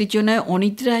 উত্তেজনায়,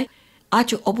 অনিদ্রায় আজ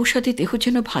অবসাদে দেহ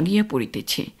যেন ভাঙিয়া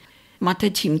পড়িতেছে, মাথা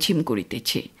ঝিমঝিম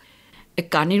করিতেছে,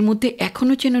 কানের মধ্যে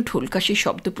এখনও যেন ঢোলকাশির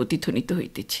শব্দ প্রতিধ্বনিত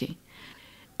হইতেছে।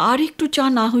 আর একটু চা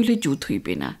না হইলে জুত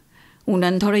হইবে না।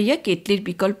 উনান ধরাইয়া কেতলির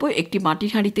বিকল্প একটি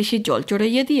মাটির হাঁড়িতে সে জল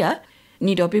চড়াইয়া দিয়া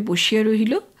নীরবে বসিয়া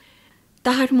রহিল।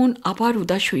 তাহার মন আবার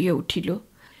উদাস হইয়া উঠিল।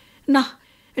 না,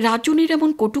 রাজনের এমন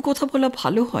কটু কথা বলা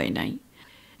ভালো হয় নাই।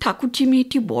 ঠাকুরজি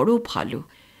মেয়েটি বড় ভালো।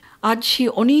 আজ সে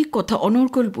অনেক কথা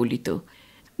অনর্গল বলিত।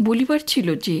 বলিবার ছিল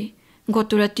যে,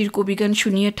 গতরাত্রির কবিগান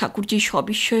শুনিয়া ঠাকুরজি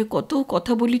সবিস্ময়ে কত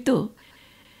কথা বলিত।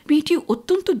 মেয়েটি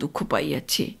অত্যন্ত দুঃখ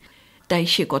পাইয়াছে, তাই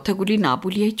সে কথাগুলি না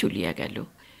বলিয়াই চলিয়া গেল।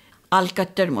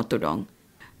 আলকাত্তার মতো রং।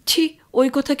 ছি, ওই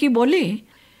কথা কি বলে?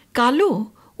 কালো,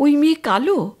 ওই মেয়ে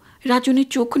কালো, রাজনের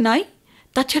চোখ নাই।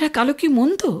 তাছাড়া কালো কি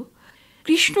মন্দ?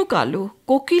 কৃষ্ণ কালো,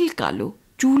 কোকিল কালো,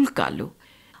 চুল কালো।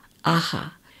 আহা,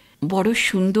 বড়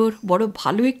সুন্দর, বড়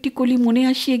ভালো একটি কলি মনে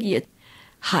আসিয়া গিয়া।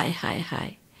 হায় হায়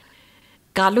হায়,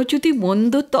 কালো যদি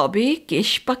মন্দ তবে কেশ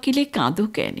পাকিলে কাঁদো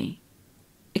কেনে?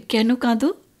 কেন কাঁদো?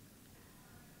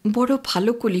 বড়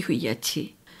ভালো কলি হইয়াছে।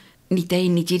 নিতাই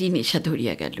নিজেরই নেশা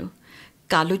ধরিয়া গেল।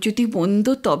 কালো যদি মন্দ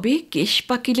তবে কেশ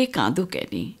পাকিলে কাঁদো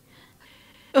কেনে?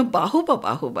 বাহবা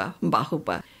বাহবা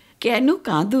বাহবা, কেন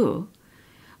কাঁদো?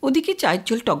 ওদিকে চায়ের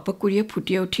জল টকবক করিয়া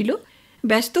ফুটিয়া উঠিল।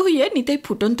 ব্যস্ত হইয়া নিতাই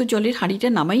ফুটন্ত জলের হাঁড়িটা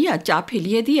নামাইয়া চা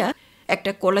ফেলিয়া দিয়া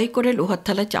একটা কলাই করে লোহার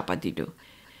থালা চাপা দিল।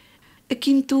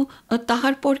 কিন্তু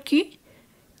তাহার পর কি?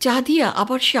 চা দিয়া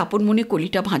আবার সে আপন মনে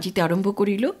কলিটা ভাঁজিতে আরম্ভ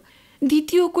করিল।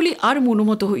 দ্বিতীয় কলি আর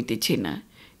মনোমত হইতেছে না।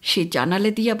 সে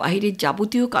জানালা দিয়া বাহিরের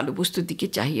যাবতীয় কালো বস্তুর দিকে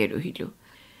চাহিয়া রহিল।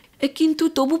 কিন্তু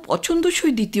তবু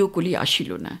পছন্দসই দ্বিতীয় কলি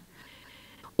আসিল না।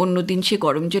 অন্যদিন সে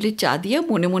গরম জলে চা দিয়া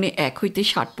মনে মনে 1 হইতে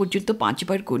 60 পর্যন্ত 5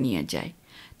 বার গনিয়া যায়,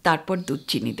 তারপর দুধ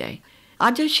চিনি দেয়।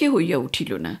 আজ আর সে হইয়া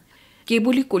উঠিল না।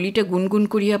 কেবলই কলিটা গুনগুন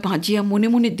করিয়া ভাঁজিয়া মনে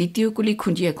মনে দ্বিতীয় কলি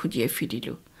খুঁজিয়া খুঁজিয়া ফিরিল।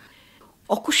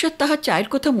 অকস্মাৎ তাহার চায়ের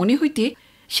কথা মনে হইতে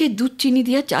সে দুধ চিনি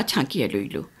দিয়া চা ছাঁকিয়া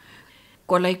লইল।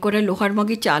 কলাই করা লোহার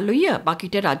মগে চা লইয়া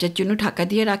বাকিটা রাজার জন্য ঢাকা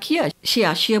দিয়া রাখিয়া সে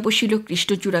আসিয়া বসিল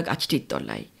কৃষ্ণচূড়া গাছটির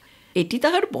তলায়। এটি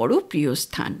তাহার বড় প্রিয়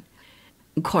স্থান।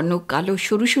 ঘন কালো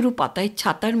সরু সরু পাতায়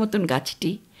ছাতার মতন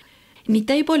গাছটি।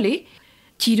 নিতাই বলে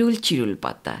চিরল চিরল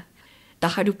পাতা।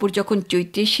 তাহার উপর যখন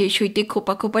চৈত্রের শেষ হইতে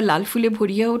খোপা খোপা লাল ফুলে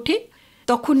ভরিয়া ওঠে,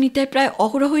 তখন নিতাই প্রায়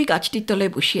অহরহই গাছটির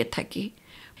তলায় বসিয়া থাকে।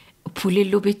 ফুলের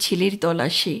লোভে ছেলের দল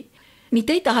আসে।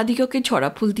 নিতাই তাহাদিগকে ঝরা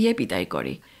ফুল দিয়া বিদায়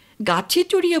করে, গাছে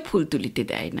চড়িয়া ফুল তুলিতে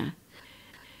দেয় না।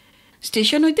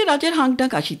 স্টেশন হইতে রাজার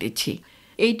হাঁকডাক আসিতেছে।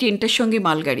 এই ট্রেনটার সঙ্গে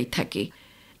মালগাড়ি থাকে।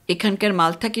 এখানকার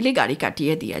মাল থাকিলে গাড়ি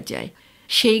কাটিয়া দিয়া যায়।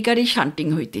 সেই গাড়ি শান্টিং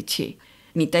হইতেছে।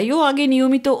 নিতাইও আগে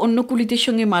নিয়মিত অন্য কুলিদের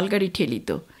সঙ্গে মালগাড়ি ঠেলিত।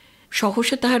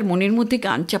 সহসা তাহার মনের মধ্যে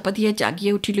গান চাপা দিয়া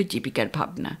জাগিয়া উঠিল জীবিকার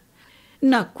ভাবনা।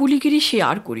 না, কুলিগিরি সে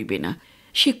আর করিবে না।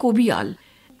 সে কবিয়াল।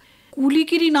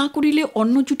 কুলিগিরি না করিলে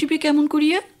অন্ন জুটিবে কেমন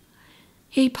করিয়া?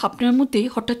 এই ভাবনার মধ্যে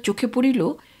হঠাৎ চোখে পড়িল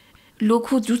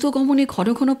লঘু দ্রুতগমনে ঘন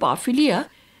ঘন পা ফেলিয়া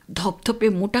ধপধপে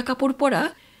মোটা কাপড় পরা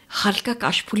হালকা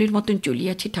কাশফুলের মতন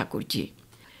চলিয়াছে ঠাকুরজি।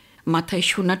 মাথায়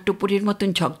সোনার টোপরের মতন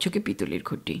ঝকঝকে পিতলের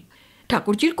ঘটি।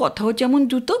 ঠাকুরজির কথাও যেমন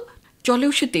দ্রুত,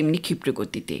 চলেও সে তেমনি ক্ষিপ্র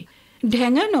গতিতে।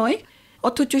 ঢ্যাঙা নয়,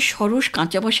 অথচ সরস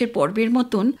কাঁচাবাসের পর্বের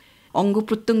মতন অঙ্গ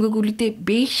প্রত্যঙ্গগুলিতে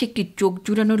বেশ একটি চোখ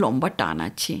জুড়ানো লম্বা টান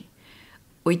আছে।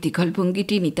 ওই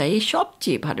দীঘলভঙ্গিটি নিতাইয়ের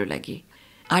সবচেয়ে ভালো লাগে।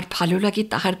 আর ভালো লাগে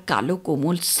তাহার কালো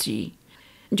কোমল শ্রী।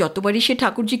 যতবারই সে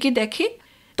ঠাকুরজিকে দেখে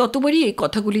ততবারই এই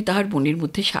কথাগুলি তাহার মনের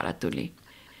মধ্যে সাড়া তোলে।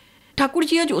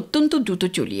 ঠাকুরজি আজ অত্যন্ত দ্রুত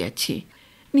চলিয়াছে।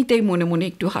 নিতাই মনে মনে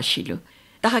একটু হাসিল।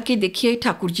 তাহাকে দেখিয়াই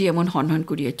ঠাকুরজি এমন হনহন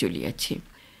করিয়া চলিয়াছে।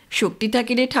 শক্তি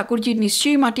থাকিলে ঠাকুরজি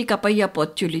নিশ্চয়ই মাটি কাঁপাইয়া পথ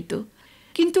চলিত,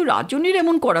 কিন্তু রাজনের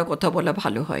এমন কড়া কথা বলা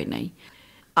ভালো হয় নাই।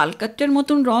 আলকাত্রার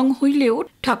মতন রং হইলেও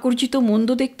ঠাকুরজি তো মন্দ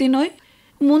দেখতে নয়।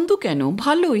 মন্দ কেন,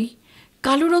 ভালোই।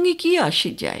 কালো রঙে কি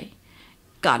আসে যায়?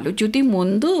 কালো যদি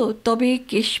মন্দ, তবে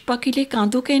কেশ পাকিলে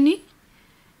কাঁদো কেনে?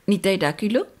 নিতাই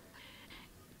ডাকিল,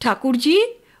 ঠাকুরজি,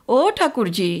 ও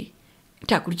ঠাকুরজি।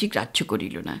 ঠাকুরজি গ্রাহ্য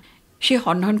করিল না, সে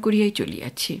হনহন করিয়াই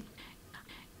চলিয়াছে।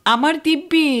 আমার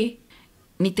দিব্যি।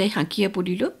 নিতাই হাঁকিয়া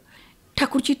পড়িল।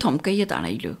 ঠাকুরজি থমকাইয়া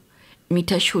দাঁড়াইল।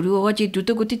 মিঠা সরু আওয়াজে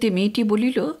দ্রুতগতিতে মেয়েটি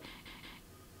বলিল,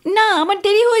 না, আমার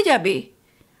দেরি হয়ে যাবে।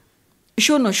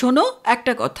 শোনো শোনো,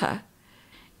 একটা কথা।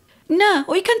 না,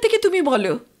 ওইখান থেকে তুমি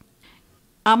বলো।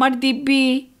 আমার দিব্যি।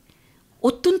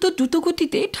 অত্যন্ত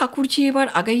দ্রুতগতিতে ঠাকুরজি এবার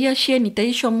আগাইয়া আসিয়া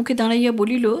নিতাইয়ের সম্মুখে দাঁড়াইয়া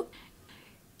বলিল,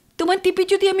 তোমার দিব্যি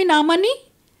যদি আমি না মানি?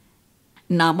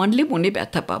 না মানলে মনে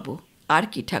ব্যথা পাব। আর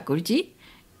কি ঠাকুরজি?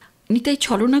 নিতাই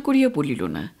ছলনা করিয়া বলিল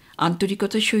না,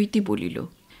 আন্তরিকতার সহিতই বলিল।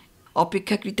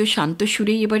 অপেক্ষাকৃত শান্ত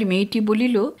সুরেই এবার মেয়েটি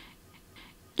বলিল,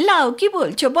 লাও, কি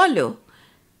বলছো বলো।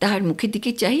 তাহার মুখের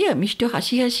দিকে চাহিয়া মিষ্ট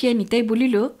হাসি হাসিয়া নিতাই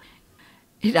বলিল,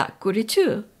 রাগ করেছ?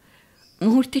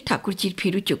 মুহূর্তে ঠাকুরজির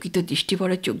ফেরু চকিত দৃষ্টি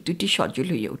ভরা চোখ দুটি সজল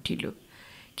হইয়া উঠিল,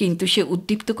 কিন্তু সে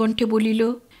উদ্দীপ্ত কণ্ঠে বলিল,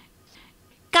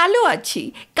 কালো আছি,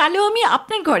 কালো আমি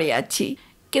আপনার ঘরে আছি,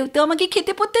 কেউ তো আমাকে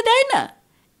খেতে পড়তে দেয় না।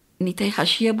 নিতাই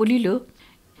হাসিয়া বলিল,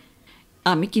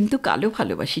 আমি কিন্তু কালো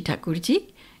ভালোবাসি ঠাকুরজি।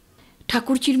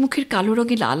 ঠাকুরজির মুখের কালো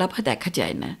রঙে লাল আভা দেখা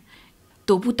যায় না,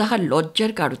 তবু তাহার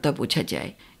লজ্জার গাঢ়তা বোঝা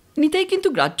যায়। নিতাই কিন্তু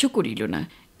গ্রাহ্য করিল না।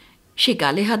 সে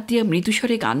গালে হাত দিয়া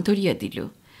মৃদুস্বরে গান ধরিয়া দিল,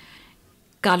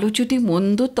 কালো যদি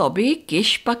মন্দ, তবে কেশ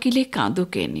পাকিলে কাঁদো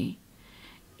কেনে।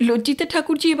 লজ্জিতা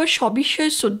ঠাকুরজি এবার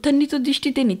সবিস্ময়ে শ্রদ্ধান্বিত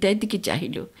দৃষ্টিতে নিতাইয়ের দিকে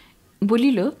চাহিল।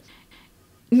 বলিল,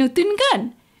 নতুন গান?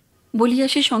 বলিয়া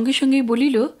সে সঙ্গে সঙ্গেই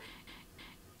বলিল,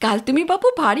 কাল তুমি বাপু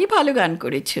ভারী ভালো গান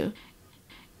করেছ।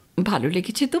 ভালো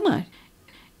লেগেছে তোমার?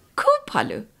 খুব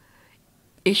ভালো।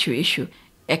 এসো এসো,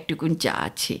 একটুকুন চা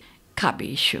আছে, খাবে,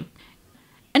 এসো।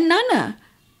 না না,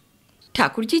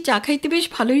 ঠাকুরজি চা খাইতে বেশ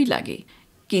ভালোই লাগে,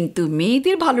 কিন্তু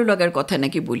মেয়েদের ভালো লাগার কথা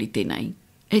নাকি বলিতে নাই।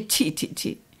 ছি ছি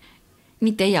ছি।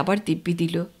 নিতাই আবার দিব্যি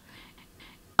দিল,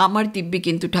 আমার দিব্যি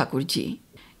কিন্তু ঠাকুরজি।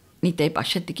 নিতাই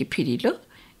বাসার দিকে ফিরিল।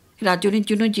 রাজনের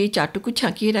জন্য যে চাটুকু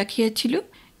ছাঁকিয়ে রাখিয়াছিল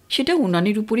সেটা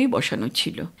উনানের উপরেই বসানো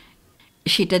ছিল।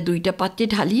 সেটা 2টা পাত্রে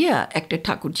ঢালিয়া একটা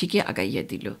ঠাকুরজিকে আগাইয়া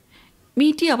দিল।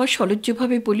 মেয়েটি আবার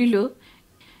সলজ্জভাবে বলিল,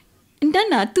 না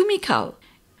না, তুমি খাও।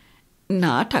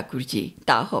 না ঠাকুরজি,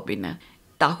 তা হবে না,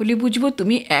 তাহলে বুঝবো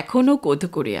তুমি এখনও কোধ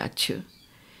করে আছো।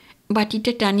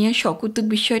 বাটিটা টানিয়া সকৌতুক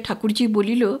বিস্ময়ে ঠাকুরজি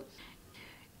বলিল,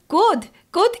 কোধ?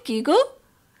 কোধ কি গো?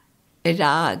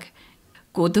 রাগ।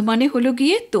 কোধ মানে হলো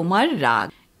গিয়ে তোমার রাগ।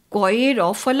 কয়ে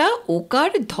রফলা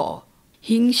ওকার ধ।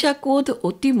 হিংসা কোধ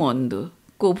অতি মন্দ,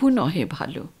 কভু নহে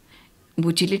ভালো।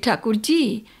 বুঝলে ঠাকুরজি,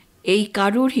 এই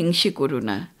কারুর হিংসে করো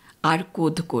না, আর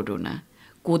কোধ করো না।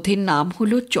 কোধের নাম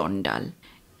হলো চণ্ডাল।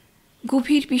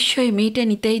 গভীর বিস্ময়ে মেয়েটা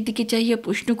নিতাইয়ের দিকে চাহিয়া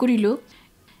প্রশ্ন করিল,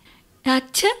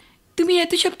 আচ্ছা, তুমি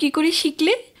এত সব কী করে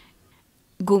শিখলে?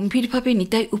 গম্ভীরভাবে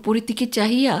নিতাই উপরের দিকে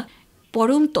চাহিয়া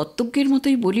পরম তত্ত্বজ্ঞের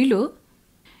মতোই বলিল,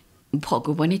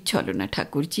 ভগবানের ছলনা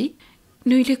ঠাকুরজি।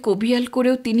 নইলে কবিয়াল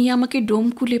করেও তিনি আমাকে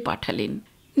ডোমকুলে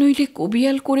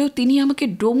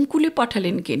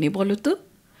পাঠালেন। কেনে বলো তো?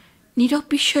 নীরব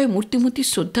বিস্ময়ে মূর্তিমতী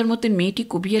শ্রদ্ধার মতন মেয়েটি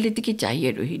কবিয়ালের দিকে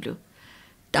চাহিয়া রহিল।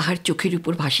 তাহার চোখের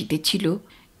উপর ভাসিতেছিল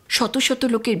শত শত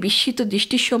লোকের বিস্মিত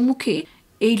দৃষ্টির সম্মুখে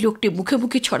এই লোকটি মুখে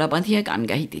মুখে ছড়া বাঁধিয়া গান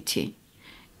গাহিতেছে।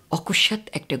 অকস্মাৎ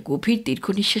একটা গভীর দীর্ঘ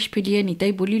নিঃশ্বাস ফেলিয়া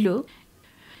নিতাই বলিল,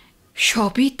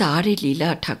 সবই তাঁরই লীলা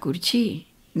ঠাকুরজি,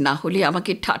 না হলে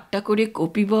আমাকে ঠাট্টা করে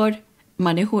কপিবর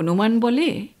মানে হনুমান বলে।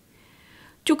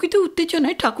 চকিত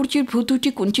উত্তেজনায় ঠাকুরজির ভ্রু দুটি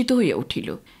কুঞ্চিত হইয়া উঠিল।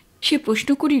 সে প্রশ্ন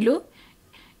করিল,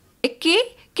 কে?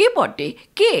 কে বটে?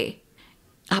 কে?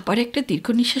 আবার একটা দীর্ঘ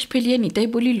নিঃশ্বাস ফেলিয়া নিতাই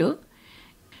বলিল,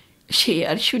 সে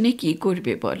আর শুনে কি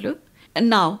করবে বলো?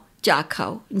 নাও, চা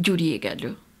খাও, জুড়িয়ে গেল।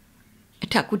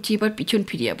 ঠাকুরজি এবার পিছন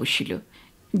ফিরিয়া বসিল।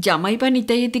 জামাই বা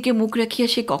নিতাইয়ের দিকে মুখ রাখিয়া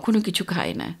সে কখনো কিছু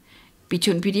খায় না।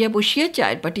 পিছন ফিরিয়া বসিয়া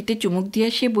চায়ের বাটিতে চুমুক দিয়া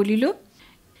সে বলিল,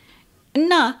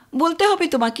 না, বলতে হবে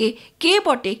তোমাকে। কে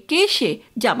বটে? কে সে?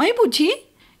 জামাই বুঝি?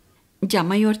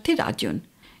 জামাই অর্থে রাজন।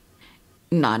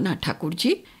 না না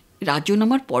ঠাকুরজি, রাজন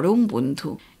আমার পরম বন্ধু,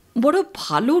 বড়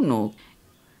ভালো নোক।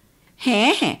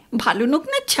 হ্যাঁ হ্যাঁ, ভালো নোক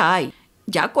না ছাই,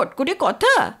 যা কট করে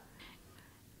কথা।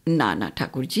 না না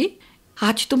ঠাকুরজি,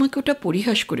 আজ তোমাকে ওটা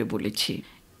পরিহাস করে বলেছি।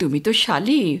 তুমি তো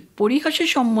শালি, পরিহাসের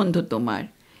সম্বন্ধ তোমার।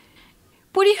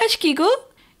 পরিহাস কি গো?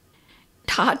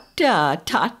 ঠাট্টা,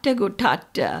 ঠাট্টা গো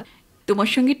ঠাট্টা, তোমার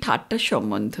সঙ্গে ঠাট্টার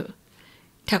সম্বন্ধ।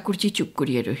 ঠাকুরজি চুপ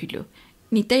করিয়া রহিল।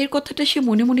 নিতাইয়ের কথাটা সে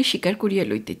মনে মনে স্বীকার করিয়া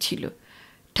লইতেছিল।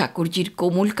 ঠাকুরজির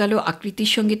কোমল কালো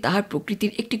আকৃতির সঙ্গে তাহার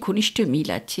প্রকৃতির একটি ঘনিষ্ঠ মিল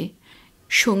আছে,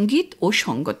 সঙ্গীত ও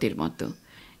সঙ্গতের মতো।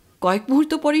 কয়েক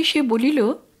মুহূর্ত পরেই সে বলিল,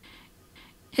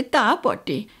 তা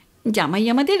বটে, জামাই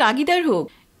আমাদের রাগিদার হোক,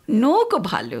 নোক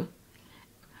ভালো,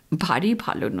 ভারী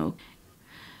ভালো নোক।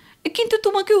 কিন্তু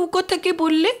তোমাকে ও কথা কে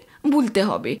বললে? বলতে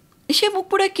হবে। সে মুখ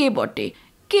পোড়া কে বটে?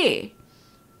 কে?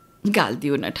 গাল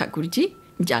দিও না ঠাকুরজি,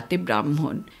 যাতে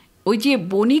ব্রাহ্মণ। ওই যে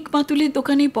বণিক মাতুলের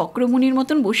দোকানে বক্রমুনির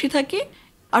মতন বসে থাকে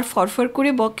আর ফরফর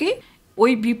করে বকে,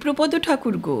 ওই বিপ্রপদ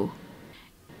ঠাকুর গো।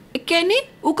 কেনে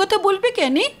ও কথা বলবে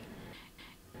কেনে?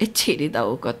 ছেড়ে দাও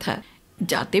ও কথা,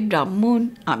 যাতে ব্রাহ্মণ,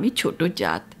 আমি ছোট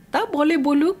জাত, তা বলে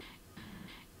বলুক।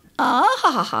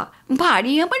 হা হা,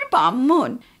 ভারী আমার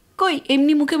ব্রাহ্মণ। কই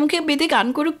এমনি মুখে মুখে বেঁধে গান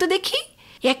করুক তো দেখি,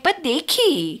 একবার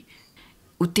দেখি।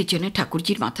 উত্তেজনা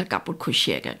ঠাকুরজির মাথার কাপড়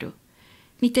খসিয়া গেল।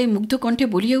 নিতাই মুগ্ধ কণ্ঠে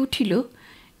বলিয়া উঠিল,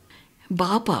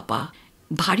 বা বাবা,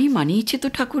 ভারী মানিয়েছে তো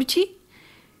ঠাকুরজি।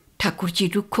 ঠাকুরজির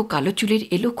রুক্ষ কালো চুলের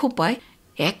এলো খোপায়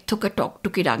এক থোকা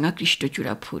টকটকে রাঙা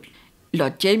কৃষ্ণচূড়া ফুল।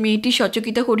 লজ্জায় মেয়েটি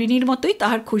সচকিতা হরিণীর মতোই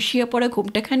তাহার খসিয়া পড়া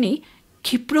ঘোমটাখানি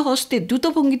ক্ষিপ্র হস্তে দ্রুত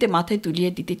ভঙ্গিতে মাথায়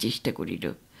তুলিয়া দিতে চেষ্টা করিল।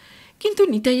 কিন্তু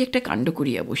নিতাই একটা কাণ্ড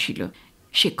করিয়া বসিল।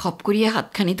 সে খপ করিয়া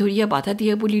হাতখানি ধরিয়া বাধা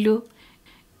দিয়া বলিল,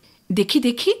 দেখি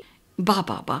দেখি, বা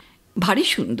বাবা, ভারী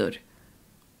সুন্দর।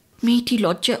 মেয়েটি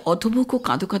লজ্জায় অধমুখ ও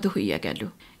কাঁদো কাঁদো হইয়া গেল।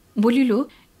 বলিল,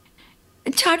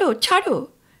 ছাড়ো ছাড়ো।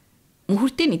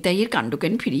 মুহূর্তে নিতাইয়ের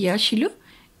কাণ্ডজ্ঞান ফিরিয়া আসিল।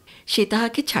 সে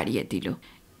তাহাকে ছাড়িয়া দিল।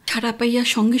 ছাড়া পাইয়া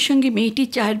সঙ্গে সঙ্গে মেয়েটি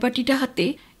চায়ের বাটিটা হাতে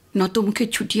নতমুখে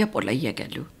ছুটিয়া পলাইয়া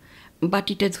গেল,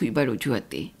 বাটিটা ধুইবার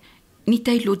অজুহাতে।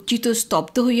 নিতাই লজ্জিত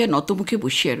স্তব্ধ হইয়া নতমুখে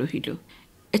বসিয়া রহিল।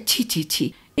 ছি ছি ছি,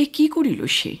 এ কি করিল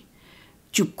সে?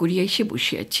 চুপ করিয়াই সে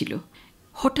বসিয়াছিল।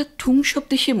 হঠাৎ ঠুং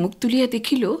শব্দে সে মুখ তুলিয়া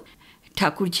দেখিল,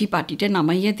 ঠাকুরজি বাটিটা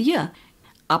নামাইয়া দিয়া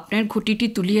আপনার ঘটিটি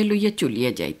তুলিয়া লইয়া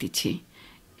চলিয়া যাইতেছে।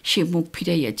 সে মুখ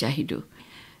ফিরাইয়া চাহিল।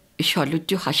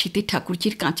 সলজ্জ হাসিতে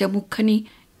ঠাকুরজির কাঁচা মুখখানি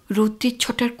রৌদ্রের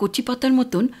ছটার কচি পাতার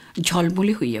মতন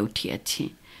ঝলমলে হইয়া উঠিয়াছে।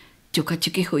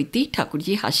 চোখাচোখি হইতেই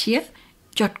ঠাকুরজি হাসিয়া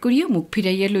চট করিয়া মুখ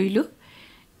ফিরাইয়া লইল।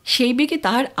 সেই বেগে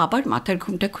তাহার আবার মাথার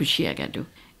ঘুমটা খুশিয়া গেল।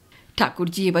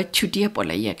 ঠাকুরজি এবার ছুটিয়া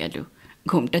পলাইয়া গেল,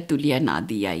 ঘুমটা তুলিয়া না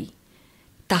দিয়াই।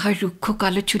 তাহার রুক্ষ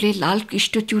কালো চুলে লাল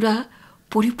কৃষ্ণচূড়া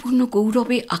পরিপূর্ণ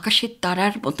গৌরবে আকাশের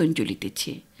তারার মতন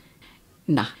জ্বলিতেছে।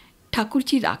 না,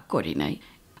 ঠাকুরজি রাগ করে নাই।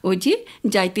 ওই যে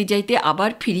যাইতে যাইতে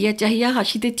আবার ফিরিয়া চাহিয়া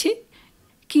হাসিতেছে।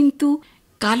 কিন্তু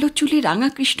কালো চুলে রাঙা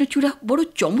কৃষ্ণচূড়া বড়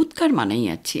চমৎকার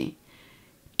মানাইয়াছে।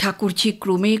 ঠাকুরজি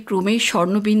ক্রমে ক্রমে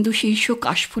স্বর্ণবিন্দু শীর্ষ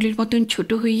কাশফুলের মতন ছোট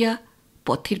হইয়া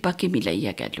পথের পাকে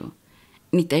মিলাইয়া গেল।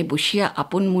 নিতাই বসিয়া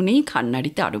আপন মনেই খান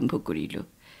নাড়িতে আরম্ভ করিল।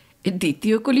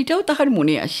 দ্বিতীয় কলিটাও তাহার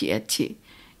মনে আসিয়াছে।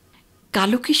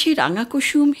 কালো কেশে রাঙা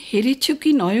কুসুম হেরেছ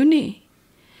কি নয়নে?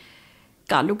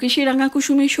 কালো কেশে রাঙা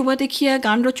কুসুমের শোভা দেখিয়া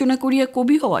গান রচনা করিয়া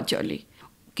কবি হওয়া চলে,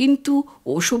 কিন্তু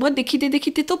ও শোভা দেখিতে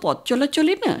দেখিতে তো পথ চলা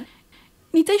চলে না।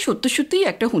 নিতাই সত্য সত্যিই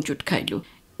একটা হুঁচট খাইল,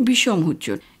 বিষম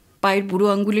হুঁচট। পায়ের বুড়ো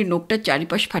আঙ্গুলের নোকটা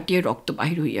চারিপাশ ফাটিয়া রক্ত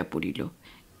বাহির হইয়া পড়িল।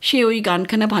 সে ওই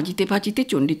গানখানা ভাজিতে ভাজিতে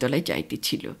চণ্ডীতলায়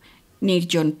যাইতেছিল।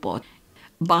 নির্জন পথ,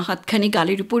 বাঁ হাতখানি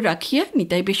গালের উপর রাখিয়া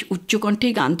নিতাই বেশ উচ্চকণ্ঠে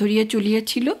গান ধরিয়া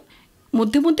চলিয়াছিল।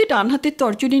 মধ্যে মধ্যে ডান হাতের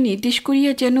তর্জনী নির্দেশ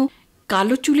করিয়া যেন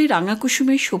কালো চুলে রাঙা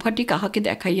কুসুমের শোভাটি কাহাকে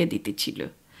দেখাইয়া দিতেছিল।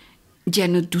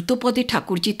 যেন দ্রুতপদে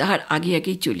ঠাকুরজি তাহার আগে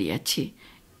আগেই চলিয়াছে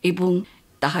এবং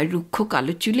তাহার রুক্ষ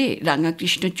কালো চুলে রাঙা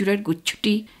কৃষ্ণচূড়ার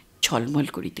গুচ্ছটি ঝলমল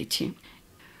করিতেছে।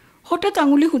 হঠাৎ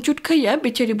আঙুলে হুঁচট খাইয়া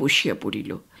বেচারে বসিয়া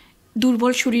পড়িল।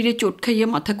 দুর্বল শরীরে চোট খাইয়া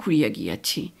মাথা ঘুরিয়া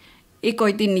গিয়াছে। এ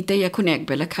কয়দিন নিতাই এখন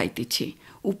একবেলা খাইতেছে,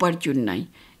 উপার্জন নাই।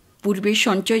 পূর্বের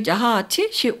সঞ্চয় যাহা আছে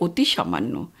সে অতি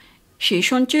সামান্য, সে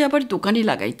সঞ্চয় আবার দোকানে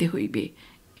লাগাইতে হইবে।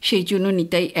 সেই জন্য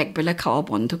নিতাই একবেলা খাওয়া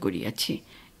বন্ধ করিয়াছে।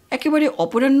 একেবারে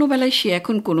অপরাহ্নবেলায় সে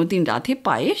এখন কোনোদিন রাধে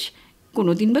পায়েস,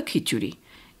 কোনোদিন বা খিচুড়ি।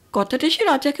 কথাটা সে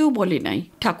রাজাকেও বলে নাই,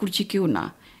 ঠাকুরজিকেও না।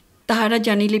 তাহারা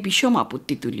জানিলে বিষম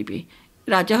আপত্তি তুলিবে।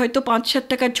 রাজা হয়তো 5-7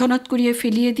 টাকার ঝনাত করিয়া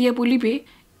ফেলিয়ে দিয়া বলিবে,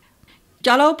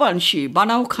 চালাও পানসি,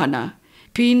 বানাও খানা,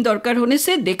 ফিন দরকার হলে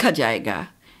সে দেখা যায়গা।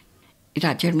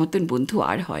 রাজার মতন বন্ধু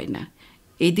আর হয় না।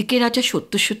 এদিকে রাজা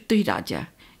সত্য সত্যই রাজা।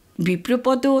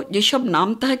 বিপ্রপদ যেসব নাম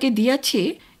তাহাকে দিয়াছে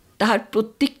তাহার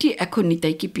প্রত্যেকটি এখন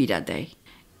নিতাইকে পীড়া দেয়,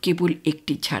 কেবল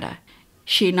একটি ছাড়া।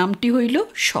 সে নামটি হইল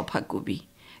সভাকবি,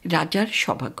 রাজার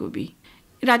সভাকবি।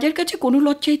 রাজার কাছে কোনো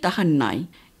লজ্জাই তাহার নাই,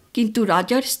 কিন্তু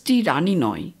রাজার স্ত্রী রানী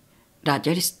নয়,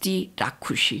 রাজার স্ত্রী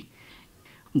রাক্ষসী।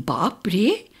 বাপ রে,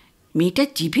 মেয়েটার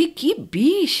জিভে কি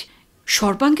বিষ!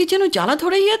 সর্বাঙ্গে যেন জ্বালা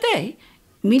ধরাইয়া দেয়।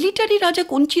 মিলিটারি রাজা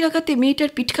কঞ্চির আঘাতে মেয়েটার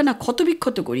পিঠখানা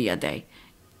ক্ষতবিক্ষত করিয়া দেয়,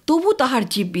 তবু তাহার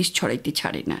জীব বিষ ছড়াইতে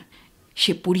ছাড়ে না।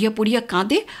 সে পড়িয়া পড়িয়া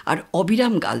কাঁদে আর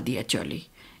অবিরাম গাল দিয়া চলে।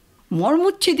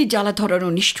 মর্মচ্ছেদী জ্বালা ধরানো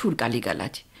নিষ্ঠুর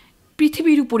গালিগালাজ,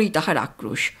 পৃথিবীর উপরেই তাহার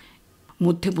আক্রোশ।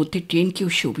 মধ্যে মধ্যে ট্রেনকেও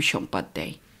সে অভিসম্পাদ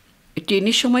দেয়।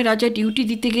 ট্রেনের সময় রাজা ডিউটি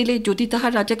দিতে গেলে যদি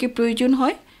তাহার রাজাকে প্রয়োজন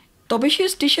হয়, তবে সে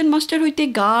স্টেশন মাস্টার হইতে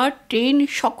গার্ড, ট্রেন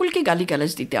সকলকে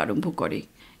গালিগালাজ দিতে আরম্ভ করে।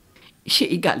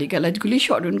 সেই গালিগালাজগুলি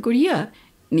স্মরণ করিয়া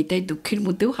নিতাই দুঃখের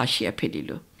মধ্যেও হাসিয়া ফেলিল।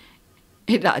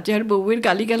 রাজার বউয়ের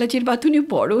গালিগালাজের বাঁধুনি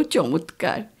বড়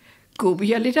চমৎকার।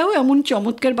 কবিয়ালেরাও এমন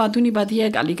চমৎকার বাঁধুনি বাঁধিয়া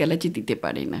গালিগালাজি দিতে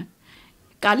পারে না।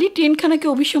 কালি ট্রেনখানাকে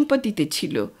অভিসম্পাদ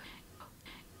দিতেছিল,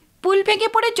 পুল ভেঙে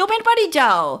পড়ে জমের বাড়ি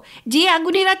যাও, যে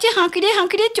আগুনের আছে হাঁকড়ে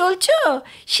হাঁকড়ে চলছ,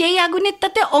 সেই আগুনের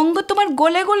তাতে অঙ্গ তোমার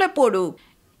গলে গলে পড়ুক।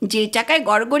 যে চাকায়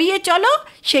গড়গড়িয়ে চলো,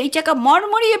 সেই চাকা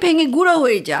মরমরিয়ে ভেঙে গুঁড়ো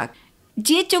হয়ে যাক।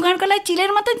 যে চোঙার গলায়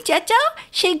চিলের মতন চেঁচাও,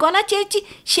 সেই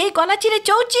গলা চিরে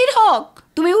চৌচির হোক।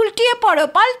 তুমি উল্টিয়ে পড়ো,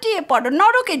 পাল্টিয়ে পড়ো,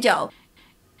 নরকে যাও।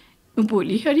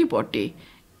 বলিহারি বটে,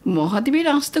 মহাদেবের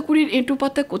আস্তাকুড়ির এঁটো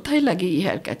পাতা কোথায় লাগে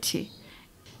ইহার কাছে।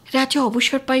 রাজা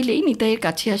অবসর পাইলেই নিতাইয়ের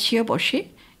কাছে আসিয়া বসে,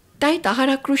 তাই তাহার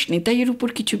আক্রোশ নিতাইয়ের উপর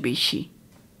কিছু বেশি।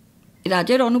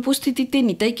 রাজার অনুপস্থিতিতে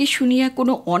নিতাইকে শুনিয়া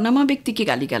কোনো অনামা ব্যক্তিকে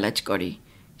গালিগালাজ করে,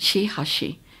 সে হাসে।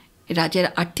 রাজার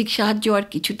আর্থিক সাহায্য আর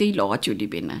কিছুতেই লওয়া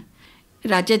চলিবে না।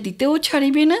 রাজা দিতেও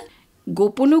ছাড়িবে না,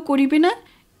 গোপনও করিবে না,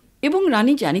 এবং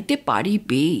রানী জানিতে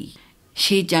পারিবেই।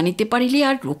 সে জানিতে পারিলে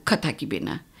আর রক্ষা থাকিবে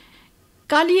না।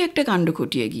 কালই একটা কাণ্ড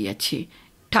ঘটিয়া গিয়াছে।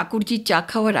 ঠাকুরজির চা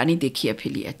খাওয়া রানী দেখিয়া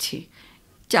ফেলিয়াছে।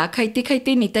 চা খাইতে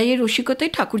খাইতে নিতাইয়ের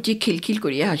রসিকতায় ঠাকুরজি খিলখিল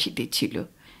করিয়া হাসিতেছিল।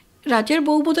 রাজার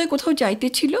বউ বোধহয় কোথাও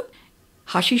যাইতেছিল।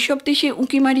 হাসির শব্দে সে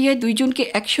উঁকি মারিয়া দুইজনকে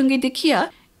একসঙ্গে দেখিয়া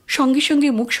সঙ্গে সঙ্গে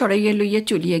মুখ সরাইয়া লইয়া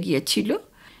চলিয়া গিয়াছিল।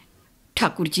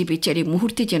 ঠাকুরজি বেচারে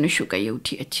মুহূর্তে যেন শুকাইয়া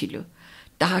উঠিয়াছিল,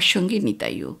 তাহার সঙ্গে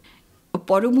নিতাইও।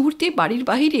 পর মুহূর্তে বাড়ির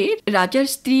বাহিরে রাজার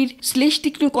স্ত্রীর শ্লেষ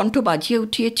তীক্ষ্ণ কণ্ঠ বাজিয়া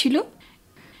উঠিয়াছিল,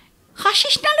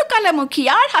 হাসিস না লোকালামুখী,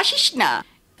 আর হাসিস না,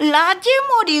 লাজে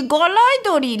মরি, গলায়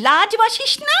দড়ি, লাজ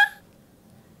বাসিস না।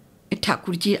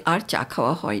 ঠাকুরজির আর চা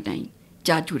খাওয়া হয় নাই,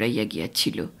 চা জুড়াইয়া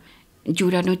গিয়াছিল।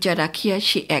 জুড়ানো চা রাখিয়া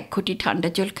সে এক ঘটি ঠান্ডা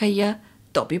জল খাইয়া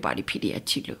তবে বাড়ি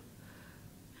ফিরিয়াছিল।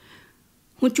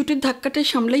 হুঁচুটের ধাক্কাটা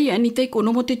সামলাইয়া নিতাই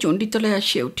কোনো মতে চণ্ডীতলায়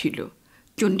আসিয়া উঠিল।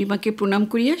 চণ্ডীমাকে প্রণাম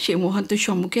করিয়া সে মহান্তর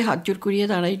সম্মুখে হাত জোর করিয়া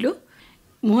দাঁড়াইল।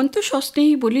 মহান্ত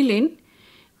সস্নেহী বলিলেন,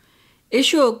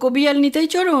 এসো কবিয়াল নিতাই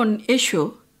চরণ,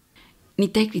 এসো।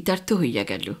 নিতাই কৃতার্থ হইয়া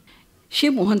গেল। সে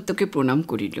মহান্তকে প্রণাম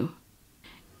করিল।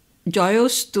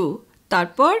 জয়স্তু।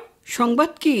 তারপর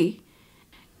সংবাদ কি?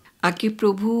 আগে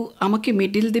প্রভু আমাকে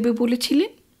মেডেল দেবে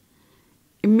বলেছিলেন।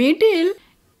 মেডেল?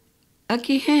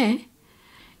 আগে হ্যাঁ।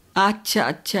 আচ্ছা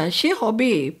আচ্ছা, সে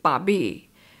হবে, পাবে।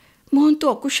 মহন্ত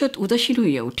অকস্মাৎ উদাসীন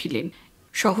হইয়া উঠিলেন।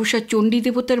 সহসা চণ্ডী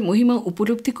দেবতার মহিমা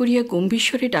উপলব্ধি করিয়া গম্ভীর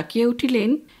স্বরে ডাকিয়া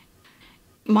উঠিলেন,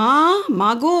 মা,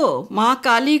 মা গো, মা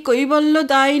কালী কৈবল্য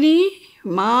দায়নি,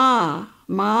 মা,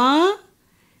 মা।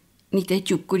 নিতাই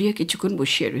চুপ করিয়া কিছুক্ষণ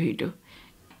বসিয়া রহিল।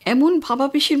 এমন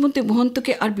ভাবাবেশের মধ্যে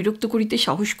মহন্তকে আর বিরক্ত করিতে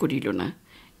সাহস করিল না।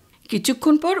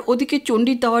 কিছুক্ষণ পর ওদিকে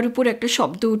চণ্ডীর দাওয়ার উপর একটা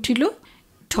শব্দ উঠিল,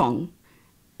 ঠং।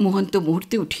 মহন্ত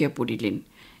মুহূর্তে উঠিয়া পড়িলেন।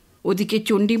 ওদিকে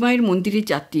চণ্ডীমায়ের মন্দিরে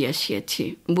যাত্রী আসিয়াছে,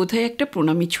 বোধহয় একটা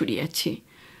প্রণামী ছুড়িয়াছে।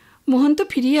 মহন্ত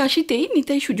ফিরিয়া আসিতেই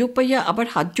নিতাই সুযোগ পাইয়া আবার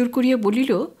হাত জোর করিয়া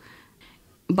বলিল,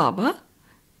 বাবা।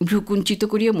 ভ্রুকুঞ্চিত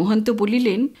করিয়া মহন্ত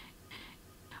বলিলেন,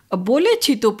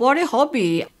 বলেছি তো পরে হবে,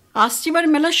 আসছিবার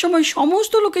মেলার সময়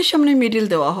সমস্ত লোকের সামনে মেডেল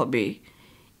দেওয়া হবে।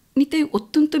 নিতাই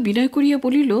অত্যন্ত বিনয় করিয়া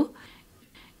বলিল,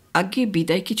 আগে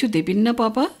বিদায় কিছু দেবেন না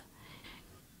বাবা?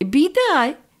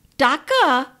 বিদায়?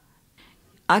 টাকা?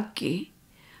 আগে।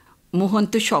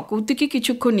 মহন্ত সকৌতুকে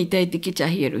কিছুক্ষণ নিতাইয়ের দিকে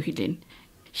চাহিয়া রহিলেন।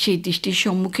 সেই দৃষ্টির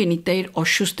সম্মুখে নিতাইয়ের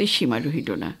অস্বস্তির সীমা রহিল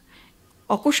না।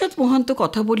 অকস্মাৎ মহন্ত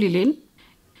কথা বলিলেন,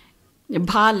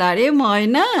 ভালারে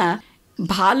ময়না,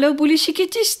 ভালো বলি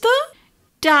শিখেছিস তো।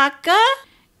 টাকা?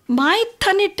 মায়ের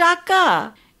থানে টাকা?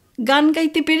 গান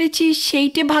গাইতে পেরেছিস,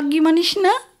 সেইটে ভাগ্যি মানিস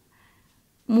না?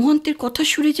 মহন্তের কথা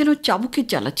শুনে যেন চাবুকের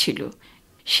জ্বালা ছিল।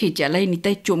 সেই জ্বালায়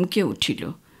নিতাই চমকে উঠিল।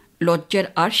 লজ্জার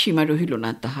আর সীমা রহিল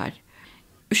না তাহার।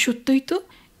 সত্যই তো,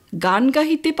 গান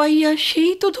গাহিতে পাইয়া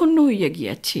সেই তো ধন্য হইয়া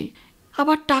গিয়াছে,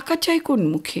 আবার টাকা চায় কোন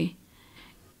মুখে?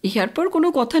 ইহার পর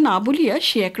কোনো কথা না বলিয়া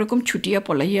সে একরকম ছুটিয়া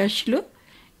পলাইয়া আসিল।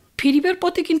 ফিরিবার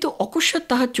পথে কিন্তু অকস্মাৎ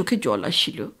তাহার চোখে জল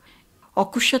আসিল।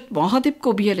 অকস্মাৎ মহাদেব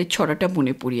কবিয়ালের ছড়াটা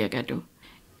মনে পড়িয়া গেল।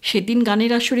 সেদিন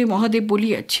গানের আসরে মহাদেব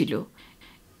বলিয়াছিল,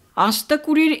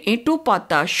 আস্তাকুড়ির এঁটো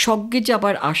পাতা স্বর্গে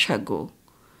যাবার আশা গো।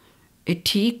 এ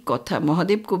ঠিক কথা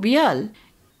মহাদেব কবিয়াল।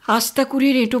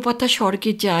 আস্তাকুড়ির এঁটো পাতা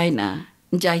স্বর্গে যায় না,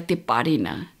 যাইতে পারে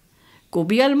না।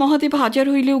 কবিয়াল মহাদেব হাজার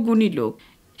হইলেও গুণী লোক,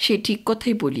 সে ঠিক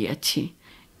কথাই বলিয়াছে।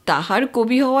 তাহার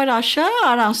কবি হওয়ার আশা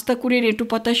আর আস্তাকুরের এঁটো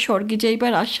পাতার স্বর্গে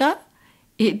যাইবার আশা,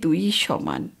 এ দুই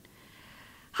সমান।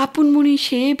 আপন মনে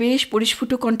সে বেশ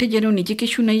পরিস্ফুট কণ্ঠে যেন নিজেকে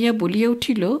শুনাইয়া বলিয়া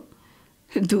উঠিল,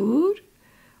 দূর,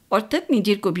 অর্থাৎ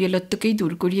নিজের কবিয়ালত্বকেই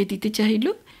দূর করিয়া দিতে চাহিল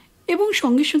এবং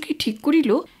সঙ্গে সঙ্গে ঠিক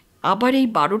করিল আবার এই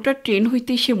 12টার ট্রেন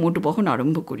হইতে সে মোট বহন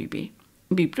আরম্ভ করিবে।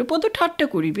 বিপ্রপদ ঠাট্টা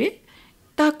করিবে,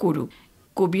 তা করুক,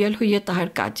 কবিয়াল হইয়া তাহার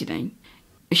কাজ নাই।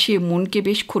 সে মনকে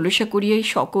বেশ খোলসা করিয়াই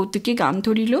সকৌতুকে গান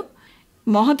ধরিল।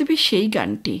 মহাদেবের সেই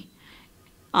গানটি,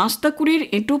 আস্তাকুরের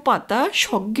এঁটো পাতা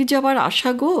স্বর্গে যাবার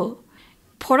আশা গো,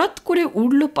 ফরাত করে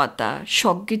উড়ল পাতা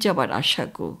স্বর্গে যাবার আশা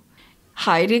গো,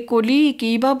 হায় রে কলি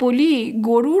কী বা বলি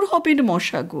গরুর হবেন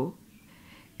মশা গো।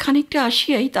 খানিকটা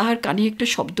আসিয়াই তাহার কানে একটা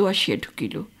শব্দ আসিয়া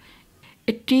ঢুকিল।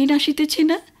 ট্রেন আসিতেছে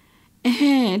না?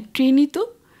 হ্যাঁ, ট্রেনই তো।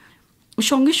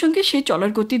 সঙ্গে সঙ্গে সে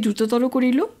চলার গতি দ্রুততর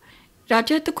করিল।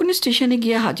 রাজা এতক্ষণে স্টেশনে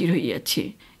গিয়া হাজির হইয়াছে।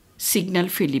 সিগন্যাল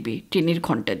ফেলিবে, ট্রেনের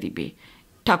ঘণ্টা দিবে।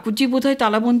 ঠাকুরজি বোধহয়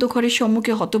তালাবন্ধ ঘরের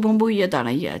সম্মুখে হতভম্ব হইয়া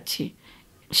দাঁড়াইয়া আছে।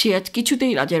 সে আজ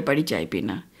কিছুতেই রাজার বাড়ি যাইবে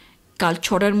না। কাল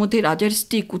 6টার মধ্যে রাজার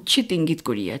স্ত্রী কুৎসিত ইঙ্গিত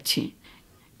করিয়াছে।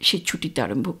 সে ছুটিতে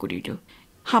আরম্ভ করিল।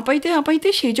 হাঁপাইতে হাঁপাইতে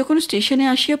সে যখন স্টেশনে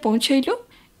আসিয়া পৌঁছাইল,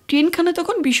 ট্রেনখানা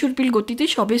তখন বিসর্পিল গতিতে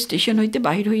সবে স্টেশন হইতে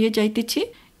বাহির হইয়া যাইতেছে।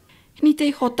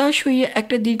 নিতাই হতাশ হইয়া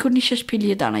একটা দীর্ঘ নিঃশ্বাস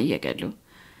ফেলিয়া দাঁড়াইয়া গেল।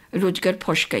 রোজগার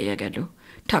ফসকাইয়া গেল।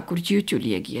 ঠাকুরজিও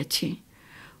চলিয়া গিয়াছে।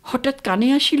 হঠাৎ কানে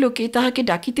আসিল কে তাহাকে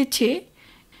ডাকিতেছে,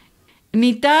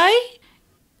 নিতাই।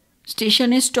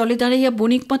 স্টেশনের স্টলে দাঁড়াইয়া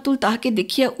বণিক মাতুল তাহাকে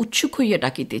দেখিয়া উৎসুক হইয়া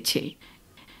ডাকিতেছে,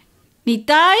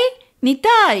 নিতাই,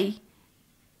 নিতাই।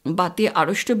 বাতে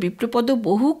আড়ষ্ট বিপ্রপদ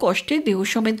বহু কষ্টে দেহ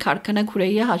সমেত ঘাড়খানা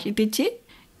ঘুরাইয়া হাসিতেছে।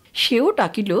 সেও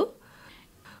ডাকিল,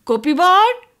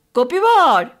 কপিবর,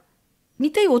 কপিবর।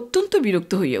 নিতাই অত্যন্ত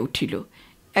বিরক্ত হইয়া উঠিল।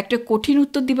 একটা কঠিন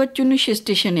উত্তর দিবার জন্য সে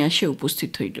স্টেশনে আসিয়া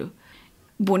উপস্থিত হইল।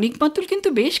 বণিক মাতুল কিন্তু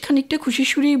বেশ খানিকটা খুশি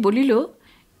সুরেই বলিল,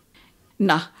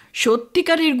 না,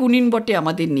 সত্যিকারের গুণিন বটে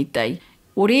আমাদের নিতাই।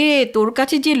 ওরে, তোর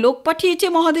কাছে যে লোক পাঠিয়েছে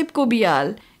মহাদেব কবিয়াল,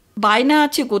 বায়না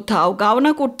আছে কোথাও,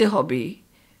 গাওনা করতে হবে।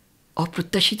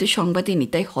 অপ্রত্যাশিত সংবাদে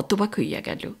নিতাই হতবাক হইয়া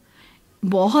গেল।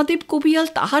 মহাদেব কবিয়াল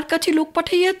তাহার কাছে লোক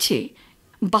পাঠাইয়াছে,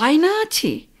 বায়না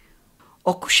আছে।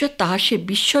 অকস্মাৎ তাহার সে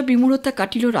বিস্ময় বিমূঢ়তা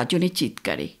কাটিল রাজনের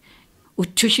চিৎকারে।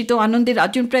 উচ্ছ্বসিত আনন্দে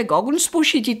রাজন প্রায়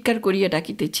গগনস্পর্শী চিৎকার করিয়া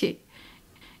ডাকিতেছে,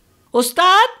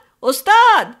 ওস্তাদ,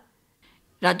 ওস্তাদ।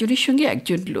 রাজনের সঙ্গে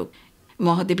একজন লোক,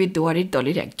 মহাদেবের দোয়ারের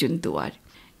দলের একজন দোয়ার।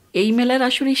 এই মেলার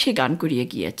আসরে সে গান করিয়া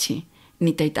গিয়াছে।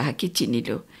 নিতাই তাহাকে চিনিল।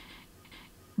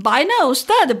 বায়না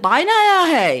ওস্তাদ, বায়না আয়া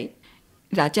হ্যায়।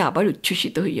 রাজা আবার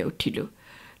উচ্ছ্বসিত হইয়া উঠিল।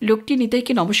 লোকটি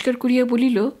নিতাইকে নমস্কার করিয়া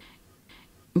বলিল,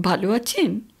 ভালো আছেন?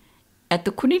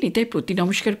 এতক্ষণে নিতাই প্রতি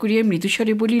নমস্কার করিয়া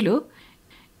মৃদুস্বরে বলিল,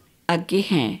 আজ্ঞে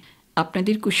হ্যাঁ,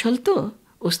 আপনাদের কুশল তো?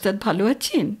 ওস্তাদ ভালো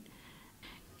আছেন?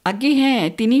 আজ্ঞে হ্যাঁ,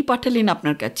 তিনিই পাঠালেন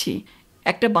আপনার কাছে।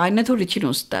 একটা বায়না ধরেছেন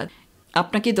ওস্তাদ,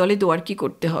 আপনাকে দলে দোয়ারকি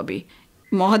করতে হবে।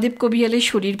 মহাদেব কবিয়ালের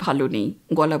শরীর ভালো নেই,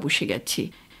 গলা বসে গেছে।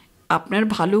 আপনার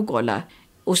ভালো গলা,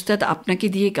 ওস্তাদ আপনাকে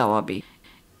দিয়ে গাওয়াবে।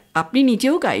 আপনি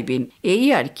নিজেও গাইবেন, এই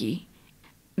আর কি।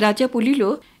 রাজা বলিল,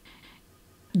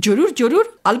 জরুর জরুর,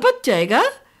 আলবাত জায়গা।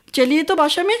 চলিয়ে তো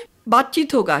বাসা মে বাতচিত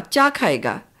হোগা, চা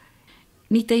খায়গা।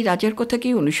 নিতাই রাজার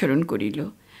কথাকেই অনুসরণ করিল।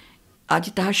 আজ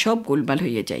তাহার সব গোলমাল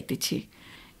হইয়া যাইতেছে।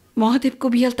 মহাদেব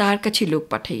কবিয়াল তাহার কাছে লোক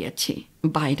পাঠাইয়াছে,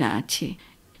 বায়না আছে।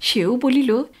 সেও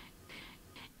বলিল,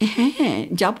 হ্যাঁ হ্যাঁ,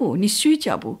 যাব, নিশ্চয়ই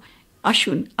যাব।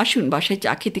 আসুন আসুন, বাসায়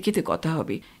চা খেতে খেতে কথা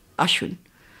হবে, আসুন।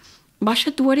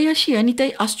 বাসার দুয়ারে আসিয়া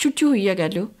নিতাই আশ্চর্য হইয়া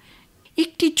গেল।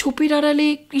 একটি ঝোপের আড়ালে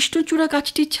কৃষ্ণচূড়া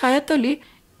গাছটির ছায়াতলে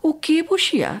ও কে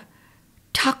বসিয়া?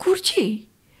 ঠাকুরজি।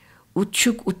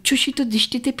 উৎসুক উচ্ছ্বসিত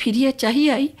দৃষ্টিতে ফিরিয়া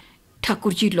চাহিয়াই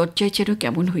ঠাকুরজির লজ্জায় যেন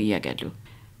কেমন হইয়া গেল।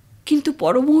 কিন্তু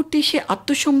পরমুহূর্তে সে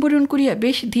আত্মসম্বরণ করিয়া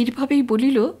বেশ ধীরভাবেই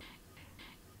বলিল,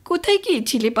 কোথায়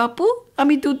গিয়েছিলে বাপু?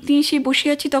 আমি দুধ নিয়ে এসে বসে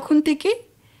আছি তখন থেকে।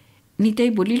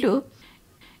 নিতাই বলিল,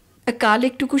 কাল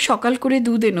একটুকু সকাল করে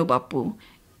দুধ এনো বাপু,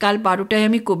 কাল 12টায়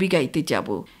আমি কবি গাইতে যাব,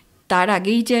 তার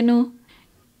আগেই যেন।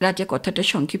 রাজা কথাটা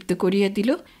সংক্ষিপ্ত করিয়া দিল,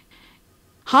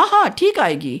 हाँ हाँ ठीक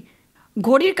आएगी,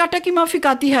 ঘড়ির কাটা কি মাফিক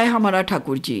আতি হয় হামারা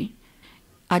ঠাকুরজি।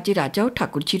 আজ রাজাও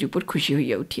ঠাকুরজির উপর খুশি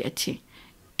হইয়া উঠিয়াছে।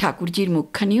 ঠাকুরজির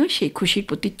মুখখানিও সেই খুশির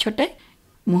প্রতিচ্ছটায়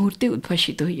মুহূর্তে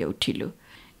উদ্ভাসিত হইয়া উঠিল।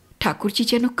 ঠাকুরজি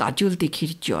যেন কাজল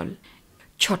দিঘির জল,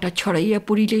 ছটা ছড়াইয়া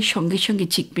পড়িলে সঙ্গে সঙ্গে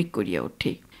ঝিকমিক করিয়া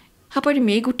ওঠে। আবার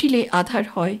মেঘ উঠিলে আধার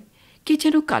হয়, কে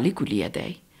যেন কালি গুলিয়া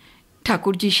দেয়।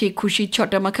 ঠাকুরজি সেই খুশির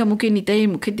ছটা মাখা মুখে নিতাইয়ের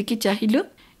মুখের দিকে চাহিল।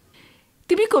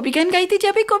 তুমি কবিগান গাইতে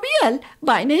যাবে কবিয়াল,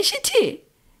 বায়না এসেছে।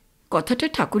 কথাটা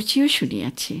ঠাকুরজিও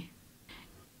শুনিয়াছে।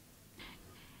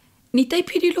 নিতাই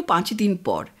ফিরিল 5 দিন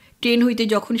পর। ট্রেন হইতে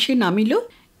যখন সে নামিল,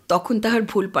 তখন তাহার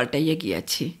ভুল পাল্টাইয়া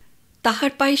গিয়াছে।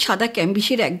 তাহার পায়ে সাদা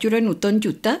ক্যাম্বিসের একজোড়া নূতন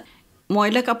জুতা,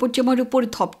 ময়লা কাপড় জামার উপর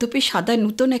ধপধপে সাদা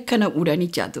নূতন একখানা উড়ানি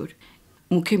চাদর,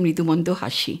 মুখে মৃদুমন্দ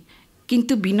হাসি,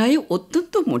 কিন্তু বিনয়ে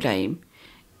অত্যন্ত মোলায়েম।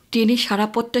 ট্রেনে সারা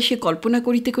পথটা সে কল্পনা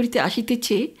করিতে করিতে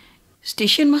আসিতেছে,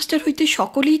 স্টেশন মাস্টার হইতে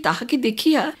সকলেই তাহাকে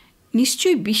দেখিয়া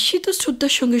নিশ্চয় বিস্মিত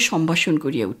শ্রদ্ধার সঙ্গে সম্ভাষণ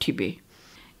করিয়া উঠিবে।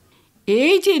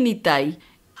 এই যে নিতাই,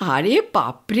 আরে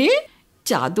বাপরে,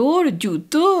 চাদর,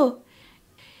 জুতো,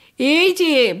 এই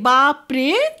যে বাপরে,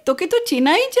 তোকে তো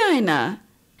চেনাই যায় না।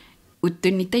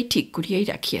 উত্তর নিতাই ঠিক করিয়াই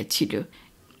রাখিয়াছিল।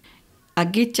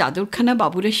 আগে চাদরখানা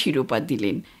বাবুরা শিরোপা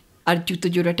দিলেন, আর জুতো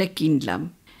জোড়াটা কিনলাম।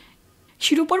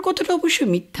 শিরোপার কথাটা অবশ্য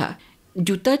মিথ্যা।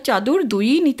 জুতা চাদর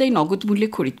দুইই নিতাই নগদ মূল্যে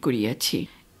খরিদ করিয়াছে।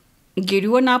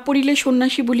 গেরুয়া না পড়িলে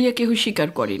সন্ন্যাসী বলিয়া কেহ স্বীকার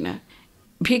করে না,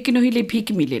 ভেক নহিলে ভিক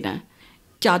মিলে না,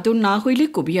 চাদর না হইলে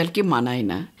কবিয়ালকে মানায়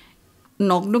না,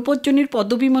 নগ্নপজ্জনের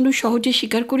পদবী মানুষ সহজে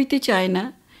স্বীকার করিতে চায় না।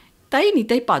 তাই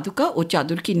নিতাই পাদুকা ও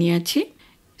চাদর কিনিয়াছে।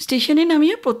 স্টেশনে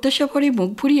নামিয়া প্রত্যাশা ভরে মুখ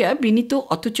ভরিয়া বিনীত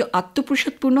অথচ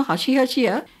আত্মপ্রসাদপূর্ণ হাসি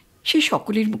হাসিয়া সে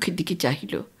সকলের মুখের দিকে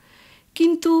চাহিল।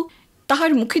 কিন্তু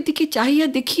তাহার মুখের দিকে চাহিয়া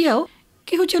দেখিয়াও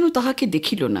কেহ যেন তাহাকে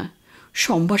দেখিল না।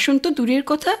 সম্ভাষণ তো দূরের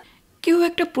কথা, কেউ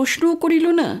একটা প্রশ্নও করিল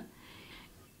না।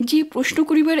 যে প্রশ্ন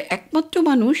করিবার একমাত্র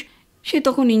মানুষ, সে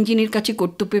তখন ইঞ্জিনের কাছে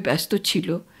কর্তব্যে ব্যস্ত ছিল।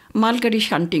 মালগাড়ি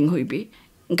শান্টিং হইবে।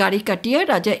 গাড়ি কাটিয়া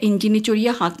রাজা ইঞ্জিনে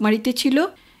চড়িয়া হাঁক মারিতেছিল,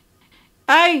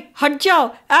 আয় হট যাও,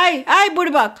 আয় আয়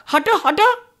বুড়বাক, হটো হটো।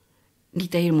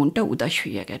 নিতাইয়ের মনটা উদাস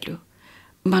হইয়া গেল।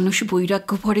 মানুষ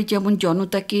বৈরাগ্য ভরে যেমন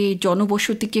জনতাকে,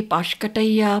 জনবসতিকে পাশ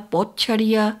কাটাইয়া পথ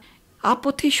ছাড়িয়া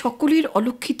আপথে সকলের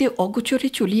অলক্ষিতে অগোচরে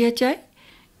চলিয়া যায়,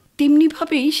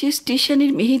 তেমনিভাবেই সে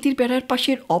স্টেশনের মেহেদির বেড়ার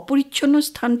পাশের অপরিচ্ছন্ন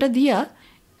স্থানটা দিয়া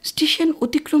স্টেশন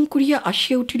অতিক্রম করিয়া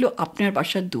আসিয়া উঠিল আপনার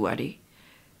বাসার দুয়ারে।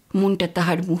 মনটা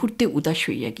তাহার মুহূর্তে উদাস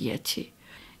হইয়া গিয়াছে।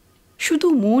 শুধু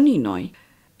মনই নয়,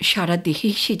 সারা দেহে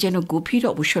সে যেন গভীর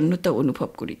অবসন্নতা অনুভব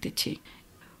করিতেছে।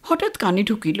 হঠাৎ কানে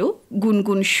ঢুকিল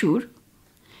গুনগুন সুর,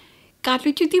 কালো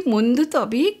যদি মন্দ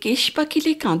তবে কেশ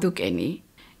পাকিলে কাঁদো কেনে।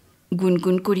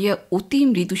 গুনগুন করিয়া অতি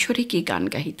মৃদুস্বরে কে গান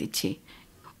গাহিতেছে।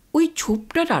 ওই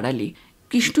ঝোপটার আড়ালে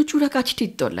কৃষ্ণচূড়া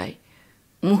গাছটির তলায়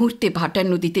মুহূর্তে ভাটার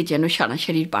নদীতে যেন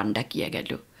সারাসারির বান ডাকিয়া গেল।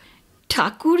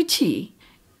 ঠাকুরজি,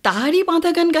 তাহারই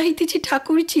বাঁধা গান গাহিতেছে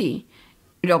ঠাকুরজি।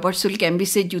 রবার্টসোল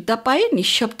ক্যাম্বিসের জুতা পায়ে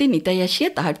নিঃশব্দে নিতাই আসিয়া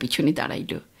তাহার পিছনে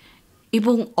দাঁড়াইল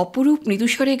এবং অপরূপ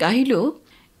মৃদুস্বরে গাহিল,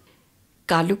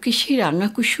 কালো কেশে রাঙা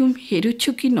কুসুম হেরুচ্ছ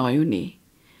কি নয়নে।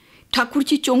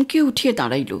 ঠাকুরজি চমকে উঠিয়া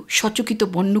দাঁড়াইল সচকিত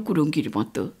বন্যকুরঙ্গীর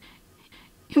মতো।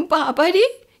 বাবারে,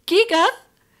 কে গা?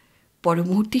 পর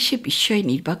মুহূর্তে সে বিস্ময়ে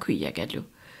নির্বাক হইয়া গেল।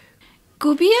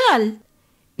 কবিয়াল!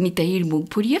 নিতাইয়ের মুখ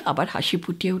ভরিয়া আবার হাসি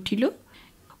ফুটিয়া উঠিল।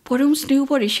 পরম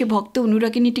স্নেহভরে সে ভক্ত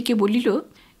অনুরাগিনীটিকে বলিল,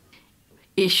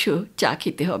 এসো, চা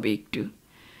খেতে হবে একটু।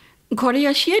 ঘরে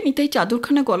আসিয়া নিতাই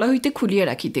চাদরখানা গলা হইতে খুলিয়া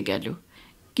রাখিতে গেল,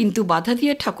 কিন্তু বাধা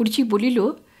দিয়া ঠাকুরজি বলিল,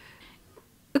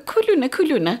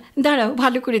 খুলো না, দাঁড়াও,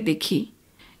 ভালো করে দেখি।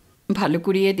 ভালো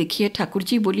করিয়া দেখিয়া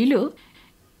ঠাকুরজি বলিল,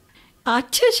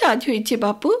 আচ্ছা সাজ হয়েছে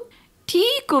বাপু,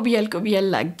 ঠিক কবিয়াল কবিয়াল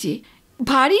লাগছে,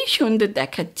 ভারী সুন্দর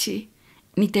দেখাচ্ছে।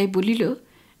 নিতাই বলিল,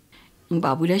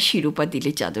 বাবুরা শিরোপা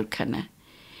দিলে চাদরখানা,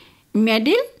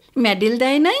 মেডেল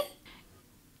দেয় নাই?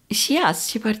 সে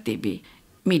আসছে বার দেবে।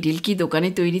 মেডেল কি দোকানে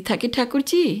তৈরি থাকে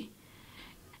ঠাকুরজি?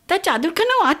 তা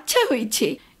চাদরখানাও আচ্ছা হয়েছে।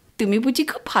 তুমি বুঝি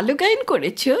খুব ভালো গায়ন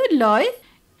করেছ লয়?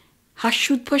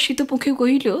 হাস্যোদ্ভাসিত মুখে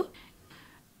কহিল,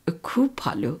 খুব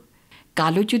ভালো।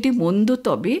 কালো যদি মন্দ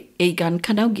তবে এই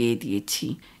গানখানাও গেয়ে দিয়েছি।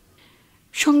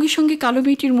 সঙ্গে সঙ্গে কালো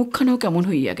মেয়েটির মুখখানাও কেমন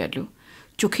হইয়া গেল।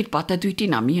 চোখের পাতা দুইটি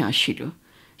নামিয়া আসিল।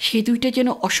 সে দুইটা যেন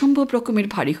অসম্ভব রকমের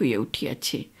ভারী হইয়া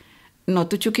উঠিয়াছে।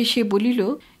 নত চোখে সে বলিল,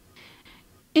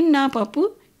 না বাপু,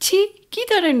 ছি, কি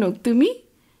দাঁড়ার নোক তুমি?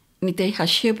 নিতাই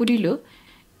হাসিয়া বলিল,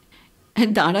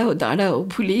 দাঁড়াও,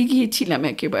 ভুলেই গিয়েছিলাম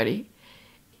একেবারে।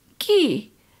 কি?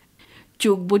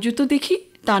 চোখ বোঝো তো দেখি,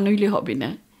 তা নইলে হবে না।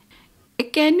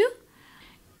 কেন?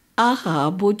 আহা,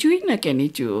 বোঝোই না কেন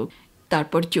চোখ?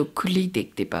 তারপর চোখ খুললেই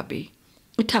দেখতে পাবে।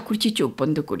 ঠাকুরজি চোখ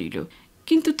বন্ধ করিল,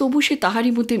 কিন্তু তবু সে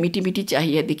তাহারই মধ্যে মিটিমিটি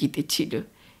চাহিয়া দেখিতেছিল।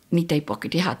 নিতাই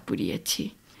পকেটে হাত পুরিয়াছে।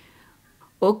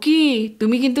 ও কি,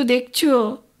 তুমি কিন্তু দেখছ?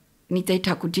 নিতাই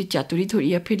ঠাকুরজির চাতুরি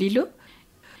ধরিয়া ফেলিল।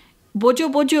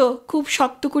 বোঝো, খুব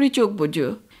শক্ত করে চোখ বোঝো।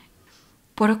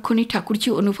 পরক্ষণে ঠাকুরজি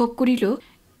অনুভব করিল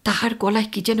তাহার গলায়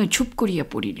কি যেন ঝুপ করিয়া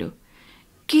পড়িল।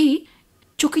 কি?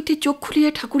 চকিতে চোখ খুলিয়া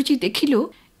ঠাকুরজি দেখিল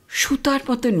সুতার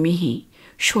মতন মিহি,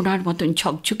 সোনার মতন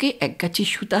ঝকঝকে একগাছি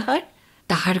সুতাহার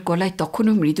তাহার গলায়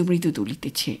তখনও মৃদু মৃদু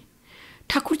দুলিতেছে।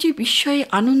 ঠাকুরজি বিস্ময়ে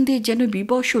আনন্দে যেন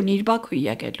বিবশ ও নির্বাক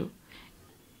হইয়া গেল।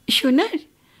 সোনার?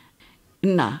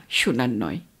 না, সোনার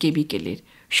নয়, কেমিক্যালের।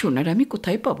 সোনার আমি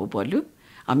কোথায় পাবো বলো?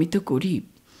 আমি তো গরিব।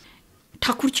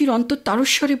 ঠাকুরজির অন্তর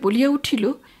তারস্বরে বলিয়া উঠিল,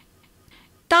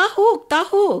 তা হোক, তা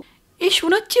হোক, এ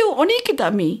সোনার চেয়েও অনেক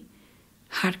দামি।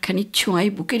 হাড়খানির ছোঁয়ায়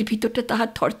বুকের ভিতরটা তাহার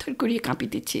থরথর করিয়া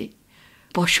কাঁপিতেছে,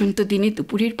 বসন্ত দিনে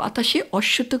দুপুরের বাতাসে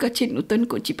অশ্বত্থ গাছের নূতন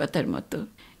কচি পাতার মতো।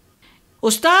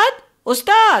 ওস্তাদ,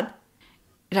 ওস্তাদ!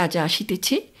 রাজা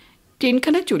আসিতেছে।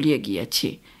 ট্রেনখানা চলিয়া গিয়াছে।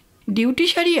 ডিউটি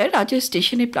সারিয়া রাজা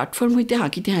স্টেশনের প্ল্যাটফর্ম হইতে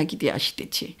হাঁকিতে হাঁকিতে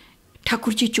আসিতেছে।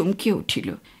 ঠাকুরজি চমকিয়া উঠিল,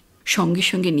 সঙ্গে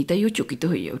সঙ্গে নিতাইও চকিত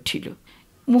হইয়া উঠিল।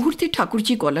 মুহূর্তে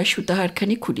ঠাকুরজি গলার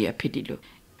সুতাহারখানি খুলিয়া ফেলিল।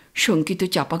 শঙ্কিত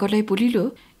চাপা গলায় বলিল,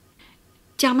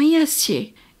 জামাই আসছে।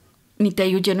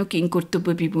 নিতাইও যেন কিংকর্তব্য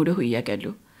বিমূঢ় হইয়া গেল।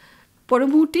 পর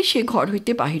মুহূর্তে সে ঘর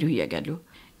হইতে বাহির হইয়া গেল।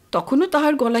 তখনও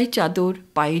তাহার গলায় চাদর,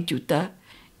 পায়ে জুতা।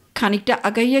 খানিকটা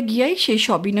আগাইয়া গিয়াই সে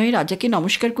সবিনয়ে রাজাকে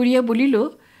নমস্কার করিয়া বলিল,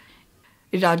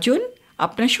 রাজন,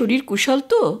 আপনার শরীর কুশল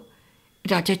তো?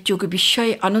 রাজার চোখ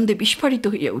বিস্ময়ে আনন্দে বিস্ফারিত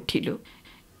হইয়া উঠিল।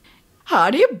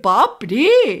 আরে বাপ রে,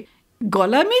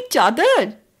 গলামে চাদর!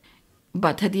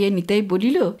 বাধা দিয়া নিতাই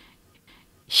বলিল,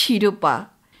 শিরোপা।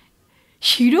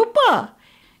 শিরোপা?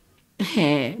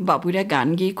 হ্যাঁ, বাবুরা গান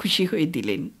গেয়ে খুশি হয়ে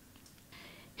দিলেন।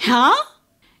 হ্যাঁ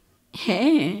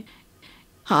হ্যাঁ,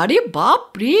 আরে বাপ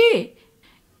রে!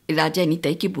 রাজা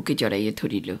নিতাইকে বুকে জড়াইয়া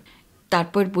ধরিল।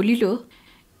 তারপর বলিল,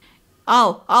 আও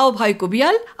আও ভাই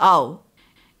কবিয়াল, আও।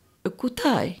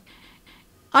 কোথায়?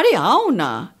 আরে আও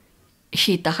না।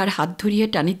 সে তাহার হাত ধরিয়া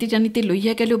টানিতে টানিতে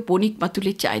লইয়া গেল বণিক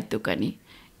মাতুলের চায়ের দোকানে।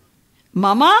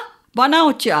 মামা, বানাও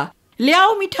চা,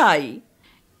 লেয়াও মিঠাই।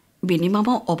 বেনি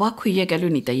মামা অবাক হইয়া গেল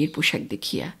নিতাইয়ের পোশাক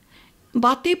দেখিয়া।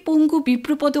 বাতে পঙ্গু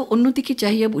বিপ্রপদ অন্যদিকে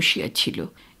চাহিয়া বসিয়াছিল।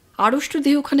 আড়ষ্ট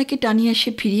দেহখানাকে টানিয়া সে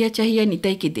ফিরিয়া চাহিয়া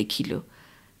নিতাইকে দেখিল।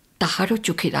 তাহারও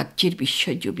চোখে রাজ্যের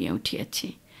বিস্ময় জমিয়া উঠিয়াছে।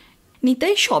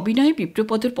 নিতাই সবিনয়ে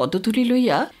বিপ্রপদর পদধূলি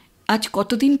লইয়া আজ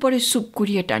কতদিন পরে সুপ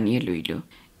করিয়া টানিয়া লইল।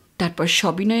 তারপর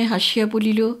সবিনয়ে হাসিয়া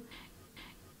বলিল,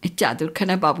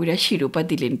 চাদরখানা বাবুরা শিরোপা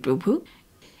দিলেন প্রভু।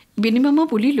 বেনিমামা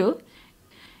বলিল,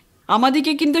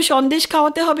 আমাদিকে কিন্তু সন্দেশ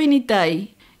খাওয়াতে হবে নিতাই।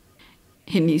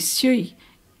 নিশ্চয়ই,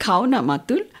 খাও না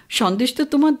মাতুল, সন্দেশ তো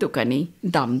তোমার দোকানেই,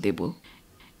 দাম দেব।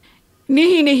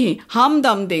 নেহি নেহি, হাম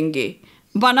দাম দেঙ্গে,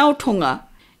 বানাও ঠোঙা।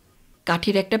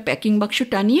 কাঠের একটা প্যাকিং বাক্স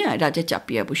টানিয়া রাজা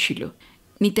চাপিয়া বসিল।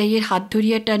 নিতাইয়ের হাত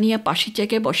ধরিয়া টানিয়া পাশের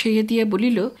জায়গায় বসাইয়া দিয়া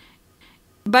বলিল,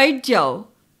 বাইট যাও।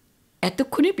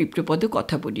 এতক্ষণে বিপ্রপদ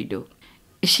কথা বলিল।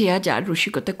 সে আজ আর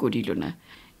রসিকতা করিল না,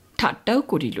 ঠাট্টাও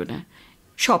করিল না।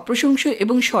 সপ্রশংস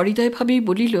এবং সহৃদয়ভাবেই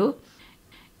বলিল,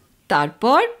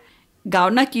 তারপর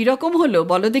গাওনা কীরকম হলো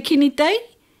বলো দেখি নিতাই।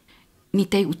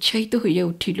 নিতাই উৎসাহিত হইয়া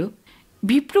উঠিল।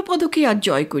 বিপ্রপদকে আজ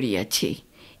জয় করিয়াছে।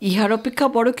 ইহার অপেক্ষা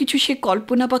বড় কিছু সে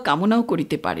কল্পনা বা কামনাও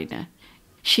করিতে পারে না।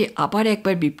 সে আবার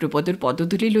একবার বিপ্রপদর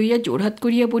পদধূলি লইয়া জোড়হাত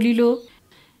করিয়া বলিল,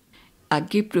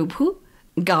 আজ্ঞে প্রভু,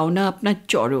 গাওনা আপনার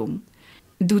চরম।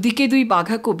 দুদিকে দুই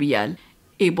বাঘা কবিয়াল,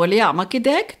 এ বলে আমাকে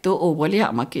দেখ তো ও বলে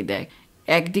আমাকে দেখ।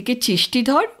 একদিকে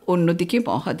চিষ্টিধর, অন্যদিকে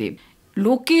মহাদেব।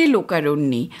 লোকে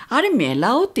লোকারণ্যি, আর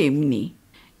মেলাও তেমনি।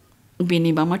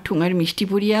 বেনি মামা ঠোঙার মিষ্টি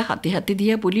ভরিয়া হাতে হাতে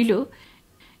দিয়া বলিল,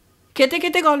 খেতে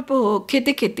খেতে গল্প হোক,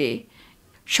 খেতে খেতে।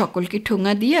 সকলকে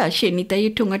ঠোঙা দিয়া সে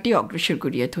নিতাইয়ের ঠোঙাটি অগ্রসর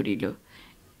করিয়া ধরিল।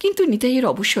 কিন্তু নিতাইয়ের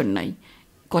অবসর নাই।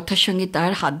 কথার সঙ্গে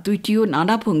তার হাত দুইটিও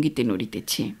নানা ভঙ্গিতে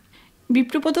নড়িতেছে।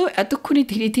 বিপ্রপদ এতক্ষণে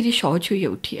ধীরে ধীরে সহজ হইয়া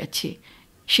উঠিয়াছে।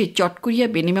 সে চট করিয়া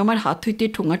বেনিমামার হাত হইতে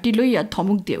ঠোঙাটি লইয়া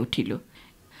ধমক দিয়া উঠিল,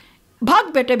 ভাগ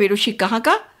বেটা বেরসি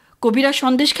কাহাকা, কবিরা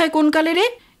সন্দেশ খায় কোন কালে রে?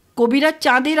 কবিরা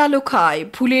চাঁদের আলো খায়,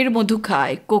 ফুলের মধু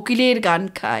খায়, কোকিলের গান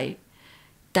খায়।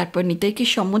 তারপর নিতাইকে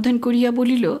সম্বোধন করিয়া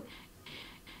বলিল,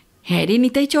 হ্যাঁ রে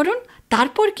নিতাই চরণ,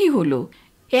 তারপর কি হলো?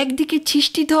 একদিকে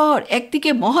ছিষ্টিধর,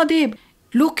 একদিকে মহাদেব,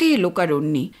 লোকে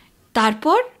লোকারণ্যি।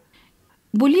 তারপর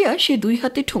বলিয়া সে দুই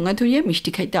হাতে ঠোঙা ধরিয়া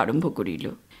মিষ্টি খাইতে আরম্ভ করিল।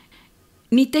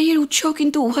 নিতাইয়ের উৎসাহ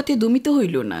কিন্তু উহাতে দমিত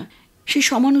হইল না। সে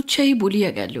সমান উৎসাহী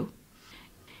বলিয়া গেল,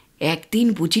 একদিন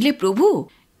বুঝিলে প্রভু,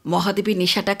 মহাদেবের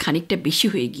নেশাটা খানিকটা বেশি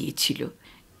হয়ে গিয়েছিল।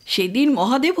 সেদিন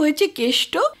মহাদেব হয়েছে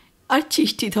কেষ্ট আর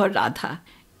চিষ্টিধর রাধা।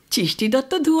 চিষ্টিধর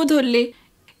তো ধুয়ো ধরলে,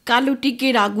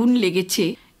 কালোটিকের আগুন লেগেছে,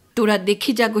 তোরা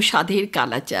দেখে যাগো সাধের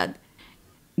কালাচাঁদ।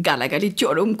 গালাগালি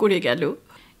চরম করে গেল।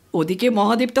 ওদিকে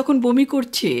মহাদেব তখন বমি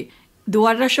করছে,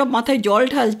 দোয়াররা সব মাথায় জল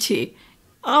ঢালছে।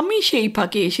 আমি সেই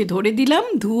ফাঁকে এসে ধরে দিলাম,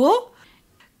 ধুয়ো,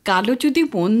 কালো যদি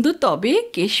মন্দ তবে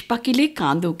কেশ পাকিলে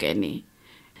কাঁদো কেনে।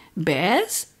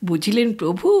 ব্যাস বুঝলেন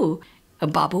প্রভু,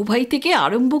 বাবু ভাই থেকে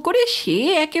আরম্ভ করে সে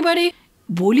একেবারে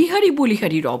বলিহারি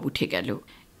বলিহারি রব উঠে গেল।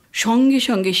 সঙ্গে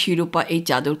সঙ্গে শিরোপা এই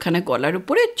চাদরখানা গলার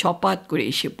উপরে ছপাত করে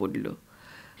এসে পড়ল।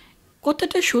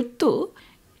 কথাটা সত্য,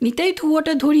 নিতাই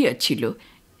ধুয়াটা ধরিয়াছিল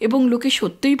এবং লোকে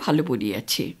সত্যই ভালো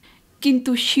বলিয়াছে।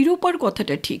 কিন্তু শিরোপার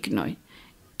কথাটা ঠিক নয়।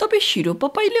 তবে শিরোপা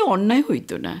পাইলে অন্যায়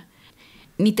হইত না।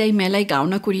 নিতাই মেলায়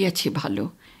গাওনা করিয়াছে ভালো,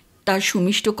 তার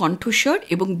সুমিষ্ট কণ্ঠস্বর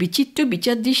এবং বিচিত্র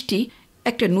বিচারদৃষ্টি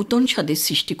একটা নূতন স্বাদের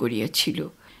সৃষ্টি করিয়াছিল।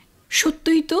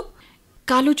 সত্যই তো,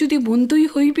 কালো যদি মন্দই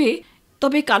হইবে,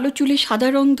 তবে কালো চুলে সাদা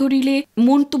রং ধরিলে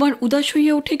মন তোমার উদাস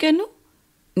হইয়া ওঠে কেন?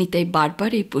 নিতাই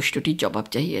বারবার এই প্রশ্নটির জবাব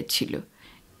চাহিয়াছিল।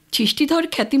 সৃষ্টিধর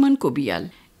খ্যাতিমান কবিয়াল,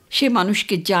 সে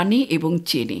মানুষকে জানে এবং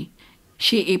চেনে।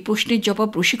 সে এই প্রশ্নের জবাব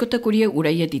রসিকতা করিয়া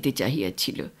উড়াইয়া দিতে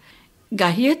চাহিয়াছিল।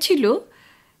 গাহিয়াছিল,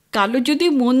 কালো যদি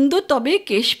মন্দ তবে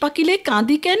কেশ পাকিলে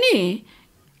কাঁদি কেনে?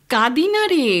 কাঁদি না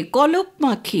রে, কলপ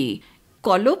মাখি,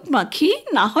 কলপ মাখি,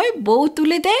 না হয় বউ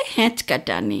তুলে দেয় হ্যাঁচকা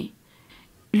টানে।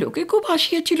 লোকে খুব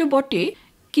হাসিয়াছিল বটে,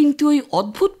 কিন্তু ওই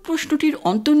অদ্ভুত প্রশ্নটির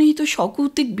অন্তর্নিহিত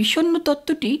সকৌতুক বিষণ্ণ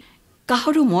তত্ত্বটি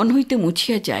কাহারও মন হইতে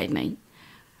মুছিয়া যায় নাই।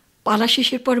 পালা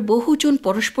শেষের পর বহুজন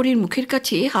পরস্পরের মুখের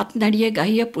কাছে হাত নাড়িয়া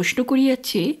গাহিয়া প্রশ্ন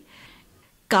করিয়াছে,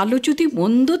 কালো যদি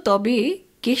মন্দ তবে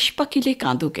কেশ পাকিলে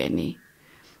কাঁদো কেনে?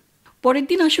 পরের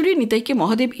দিন আসলে নিতাইকে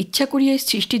মহাদেব ইচ্ছা করিয়া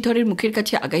সৃষ্টিধরের মুখের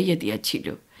কাছে আগাইয়া দিয়াছিল।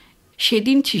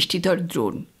 সেদিন সৃষ্টিধর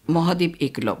দ্রোণ, মহাদেব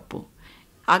একলব্য।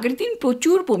 আগের দিন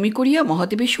প্রচুর বমি করিয়া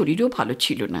মহাদেবের শরীরও ভালো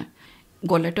ছিল না,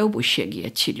 গলাটাও বসিয়া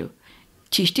গিয়াছিল।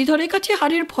 সৃষ্টিধরের কাছে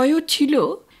হারের ভয়ও ছিল।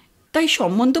 তাই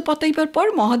সম্বন্ধ পাতাইবার পর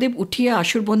মহাদেব উঠিয়া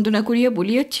আসর বন্দনা করিয়া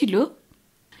বলিয়াছিল,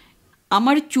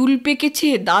 আমার চুল পেকেছে,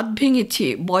 দাঁত ভেঙেছে,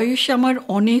 বয়স আমার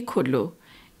অনেক হলো।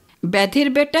 ব্যাধের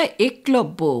বেটা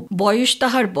একলব্য, বয়স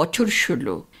তাহার বছর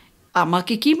 16।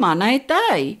 আমাকে কি মানায়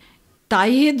তাই?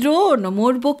 তাই হে দ্রোণ,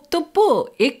 মোর বক্তব্য,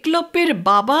 একলব্যের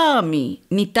বাবা আমি,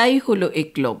 নিতাই হলো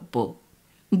একলব্য।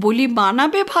 বলি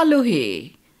মানাবে ভালো হে।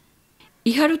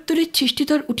 ইহার উত্তরে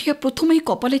সৃষ্টিধর উঠিয়া প্রথমেই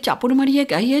কপালে চাপড় মারিয়া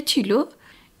গাইয়াছিল,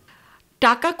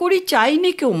 টাকা করি চাই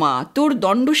নে কেউ মা, তোর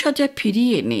দণ্ড সাজা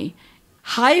ফিরিয়ে নে।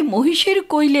 হায় মহিষের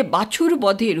কইলে বাছুর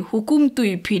বধের হুকুম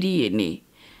তুই ফিরিয়ে নে।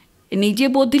 নিজে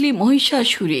বদলি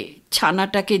মহিষাসুরে,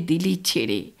 ছানাটাকে দিলি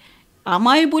ছেড়ে।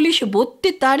 আমায় বলিস বলতে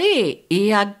তারে, এ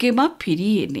আজ্ঞে মা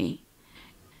ফিরিয়ে নে।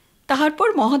 তাহার পর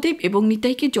মহাদেব এবং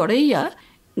নিতাইকে জড়াইয়া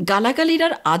গালাগালির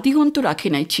আর আদিগন্ত রাখে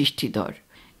নাই সৃষ্টিধর।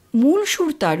 মূল সুর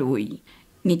তার ওই।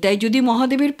 নিতাই যদি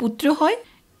মহাদেবের পুত্র হয়,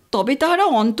 তবে তাহারা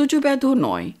অন্তজ ব্যাধ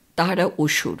নয়, তাহারা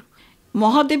অসুর।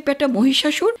 মহাদেব বেটা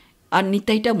মহিষাসুর, আর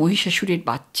নিতাইটা মহিষাসুরের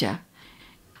বাচ্চা।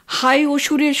 হায়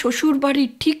অসুরের শ্বশুর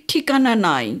বাড়ির ঠিক ঠিকানা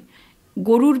নাই।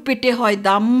 গরুর পেটে হয়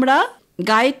দামড়া,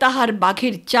 গায়ে তাহার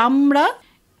বাঘের চামড়া।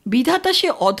 বিধাতা সে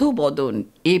অধবদন,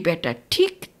 এ বেটা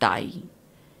ঠিক তাই।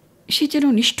 সে যেন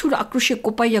নিষ্ঠুর আক্রোশে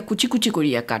কোপাইয়া কুচি কুচি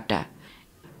করিয়া কাটা।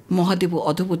 মহাদেবও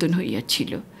অধবদন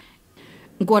হইয়াছিল।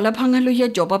 গলা ভাঙা লইয়া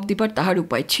জবাব দিবার তাহার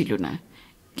উপায় ছিল না।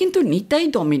 কিন্তু নিতাই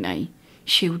দমে নাই।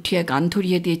 সে উঠিয়া গান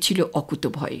ধরিয়া দিয়েছিল অকুত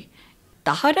ভয়ে।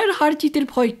 তাহার আর হার জিতের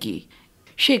ভয় কি?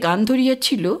 সে গান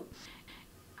ধরিয়াছিল,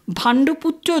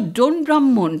 ভাণ্ডপুত্র দ্রোণ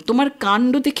ব্রাহ্মণ, তোমার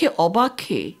কাণ্ড দেখে অবাক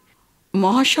হে।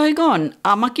 মহাশয়গণ,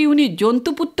 আমাকে উনি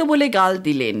জন্তুপুত্র বলে গাল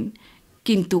দিলেন,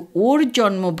 কিন্তু ওর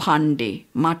জন্ম ভাণ্ডে,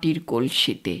 মাটির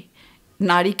কলসিতে।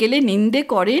 নারিকেলে নিন্দে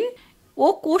করেন, ও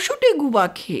কষুটে গুবা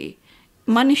খেয়ে,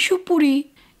 মানে সুপুরি,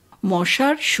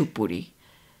 মশার সুপুরি।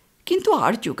 কিন্তু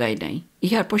আর যোগায় নাই।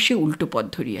 ইহার পর সে উল্টো পথ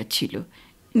ধরিয়াছিল।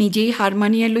 নিজেই হার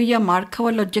মানিয়া লইয়া মার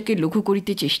খাওয়া লজ্জাকে লঘু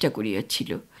করিতে চেষ্টা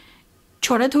করিয়াছিল।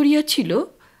 ছড়া ধরিয়াছিল,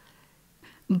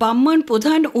 ব্রাহ্মণ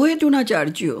প্রধান ওহে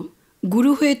দ্রোণাচার্য,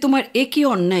 গুরু হয়ে তোমার একই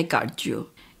অন্যায় কার্য।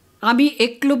 আমি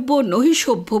একলব্য নহি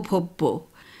সভ্য ভব্য,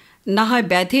 না হয়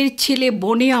ব্যাধের ছেলে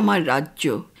বনে আমার রাজ্য।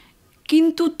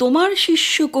 কিন্তু তোমার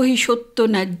শিষ্য কহি সত্য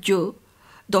ন্যায্য,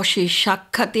 দশের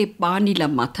সাক্ষাতে পা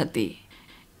নিলাম মাথাতে।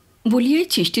 বলিয়াই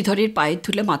সৃষ্টিধরের পায়ের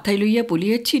ধুলা মাথায় লইয়া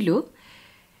বলিয়াছিল,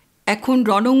 এখন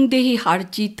রণংদেহী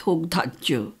হারজিত হোক ধার্য।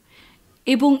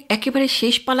 এবং একেবারে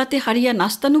শেষ পালাতে হারিয়া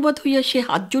নাস্তানুবাদ হইয়া সে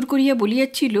হাত জোর করিয়া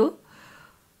বলিয়াছিল,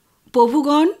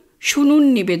 প্রভুগণ শুনুন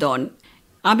নিবেদন,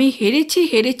 আমি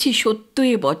হেরেছি সত্য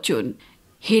এ বচন,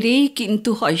 হেরেই কিন্তু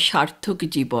হয় সার্থক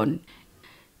জীবন।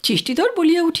 সৃষ্টিধর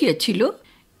বলিয়া উঠিয়াছিল,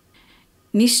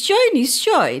 নিশ্চয়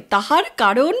নিশ্চয়, তাহার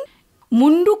কারণ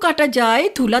মুন্ডু কাটা যায়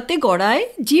ধুলাতে গড়ায়,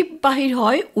 জীব বাহির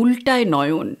হয় উল্টায়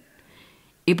নয়ন।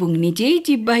 এবং নিজেই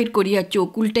জীব বাহির করিয়া চোখ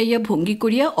উল্টাইয়া ভঙ্গি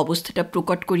করিয়া অবস্থাটা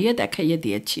প্রকট করিয়া দেখাইয়া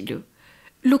দিয়াছিল।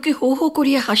 লোকে হো হো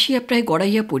করিয়া হাসিয়া প্রায়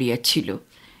গড়াইয়া পড়িয়াছিল।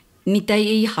 নিতাই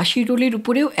এই হাসির রোলের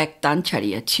উপরেও এক টান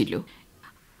ছাড়িয়াছিল।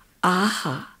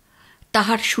 আহা,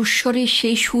 তাহার সুস্বরে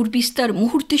সেই সুরবিস্তার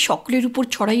মুহূর্তে সকলের উপর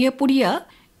ছড়াইয়া পড়িয়া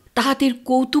তাহাদের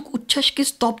কৌতুক উচ্ছ্বাসকে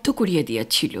স্তব্ধ করিয়া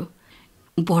দিয়াছিল।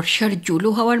 বর্ষার জলো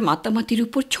হাওয়ার মাতামাতির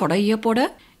উপর ছড়াইয়া পড়া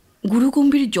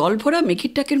গুরুগম্ভীর জল ভরা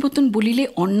মেঘের টাকের মতন বলিলে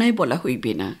অন্যায় বলা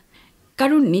হইবে না,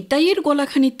 কারণ নিতাইয়ের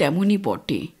গলাখানি তেমনই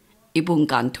বটে। এবং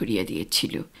গান ধরিয়া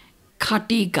দিয়েছিল,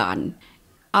 খাঁটি গান।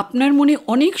 আপনার মনে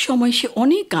অনেক সময় সে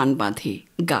অনেক গান বাঁধে,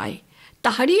 গায়,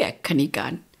 তাহারই একখানি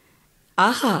গান।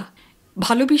 আহা,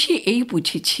 ভালোবেসে এই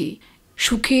বুঝেছি,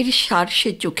 সুখের সার সে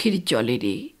চোখের জলে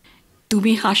রে,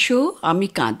 তুমি হাসো আমি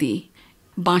কাঁদি,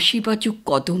 বাঁশি বাজুক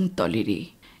কদম তলে রে।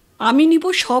 আমি নিব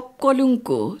সব কলঙ্ক,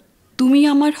 তুমি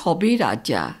আমার হবে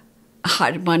রাজা।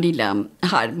 হার মানিলাম,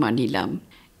 হার মানিলাম,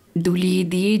 দুলিয়ে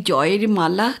দিয়ে জয়ের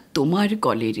মালা তোমার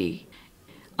গলে রে।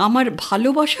 আমার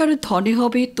ভালোবাসার ধনে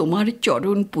হবে তোমার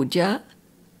চরণ পূজা,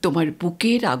 তোমার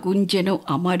বুকের আগুন যেন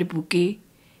আমার বুকে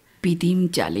পিদিম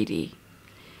জ্বালে রে।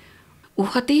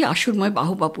 উহাতেই আসরময়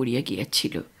বাহবা পড়িয়া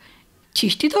গিয়াছিল।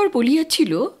 ছিষ্টিধর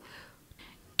বলিয়াছিল,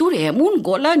 তোর এমন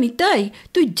গলা নিতাই,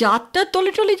 তুই যাত্রার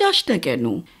তলে টলে যাস না কেন?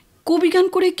 কবিগান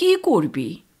করে কি করবি?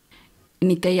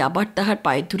 নিতাই আবার তাহার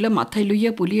পায়ের ধুলা মাথায়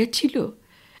লইয়া বলিয়াছিল,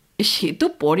 সে তো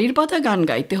পরের বাধা গান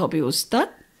গাইতে হবে ওস্তাদ।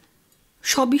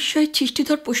 সবিস্ময়ে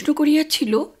ছিষ্টিধর প্রশ্ন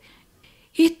করিয়াছিল,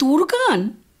 এ তোর গান?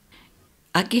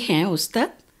 আগে হ্যাঁ ওস্তাদ।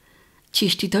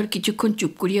 ছিষ্টিধর কিছুক্ষণ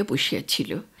চুপ করিয়া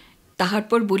বসিয়াছিল, তাহার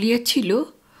পর বলিয়াছিল,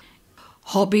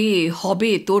 হবে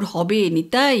হবে তোর হবে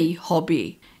নিতাই হবে,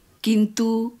 কিন্তু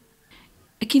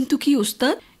কিন্তু কি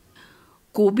ওস্তাদ?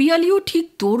 কবি আলিও ঠিক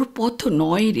তোর পথ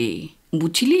নয় রে,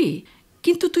 বুঝলি?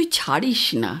 কিন্তু তুই ছাড়িস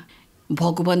না,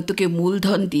 ভগবান তোকে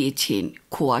মূলধন দিয়েছেন,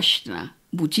 খোয়াস না,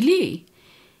 বুঝলি?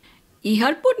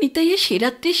 ইহার পর নিতাইয়ের সে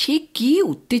রাত্রে সে কি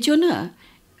উত্তেজনা!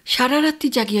 সারা রাত্রি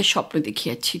জাগিয়া স্বপ্ন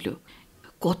দেখিয়াছিল,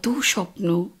 কত স্বপ্ন।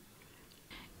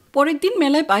 পরের দিন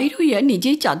মেলায় বাহির হইয়া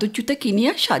নিজেই চাদর জুতা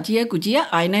কিনিয়া সাজিয়া গুজিয়া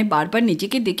আয়নায় বারবার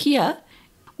নিজেকে দেখিয়া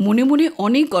মনে মনে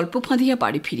অনেক গল্প ফাঁদিয়া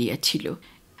বাড়ি ফিরিয়াছিল।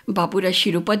 বাবুরা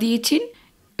শিরোপা দিয়েছেন,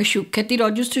 সুখ্যাতির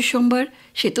অজস্র সম্ভার,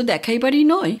 সে তো দেখাইবারই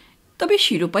নয়, তবে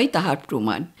শিরোপাই তাহার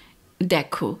প্রমাণ।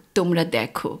 দেখো, তোমরা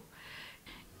দেখো।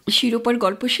 শিরোপার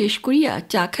গল্প শেষ করিয়া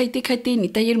চা খাইতে খাইতে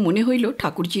নিতাইয়ের মনে হইল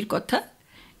ঠাকুরজির কথা।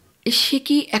 সে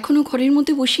কি এখনও ঘরের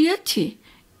মধ্যে বসিয়া আছে?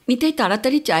 নিতাই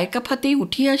তাড়াতাড়ি চায়ের কাপ হাতেই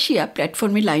উঠিয়া আসিয়া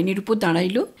প্ল্যাটফর্মে লাইনের উপর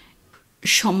দাঁড়াইল।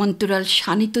 সমান্তরাল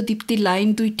শানিত দীপ্তির লাইন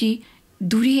দুইটি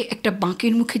দূরে একটা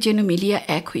বাঁকের মুখে যেন মিলিয়া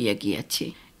এক হইয়া গিয়াছে।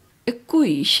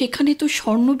 কই, সেখানে তো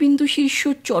স্বর্ণবিন্দু শীর্ষ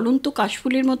চলন্ত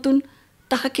কাশফুলের মতন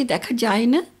তাহাকে দেখা যায়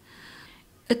না।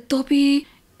 তবে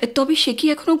তবে সে কি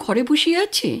এখনও ঘরে বসিয়া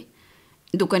আছে?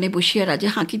 দোকানে বসিয়া রাজা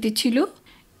হাঁকিতেছিল,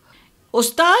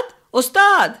 ওস্তাদ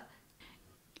ওস্তাদ।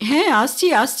 হ্যাঁ, আসছি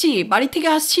আসছি, বাড়ি থেকে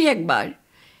আসছি একবার।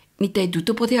 নিতাই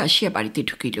দ্রুতপদে আসিয়া বাড়িতে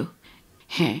ঢুকিল।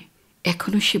 হ্যাঁ,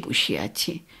 এখনও সে বসিয়া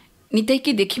আছে।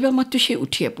 নিতাইকে দেখিবা মাত্র সে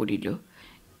উঠিয়া পড়িল।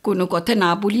 কোনো কথা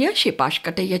না বলিয়া সে পাশ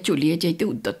কাটাইয়া চলিয়া যাইতে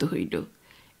উদ্যত হইল।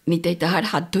 নিতাই তাহার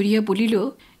হাত ধরিয়া বলিল,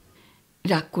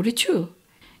 রাগ করেছ?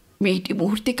 মেয়েটি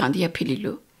মুহূর্তে কাঁদিয়া ফেলিল।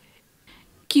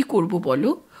 কি করব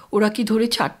বলো, ওরা কি ধরে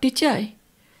ছাড়তে চায়?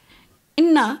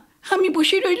 না, আমি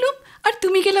বসে রইলুম আর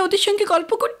তুমি গেলে ওদের সঙ্গে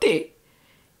গল্প করতে।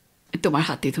 তোমার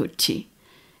হাতে ধরছি।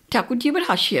 ঠাকুরজি এবার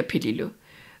হাসিয়া ফেলিল।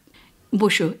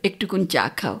 বসো, একটুকুন চা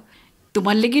খাও,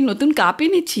 তোমার লেগে নতুন কাপ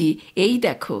এনেছি, এই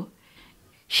দেখো।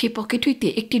 সে পকেট হইতে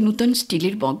একটি নূতন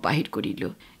স্টিলের মগ বাহির করিল।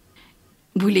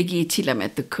 ভুলে গিয়েছিলাম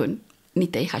এতক্ষণ।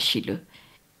 নিতাই হাসিল।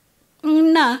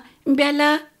 না, বেলা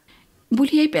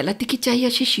বলিয়াই বেলা থেকে চাইয়া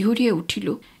সে শিহরিয়া উঠিল।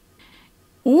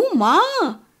 ও মা!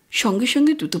 সঙ্গে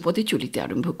সঙ্গে দ্রুতপদে চলিতে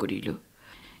আরম্ভ করিল।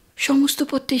 সমস্ত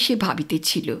পথে সে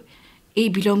ভাবিতেছিল, এই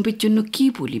বিলম্বের জন্য কি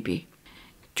বলিবে।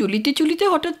 চলিতে চলিতে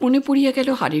হঠাৎ মনে পড়িয়া গেল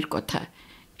হারের কথা।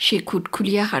 সে খুট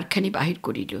খুলিয়া হারখানি বাহির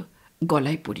করিল,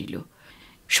 গলায় পড়িল।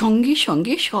 সঙ্গে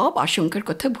সঙ্গে সব আশঙ্কার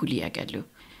কথা ভুলিয়া গেল।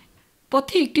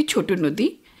 পথে একটি ছোট নদী,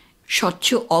 স্বচ্ছ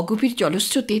অগভীর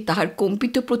জলস্রোতে তাহার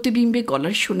কম্পিত প্রতিবিম্বে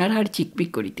গলার সোনার হার ঝিকমিক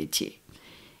করিতেছে।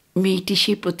 মেয়েটি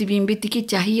সে প্রতিবিম্বের দিকে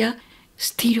চাহিয়া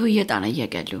স্থির হইয়া দাঁড়াইয়া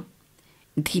গেল।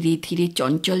 ধীরে ধীরে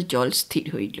চঞ্চল জল স্থির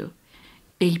হইল।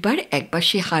 এইবার একবার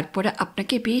সে হার পরা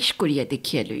আপনাকে বেশ করিয়া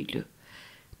দেখিয়া লইল।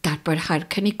 তারপর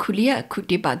হারখানি খুলিয়া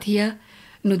খুঁটে বাঁধিয়া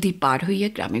নদী পার হইয়া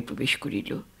গ্রামে প্রবেশ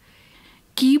করিল।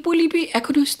 কি বলিবে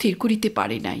এখনও স্থির করিতে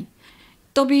পারে নাই,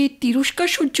 তবে তিরস্কার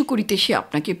সহ্য করিতে সে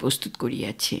আপনাকে প্রস্তুত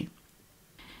করিয়াছে।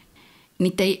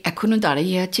 নিতাই এখনও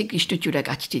দাঁড়াইয়া আছে কৃষ্ণচূড়া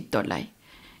গাছটির তলায়।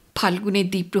 ফাল্গুনের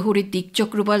দ্বীপ্রহরের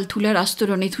দিকচক্রবাল ধুলার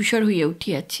আস্তরণে ধূসর হইয়া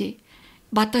উঠিয়াছে।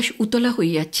 বাতাস উতলা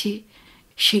হইয়াছে।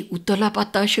 সে উতলা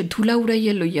বাতাস ধুলা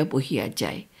উড়াইয়া লইয়া বহিয়া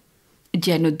যায়,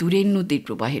 যেন দূরের নদীর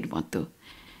প্রবাহের মতো।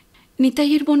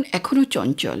 নিতাইয়ের মন এখনও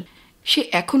চঞ্চল। সে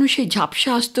এখনও সেই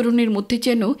ঝাপসা আস্তরণের মধ্যে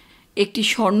যেন একটি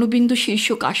স্বর্ণবিন্দু শীর্ষ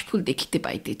কাশফুল দেখিতে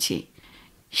পাইতেছে।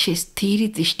 সে স্থির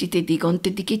দৃষ্টিতে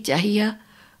দিগন্তের দিকে চাহিয়া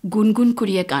গুনগুন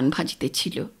করিয়া গান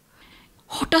ভাজিতেছিল।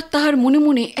 হঠাৎ তাহার মনে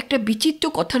মনে একটা বিচিত্র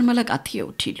কথার মালা গাঁথিয়া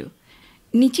উঠিল।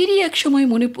 নিজেরই এক সময়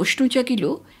মনে প্রশ্ন জাগিল,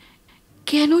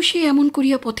 কেন সে এমন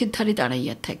করিয়া পথের ধারে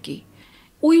দাঁড়াইয়া থাকে?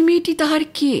 ওই মেয়েটি তাহার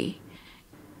কে?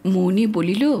 মনে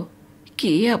বলিল,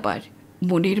 কে আবার?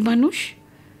 মনের মানুষ।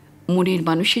 মনের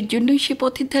মানুষের জন্যই সে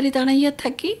পথের ধারে দাঁড়াইয়া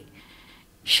থাকে।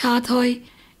 সাধ হয়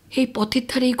এই পথের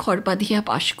ধারেই ঘর বাঁধিয়া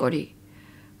বাস করে।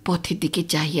 পথের দিকে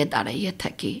চাহিয়া দাঁড়াইয়া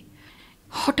থাকে।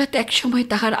 হঠাৎ এক সময়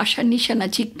তাহার আশার নিশানা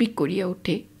ঝিকমিক করিয়া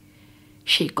ওঠে।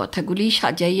 সেই কথাগুলি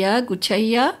সাজাইয়া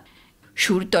গুছাইয়া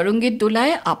সুর তরঙ্গের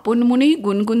দোলায় আপন মনেই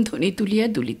গুনগুন ধ্বনি তুলিয়া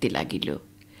দুলিতে লাগিল।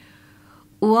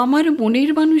 ও আমার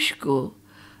মনের মানুষ গো,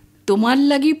 তোমার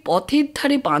লাগি পথের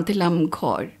ধারে বাঁধলাম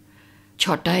ঘর,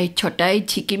 ছটায় ছটায়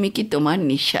ঝিকিমিকি তোমার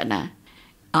নিশানা,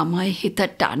 আমায় হেতা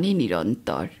টানে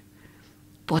নিরন্তর।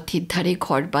 পথের ধারে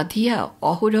ঘর বাঁধিয়া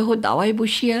অহরহ দাওয়ায়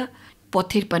বসিয়া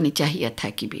পথের পানে চাহিয়া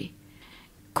থাকিবে।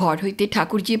 ঘর হইতে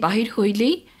ঠাকুরজি বাহির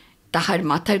হইলেই তাহার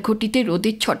মাথার ঘটিতে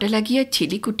রোদের ছটা লাগিয়া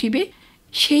ঝিলিক উঠিবে,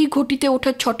 সেই ঘটিতে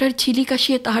ওঠা ছটার ঝিলিক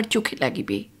আসিয়া তাহার চোখে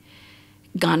লাগিবে।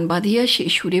 গান বাঁধিয়া সে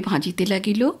সুরে ভাঁজিতে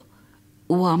লাগিল,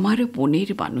 ও আমার মনের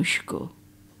মানুষ গো।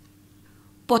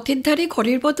 পথের ধারে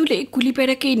ঘরের বদলে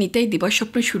কুলিপেড়াকে নিতাই দেবার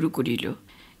স্বপ্ন শুরু করিল।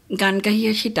 গান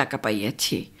গাহিয়া সে টাকা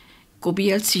পাইয়াছে,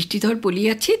 কবিয়াল সৃষ্টিধর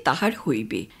বলিয়াছে তাহার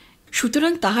হইবে,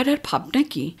 সুতরাং তাহার আর ভাবনা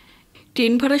কি।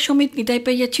 ট্রেন ভাড়া সমেত নিতাই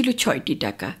পাইয়াছিল 6টি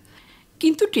টাকা,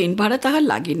 কিন্তু ট্রেন ভাড়া তাহার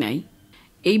লাগে নাই।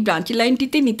 এই ব্রাঞ্চ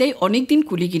লাইনটিতে নিতাই অনেক দিন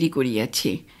কুলিগিরি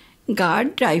করিয়াছে। গার্ড,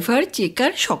 ড্রাইভার,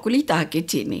 চেকার সকলেই তাহাকে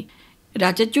চেনে।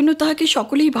 রাজার জন্য তাহাকে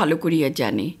সকলেই ভালো করিয়া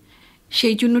জানে,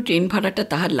 সেই জন্য ট্রেন ভাড়াটা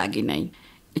তাহার লাগে নাই।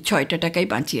 6টা টাকায়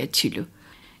বাঁচিয়াছিল।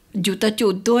 জুতা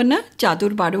 14 আনা,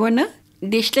 চাদর 12 আনা,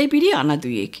 দেশলাই বিড়ি আনা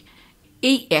 2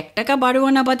 এই 1 টাকা 12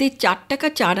 আনা বাদে 4 টাকা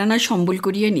 4 আনা সম্বল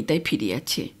করিয়া নিতাই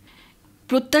ফিরিয়াছে।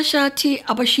 প্রত্যাশা আছে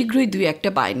আবার শীঘ্রই 2-1টা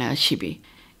বায়না আসিবে।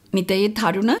 নিতাইয়ের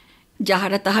ধারণা,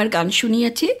 যাহারা তাহার গান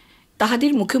শুনিয়াছে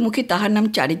তাহাদের মুখে মুখে তাহার নাম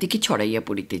চারিদিকে ছড়াইয়া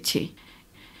পড়িতেছে।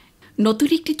 নতুন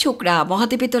একটি ছোকরা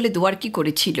মহাদেবের তলে দোয়ার কি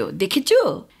করেছিল, দেখেছ?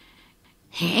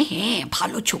 হ্যাঁ হ্যাঁ,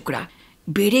 ভালো ছোকরা,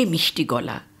 বেড়ে মিষ্টি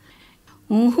গলা।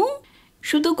 উহু,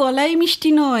 শুধু গলায় মিষ্টি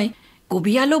নয়,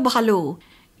 কবিয়ালও ভালো।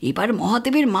 এবার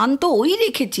মহাদেবের মান তো ওই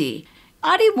রেখেছে।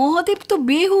 আরে মহাদেব তো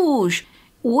বেহুশ,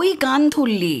 ওই গান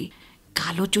ধরলে।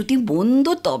 কালো যদি বন্ধ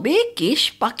তবে কেশ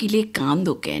পাকিলে কান্দ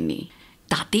কেনে,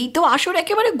 তাতেই তো আসর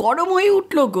একেবারে গরম হয়ে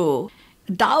উঠল গো।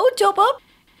 দাও জবাব।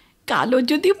 কালো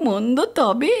যদি মন্দ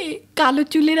তবে কালো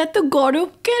চুলের এত গরম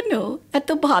কেন, এত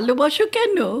ভালোবাসো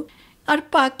কেন, আর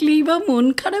পাকলেই বা মন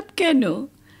খারাপ কেন?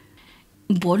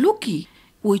 বলো কি,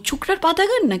 ওই ছোকরার বাঁধা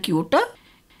গান নাকি ওটা?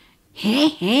 হ্যাঁ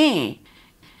হ্যাঁ,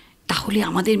 তাহলে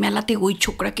আমাদের মেলাতে ওই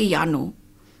ছোকরাকেই আনো।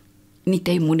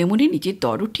 নিতাই মনে মনে নিজের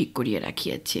দরও ঠিক করিয়া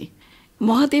রাখিয়াছে।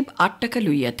 মহাদেব 8 টাকা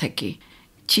লইয়া থাকে,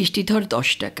 সৃষ্টিধর 10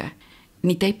 টাকা,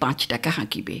 নিতাই 5 টাকা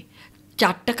হাঁকিবে।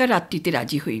 4 টাকা রাত্রিতে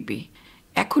রাজি হইবে।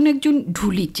 এখন একজন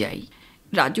ঢুলি চাই।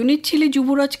 রাজনের ছেলে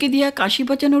যুবরাজকে দিয়া কাশি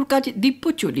বাজানোর কাজ দিব্য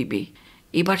চলিবে।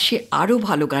 এবার সে আরও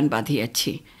ভালো গান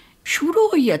বাঁধিয়াছে, সুরও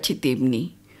হইয়াছে তেমনি।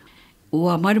 ও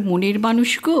আমার মনের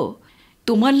মানুষ গো,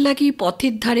 তোমার লাগি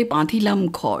পথের ধারে বাঁধিলাম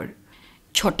ঘর,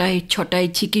 ছটায় ছটায়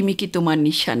ঝিকিমিকি তোমার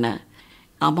নিশানা,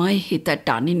 আমায় হেতা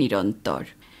টানে নিরন্তর।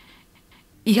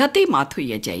 ইহাতেই মাত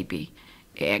হইয়া যাইবে।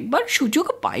 একবার সুযোগ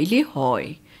পাইলে হয়,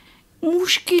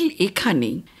 মুশকিল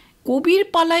এখানেই। কবির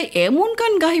পালায় এমন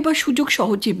গান গাইবার সুযোগ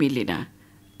সহজে মেলে না,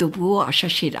 তবুও আশা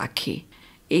সে রাখে।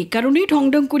 এই কারণেই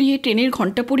ঢংঢং করিয়ে ট্রেনের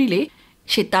ঘণ্টা পড়িলে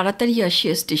সে তাড়াতাড়ি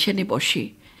আসিয়া স্টেশনে বসে।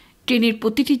 ট্রেনের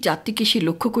প্রতিটি যাত্রীকে সে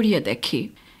লক্ষ্য করিয়া দেখে।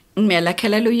 মেলা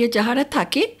খেলা লইয়া যাহারা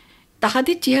থাকে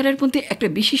তাহাদের চেহারার মধ্যে একটা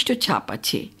বিশিষ্ট ছাপ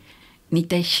আছে।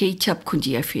 নিতাই সেই ছাপ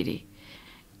খুঁজিয়া ফেরে।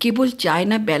 কেবল চায়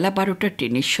না বেলা 12টা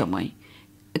ট্রেনের সময়,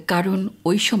 কারণ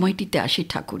ওই সময়টিতে আসে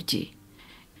ঠাকুরজি।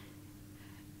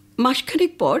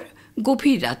 মাসখানেক পর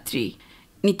গভীর রাত্রি।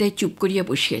 নিতাই চুপ করিয়া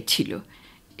বসিয়াছিল।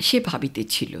 সে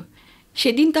ভাবিতেছিল,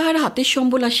 সেদিন তাহার হাতের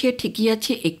সম্বল আসিয়া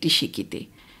ঠেকিয়াছে একটি সিকিতে।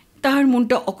 তাহার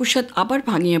মনটা অকস্মাৎ আবার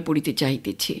ভাঙিয়া পড়িতে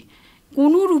চাহিতেছে।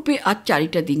 কোনো রূপে আজ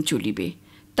 4টা দিন চলিবে,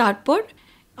 তারপর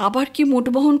আবার কি মোট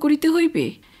বহন করিতে হইবে?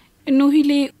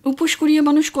 নহিলে উপোস করিয়া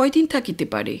মানুষ কয়দিন থাকিতে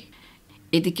পারে?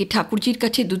 এদিকে ঠাকুরজির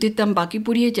কাছে দুধের দাম বাকি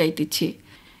পড়িয়া যাইতেছে।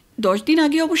 10 দিন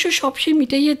আগে অবশ্য সব সে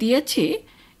মিটাইয়া দিয়াছে।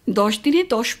 10 দিনে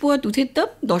 10 পোয়া দুধের দাম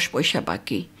 10 পয়সা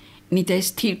বাকি। নিতাই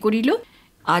স্থির করিল,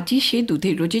 আজই সে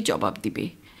দুধের রোজে জবাব দিবে।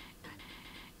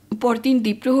 পরদিন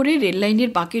দ্বিপ্রহরে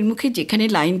রেললাইনের বাঁকের মুখে যেখানে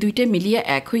লাইন 2টা মিলিয়া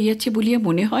এক হইয়াছে বলিয়া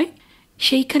মনে হয়,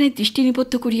 সেইখানে দৃষ্টি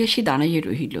নিবদ্ধ করিয়া সে দাঁড়াইয়া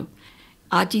রহিল।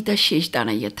 আজই তার শেষ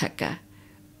দাঁড়াইয়া থাকা।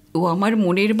 ও আমার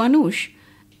মনের মানুষ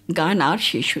গান আর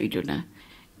শেষ হইল না,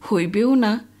 হইবেও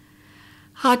না।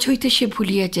 আজ হইতে সে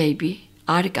ভুলিয়া যাইবে,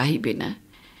 আর গাহিবে না।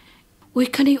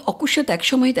 ওইখানেই অকস্মাৎ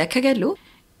একসময় দেখা গেল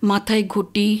মাথায়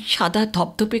ঘটি, সাদা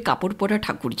ধপধপে কাপড় পরা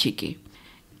ঠাকুরজিকে।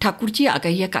 ঠাকুরজি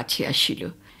আগাইয়া কাছে আসিল।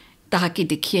 তাহাকে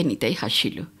দেখিয়া নিতাই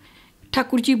হাসিল।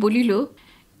 ঠাকুরজি বলিল,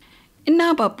 না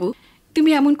বাপু, তুমি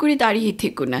এমন করে দাঁড়িয়ে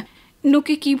থেকো না,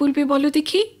 লোকে কি বলবে বলো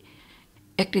দেখি।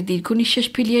 একটা দীর্ঘ নিঃশ্বাস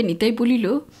ফেলিয়া নিতাই বলিল,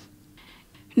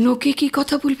 লোকে কি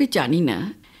কথা বলবে জানি না,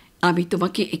 আমি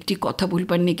তোমাকে একটি কথা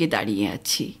বলবার নেগে দাঁড়িয়ে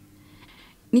আছি।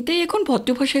 নিতাই এখন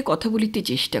ভদ্রভাষায় কথা বলিতে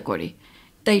চেষ্টা করে,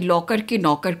 তাই লকারকে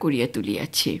নকার করিয়া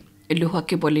তুলিয়াছে।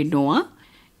 লোহাকে বলে নোয়া,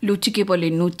 লুচিকে বলে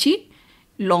নুচি,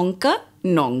 লঙ্কা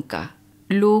নঙ্কা।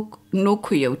 লোক নোক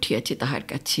হইয়া উঠিয়াছে তাহার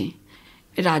কাছে।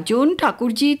 রাজন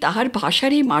ঠাকুরজি তাহার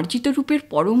ভাষার এই মার্জিত রূপের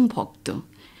পরম ভক্ত।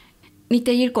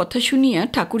 নিতাইয়ের কথা শুনিয়া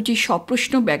ঠাকুরজি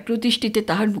সপ্রশ্ন ব্যগ্রদৃষ্টিতে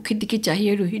তাহার মুখের দিকে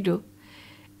চাহিয়া রহিল।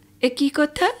 এ কী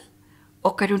কথা?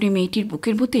 অকারণে মেয়েটির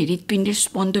বুকের মধ্যে হৃৎপিণ্ডের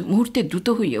স্পন্দন মুহূর্তে দ্রুত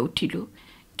হইয়া উঠিল।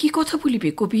 কি কথা বলিবে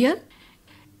কবিয়াল?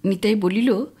 নিতাই বলিল,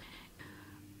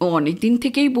 অনেক দিন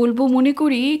থেকেই বলবো মনে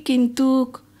করি, কিন্তু।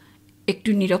 একটু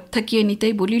নীরব থাকিয়া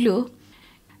নিতাই বলিল,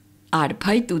 আর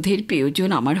ভাই দুধের প্রয়োজন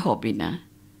আমার হবে না।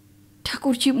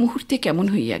 ঠাকুরজি মুহূর্তে কেমন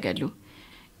হইয়া গেল।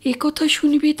 এ কথা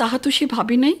শুনিবে তাহা তো সে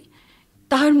ভাবে নাই।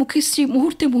 তাহার মুখের শ্রী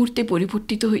মুহূর্তে মুহূর্তে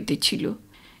পরিবর্তিত হইতেছিল।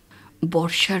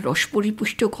 বর্ষার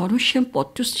রসপরিপুষ্ট ঘনশ্যাম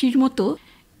পত্রশ্রীর মতো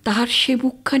তাহার সে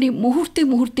মুখখানি মুহূর্তে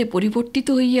মুহূর্তে পরিবর্তিত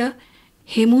হইয়া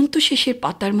হেমন্ত শেষের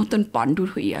পাতার মতন পাণ্ডুর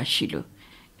হইয়া আসিল।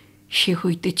 সে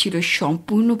হইতেছিল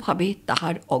সম্পূর্ণভাবে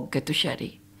তাহার অজ্ঞাতসারে।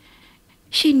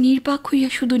 সে নির্বাক হইয়া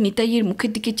শুধু নিতাইয়ের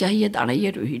মুখের দিকে চাহিয়া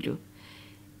দাঁড়াইয়া রহিল।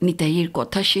 নিতাইয়ের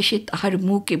কথা শেষে তাহার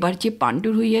মুখ এবার যে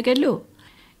পাণ্ডুর হইয়া গেল,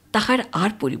 তাহার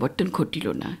আর পরিবর্তন ঘটিল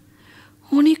না।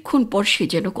 অনেকক্ষণ পর সে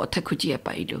যেন কথা খুঁজিয়া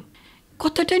পাইল।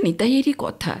 কথাটা নিতাইয়েরই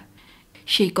কথা।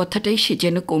 সেই কথাটাই সে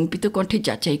যেন কম্পিত কণ্ঠে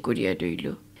যাচাই করিয়া রইল।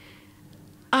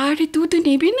 আর দুধ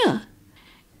নেবে না?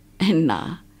 না।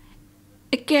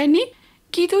 কেন?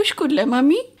 কি দোষ করলাম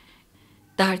আমি?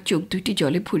 তাহার চোখ দুইটি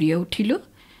জলে ভরিয়া উঠিল।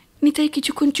 নিতাই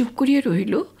কিছুক্ষণ চুপ করিয়া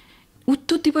রহিল।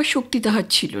 উত্তর দিবার শক্তি তাহার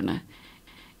ছিল না।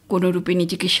 কোনরূপে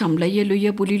নিজেকে সামলাইয়া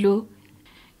লইয়া বলিল,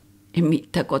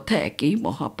 মিথ্যা কথা একেই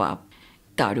মহাপাপ।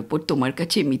 তার উপর তোমার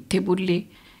কাছে মিথ্যে বললে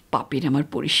পাপের আমার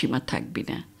পরিসীমা থাকবে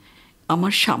না।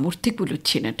 আমার সামর্থ্যে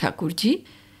কুলোচ্ছে না ঠাকুরজি।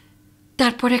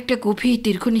 তারপর একটা গভীর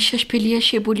দীর্ঘ নিঃশ্বাস ফেলিয়া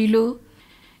সে বলিল,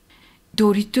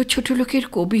 দরিদ্র ছোট লোকের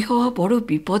কবি হওয়া বড়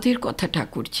বিপদের কথা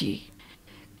ঠাকুরজি।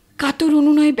 কাতর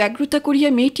অনুনয়ে ব্যগ্রতা করিয়া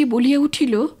মেয়েটি বলিয়া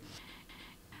উঠিল,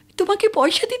 তোমাকে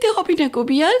পয়সা দিতে হবে না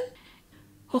কবিয়াল।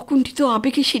 অকুণ্ঠিত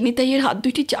আবেগে সে নিতাইয়ের হাত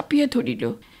দুইটি চাপিয়া ধরিল।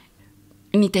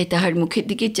 নিতাই তাহার মুখের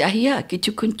দিকে চাহিয়া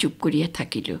কিছুক্ষণ চুপ করিয়া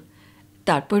থাকিল।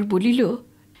 তারপর বলিল,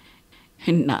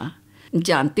 না,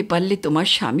 জানতে পারলে তোমার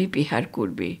স্বামী বিহার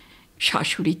করবে,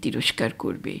 শাশুড়ি তিরস্কার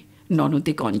করবে,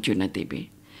 ননদে গঞ্জনা দেবে।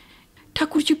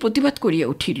 ঠাকুরজি প্রতিবাদ করিয়া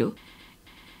উঠিল,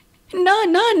 না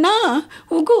না না,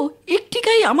 ওগো, একটি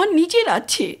গাই আমার নিজের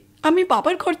আছে, আমি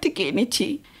বাবার ঘর থেকে এনেছি।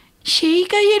 সেই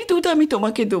গাইয়ের দুধ আমি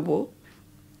তোমাকে দেব।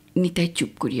 নিতাই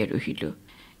চুপ করিয়া রহিল।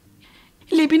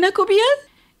 লেবে না কবিয়াল?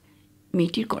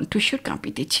 মেয়েটির কণ্ঠস্বর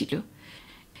কাঁপিতেছিল।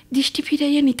 দৃষ্টি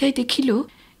ফিরাইয়া নিতাই দেখিল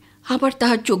আবার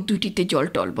তাহার চোখ দুটিতে জল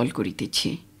টলবল করিতেছে।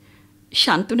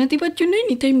 সান্ত্বনা দিবার জন্যই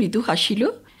নিতাই মৃদু হাসিল।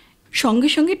 সঙ্গে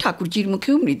সঙ্গে ঠাকুরজির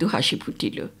মুখেও মৃদু হাসি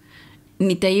ফুটিল।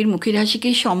 নিতাইয়ের মুখের হাসিকে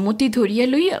সম্মতি ধরিয়া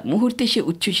লইয়া মুহূর্তে সে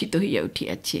উচ্ছ্বসিত হইয়া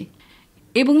উঠিয়াছে,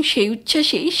 এবং সেই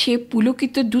উচ্ছ্বাসেই সে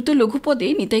পুলকিত দ্রুত লঘুপদে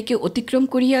নিতাইকে অতিক্রম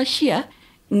করিয়া আসিয়া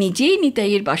নিজেই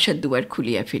নিতাইয়ের বাসার দুয়ার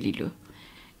খুলিয়া ফেলিল।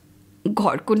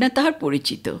 ঘরকন্যা তাহার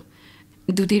পরিচিত।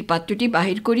 দুধের পাত্রটি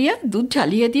বাহির করিয়া দুধ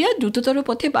ঢালিয়া দিয়া দ্রুততর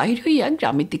পথে বাহির হইয়া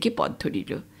গ্রামের দিকে পথ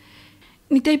ধরিল।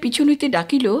 নিতাই পিছন হইতে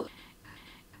ডাকিল,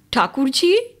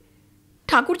 ঠাকুরজি।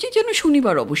 ঠাকুরজি যেন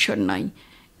শুনিবার অবসর নাই।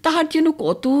 তাহার যেন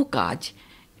কত কাজ।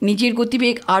 নিজের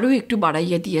গতিবেগ আরও একটু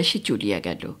বাড়াইয়া দিয়া সে চলিয়া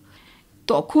গেল।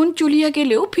 তখন চলিয়া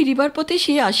গেলেও ফিরিবার পথে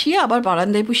সে আসিয়া আবার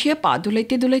বারান্দায় বসিয়া পা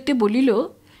দোলাইতে দোলাইতে বলিল,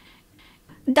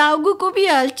 দাও গো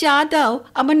কবিয়াল, চা দাও,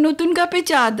 আমার নতুন কাপে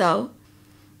চা দাও।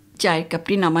 চায়ের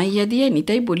কাপটি নামাইয়া দিয়া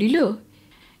নিতাই বলিল,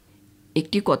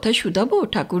 একটি কথা শুধাবো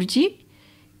ঠাকুরজি?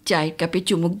 চায়ের কাপে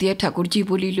চুমুক দিয়া ঠাকুরজি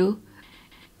বলিল,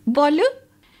 বলো।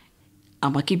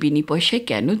 আমাকে বিনি পয়সায়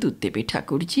কেন দুধ দেবে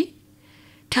ঠাকুরজি?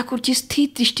 ঠাকুরজি স্থির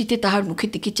দৃষ্টিতে তাহার মুখের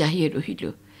দিকে চাহিয়া রহিল।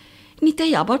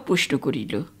 নিতাই আবার প্রশ্ন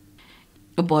করিল,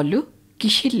 বলো,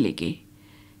 কিসের লেগে?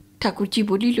 ঠাকুরজি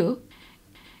বলিল,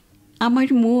 আমার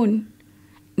মন।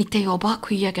 নিতাই অবাক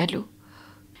হইয়া গেল।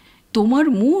 তোমার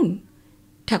মন?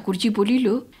 ঠাকুরজি বলিল,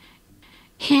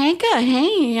 হ্যাঁ গা,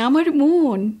 হ্যাঁ, আমার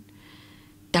মন।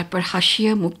 তারপর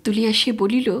হাসিয়া মুখ তুলিয়া সে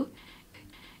বলিল,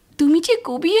 তুমি যে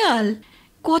কবিয়াল,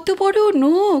 কত বড়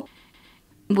নোক।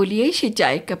 বলিয়াই সে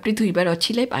চায়ের কাপড়ে ধুইবার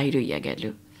অছিলায় বাহির হইয়া গেল।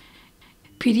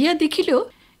 ফিরিয়া দেখিল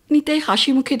নিতাই হাসি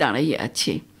মুখে দাঁড়াইয়া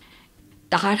আছে।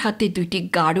 তাহার হাতে দুইটি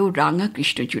গাঢ় রাঙা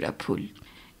কৃষ্ণচূড়া ফুল।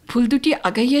 ফুল দুটি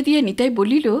আগাইয়া দিয়া নিতাই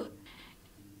বলিল,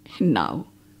 নাও,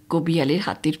 কবিয়ালের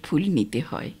হাতের ফুল নিতে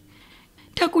হয়।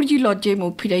 ঠাকুরজি লজ্জায়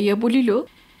মুখ ফিরাইয়া বলিল,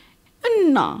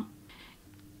 না,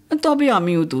 তবে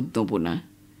আমিও দুধ নেব না।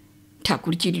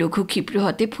 ঠাকুরজির লঘু ক্ষিপ্র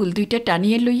হাতে ফুল দুইটা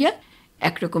টানিয়া লইয়া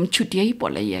একরকম ছুটিয়াই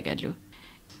পলাইয়া গেল।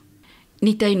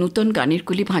 নিতাই নূতন গানের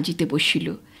কলি ভাঁজিতে বসিল।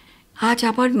 আজ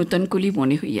আবার নূতনকলি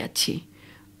মনে হইয়াছে।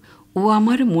 ও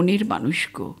আমার মনের মানুষ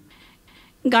গো।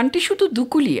 গানটি শুধু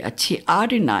দুকলি আছে, আর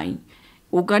নাই।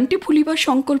 ও গানটি ভুলিবার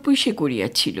সংকল্পই সে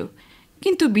করিয়াছিল,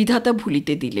 কিন্তু বিধাতা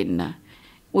ভুলিতে দিলেন না।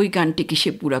 ওই গানটিকে সে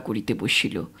পুরা করিতে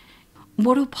বসিল।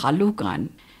 বড় ভালো গান।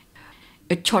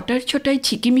 ছটার ছটায়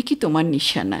ঝিকিমিকি তোমার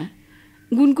নিশানা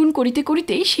গুনগুন করিতে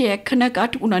করিতেই সে একখানা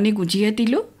কাঠ উনানে গুজিয়া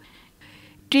দিল।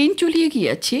 ট্রেন চলিয়া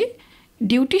গিয়াছে।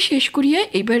 ডিউটি শেষ করিয়া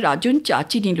এবার রাজন চা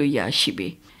চিনি লইয়া আসিবে,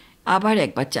 আবার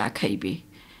একবার চা খাইবে।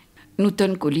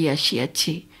 নূতন কলি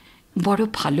আসিয়াছে, বড়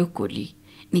ভালো কলি।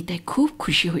 নিতাই খুব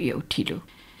খুশি হইয়া উঠিল।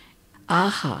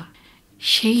 আহা,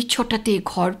 সেই ছটাতে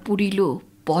ঘর পুরিল,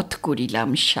 পথ করিলাম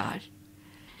সার।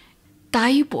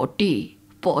 তাই বটে,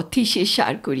 পথই সে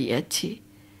সার করিয়াছে।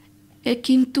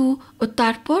 কিন্তু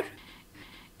তারপর?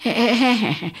 হ্যাঁ হ্যাঁ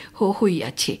হ্যাঁ হ্যাঁ,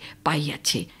 হইয়াছে,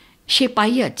 পাইয়াছে, সে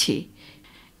পাইয়াছে।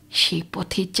 সে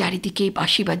পথের চারিদিকে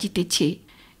বাঁশি বাজিতেছে।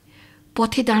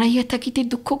 পথে দাঁড়াইয়া থাকিতে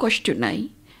দুঃখ কষ্ট নাই।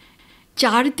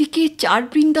 চারদিকে চার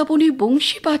বৃন্দাবনে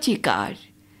বংশী বাজে কার?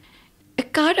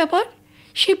 কার আবার?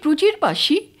 সে ব্রজের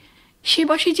বাঁশি, সে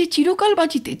বাঁশি যে চিরকাল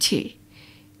বাজিতেছে।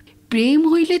 প্রেম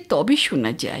হইলে তবে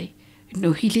শোনা যায়,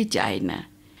 নহিলে যায় না।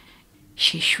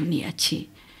 সে শুনিয়াছে।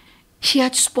 সে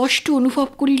আজ স্পষ্ট অনুভব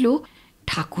করিল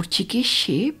ঠাকুরজিকে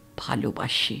সে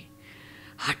ভালোবাসে,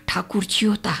 আর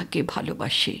ঠাকুরজিও তাহাকে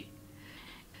ভালোবাসে।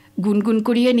 গুনগুন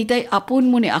করিয়া নিতাই আপন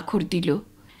মনে আখর দিল।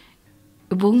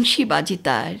 বংশী বাজে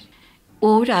তার, ও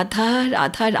রাধা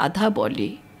রাধা রাধা বলে।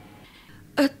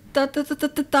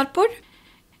 তারপর?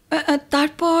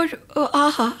 তারপর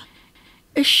আহা,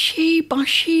 সেই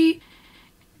বাঁশি,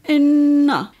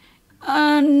 না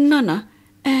না না,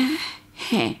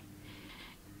 হ্যাঁ,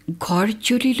 ঘর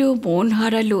চলিল, মন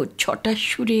হারালো ছটার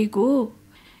সুরে গো।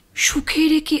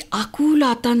 সুখের কি আকুল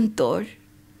আতান্তর।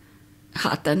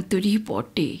 আতান্তরই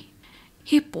বটে,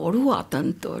 হে বড়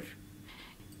আতান্তর।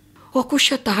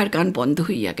 অকস্মাৎ তাহার গান বন্ধ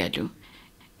হইয়া গেল।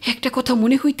 একটা কথা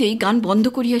মনে হইতেই গান বন্ধ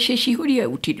করিয়া সে শিহরিয়া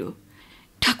উঠিল।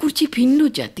 ঠাকুরজি ভিন্ন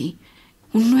জাতি,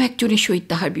 অন্য একজনের সহিত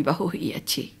তাহার বিবাহ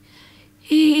হইয়াছে।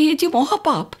 এ যে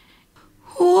মহাপাপ।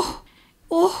 ওহ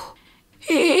ওহ,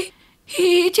 এ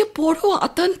যে বড়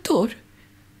আতান্তর,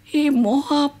 এ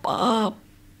মহাপাপ।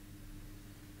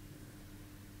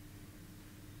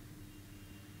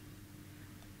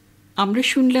 আমরা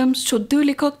শুনলাম শ্রদ্ধেয়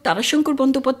লেখক তারাশঙ্কর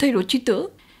বন্দ্যোপাধ্যায় রচিত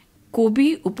কবি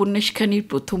উপন্যাসখানির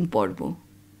প্রথম পর্ব।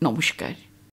 নমস্কার।